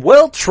 Man,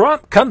 will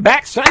Trump come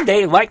back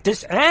Sunday like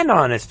this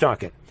Anon is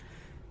talking?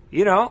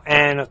 You know,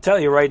 and I'll tell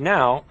you right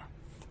now,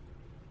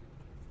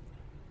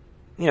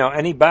 you know,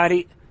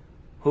 anybody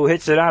who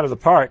hits it out of the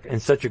park in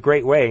such a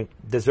great way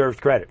deserves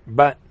credit.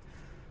 But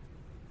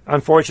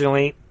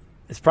unfortunately,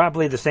 it's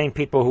probably the same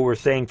people who were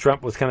saying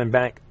Trump was coming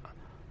back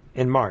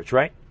in March,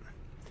 right?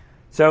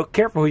 So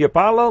careful who you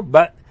follow,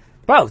 but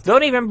folks,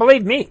 don't even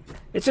believe me.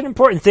 It's an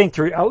important thing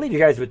I'll leave you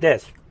guys with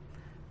this.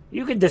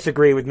 You can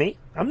disagree with me.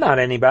 I'm not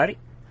anybody.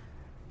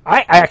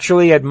 I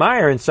actually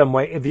admire in some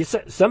way, if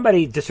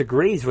somebody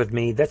disagrees with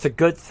me, that's a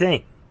good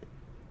thing.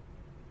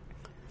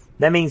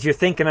 That means you're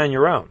thinking on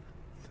your own.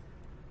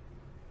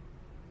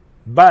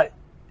 But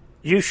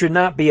you should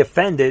not be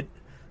offended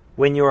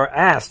when you are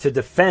asked to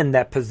defend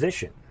that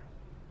position.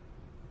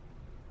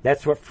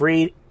 That's what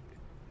free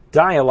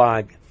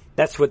dialogue,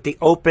 that's what the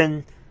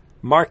open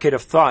market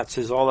of thoughts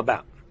is all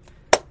about.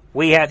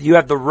 You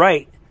have the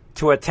right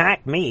to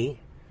attack me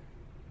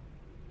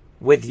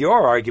with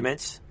your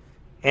arguments,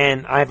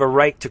 and I have a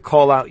right to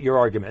call out your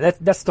argument.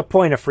 That's the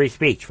point of free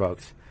speech,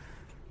 folks.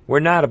 We're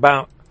not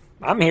about...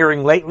 I'm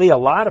hearing lately a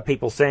lot of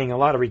people saying a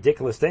lot of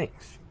ridiculous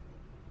things.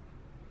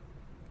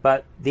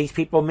 But these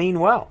people mean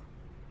well.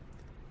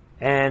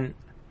 And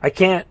I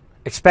can't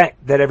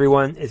expect that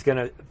everyone is going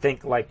to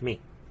think like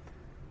me.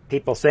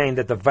 People saying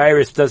that the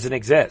virus doesn't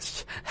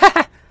exist.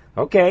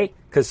 Okay,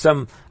 because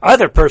some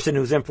other person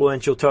who's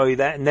influential told you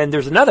that, and then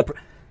there's another...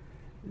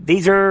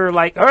 These are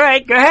like, all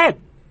right, go ahead.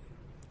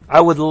 I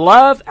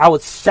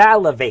would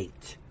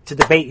salivate to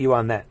debate you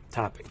on that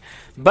topic.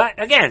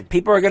 But again,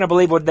 people are going to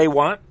believe what they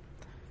want,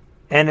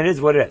 and it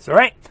is what it is. All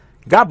right?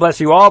 God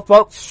bless you all,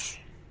 folks.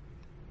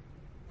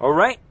 All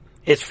right?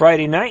 It's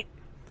Friday night.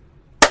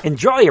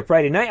 Enjoy your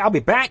Friday night. I'll be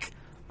back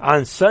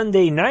on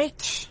Sunday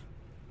night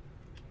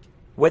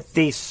with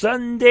the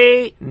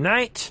Sunday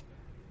Night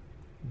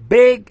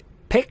Big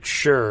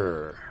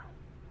Picture.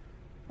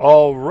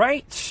 All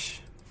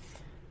right?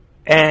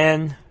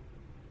 And...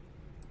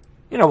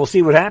 you know, we'll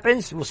see what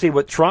happens. We'll see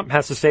what Trump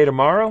has to say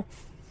tomorrow.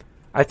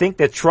 I think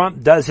that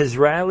Trump does his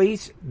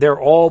rallies. They're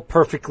all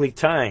perfectly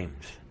timed.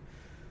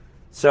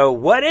 So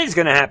what is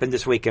going to happen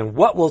this weekend?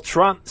 What will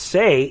Trump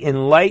say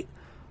in light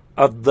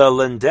of the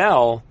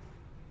Lindell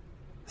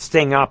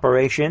sting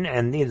operation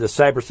and the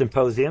cyber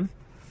symposium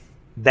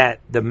that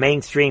the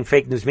mainstream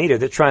fake news media,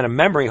 they're trying to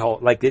memory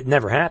hold like it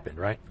never happened,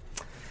 right?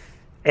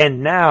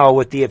 And now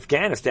with the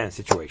Afghanistan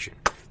situation.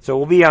 So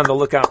we'll be on the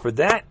lookout for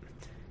that.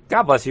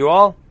 God bless you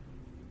all.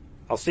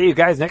 I'll see you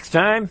guys next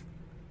time.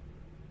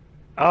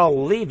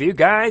 I'll leave you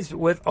guys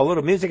with a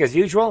little music as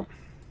usual.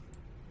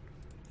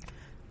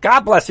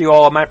 God bless you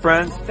all, my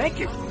friends. Thank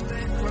you.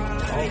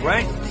 All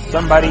right.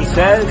 Somebody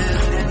says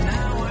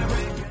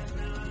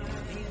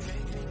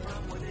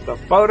the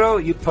photo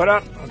you put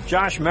up of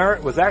Josh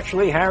Merritt was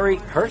actually Harry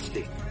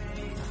Hursty.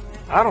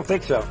 I don't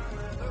think so.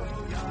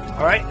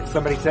 All right.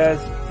 Somebody says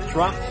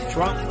Trump.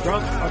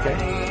 Okay.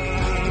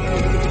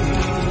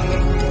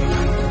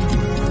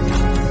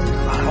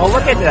 Oh,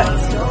 look at that.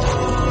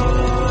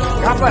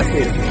 God bless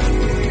you.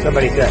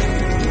 Somebody said.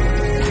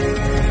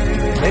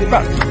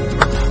 $80.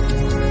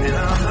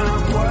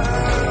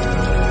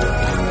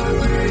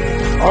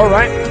 All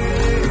right.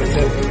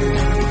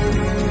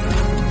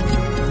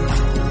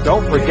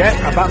 Don't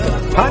forget about the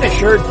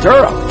Punisher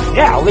Durham.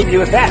 Yeah, I'll leave you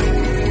with that.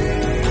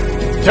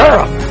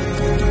 Durham.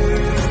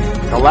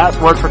 The last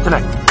word for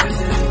tonight.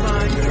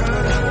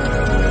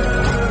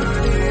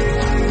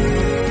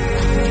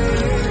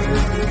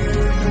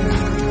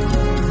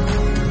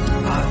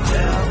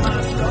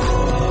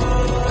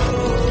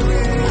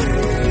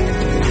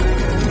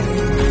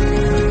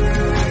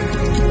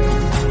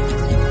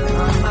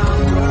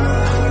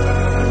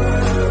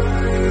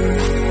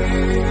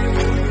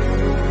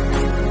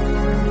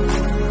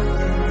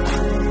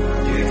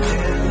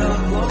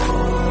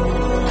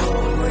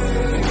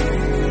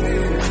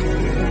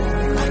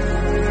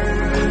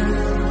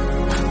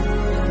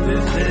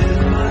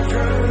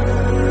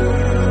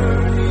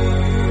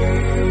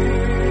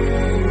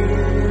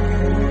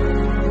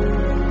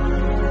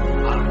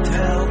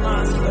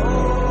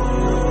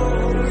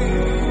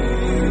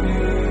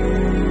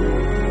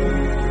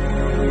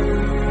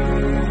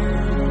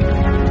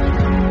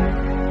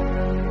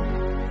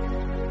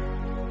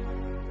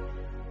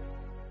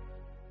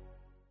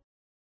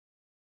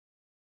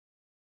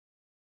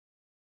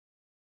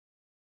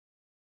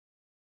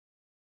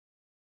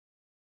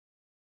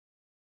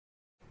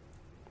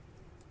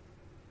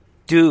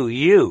 do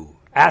you,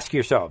 ask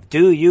yourself,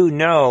 do you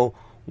know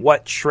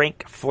what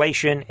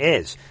shrinkflation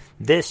is?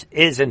 This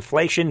is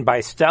inflation by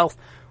stealth,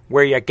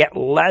 where you get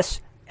less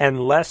and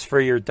less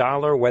for your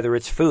dollar, whether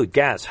it's food,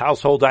 gas,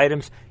 household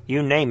items,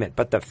 you name it.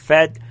 But the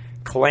Fed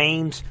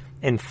claims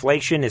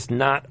inflation is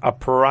not a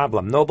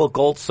problem. Noble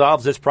Gold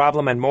solves this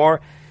problem and more.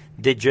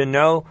 Did you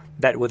know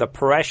that with a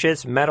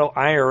precious metal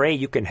IRA,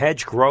 you can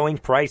hedge growing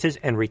prices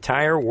and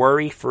retire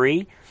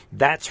worry-free?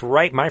 That's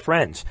right, my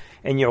friends.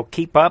 And you'll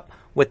keep up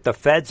with the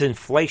Fed's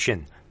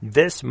inflation.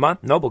 This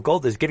month, Noble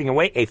Gold is giving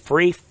away a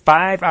free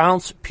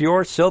 5-ounce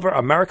pure silver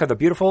America the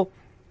Beautiful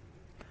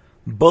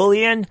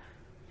bullion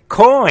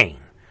coin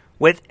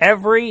with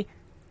every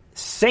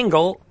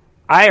single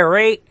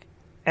IRA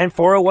and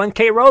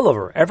 401k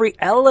rollover, every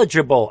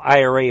eligible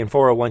IRA and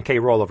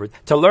 401k rollover.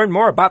 To learn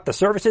more about the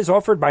services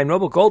offered by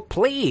Noble Gold,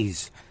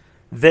 please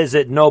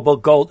visit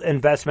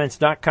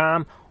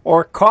noblegoldinvestments.com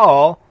or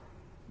call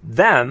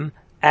them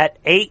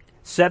at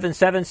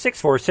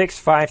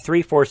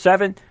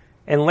 877-646-5347.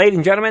 And ladies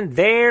and gentlemen,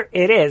 there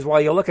it is.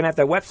 While you're looking at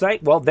the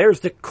website, well, there's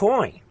the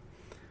coin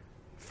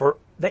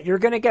that you're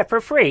going to get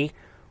for free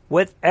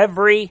with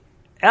every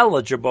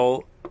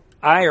eligible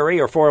IRA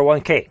or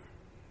 401k.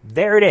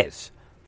 There it is.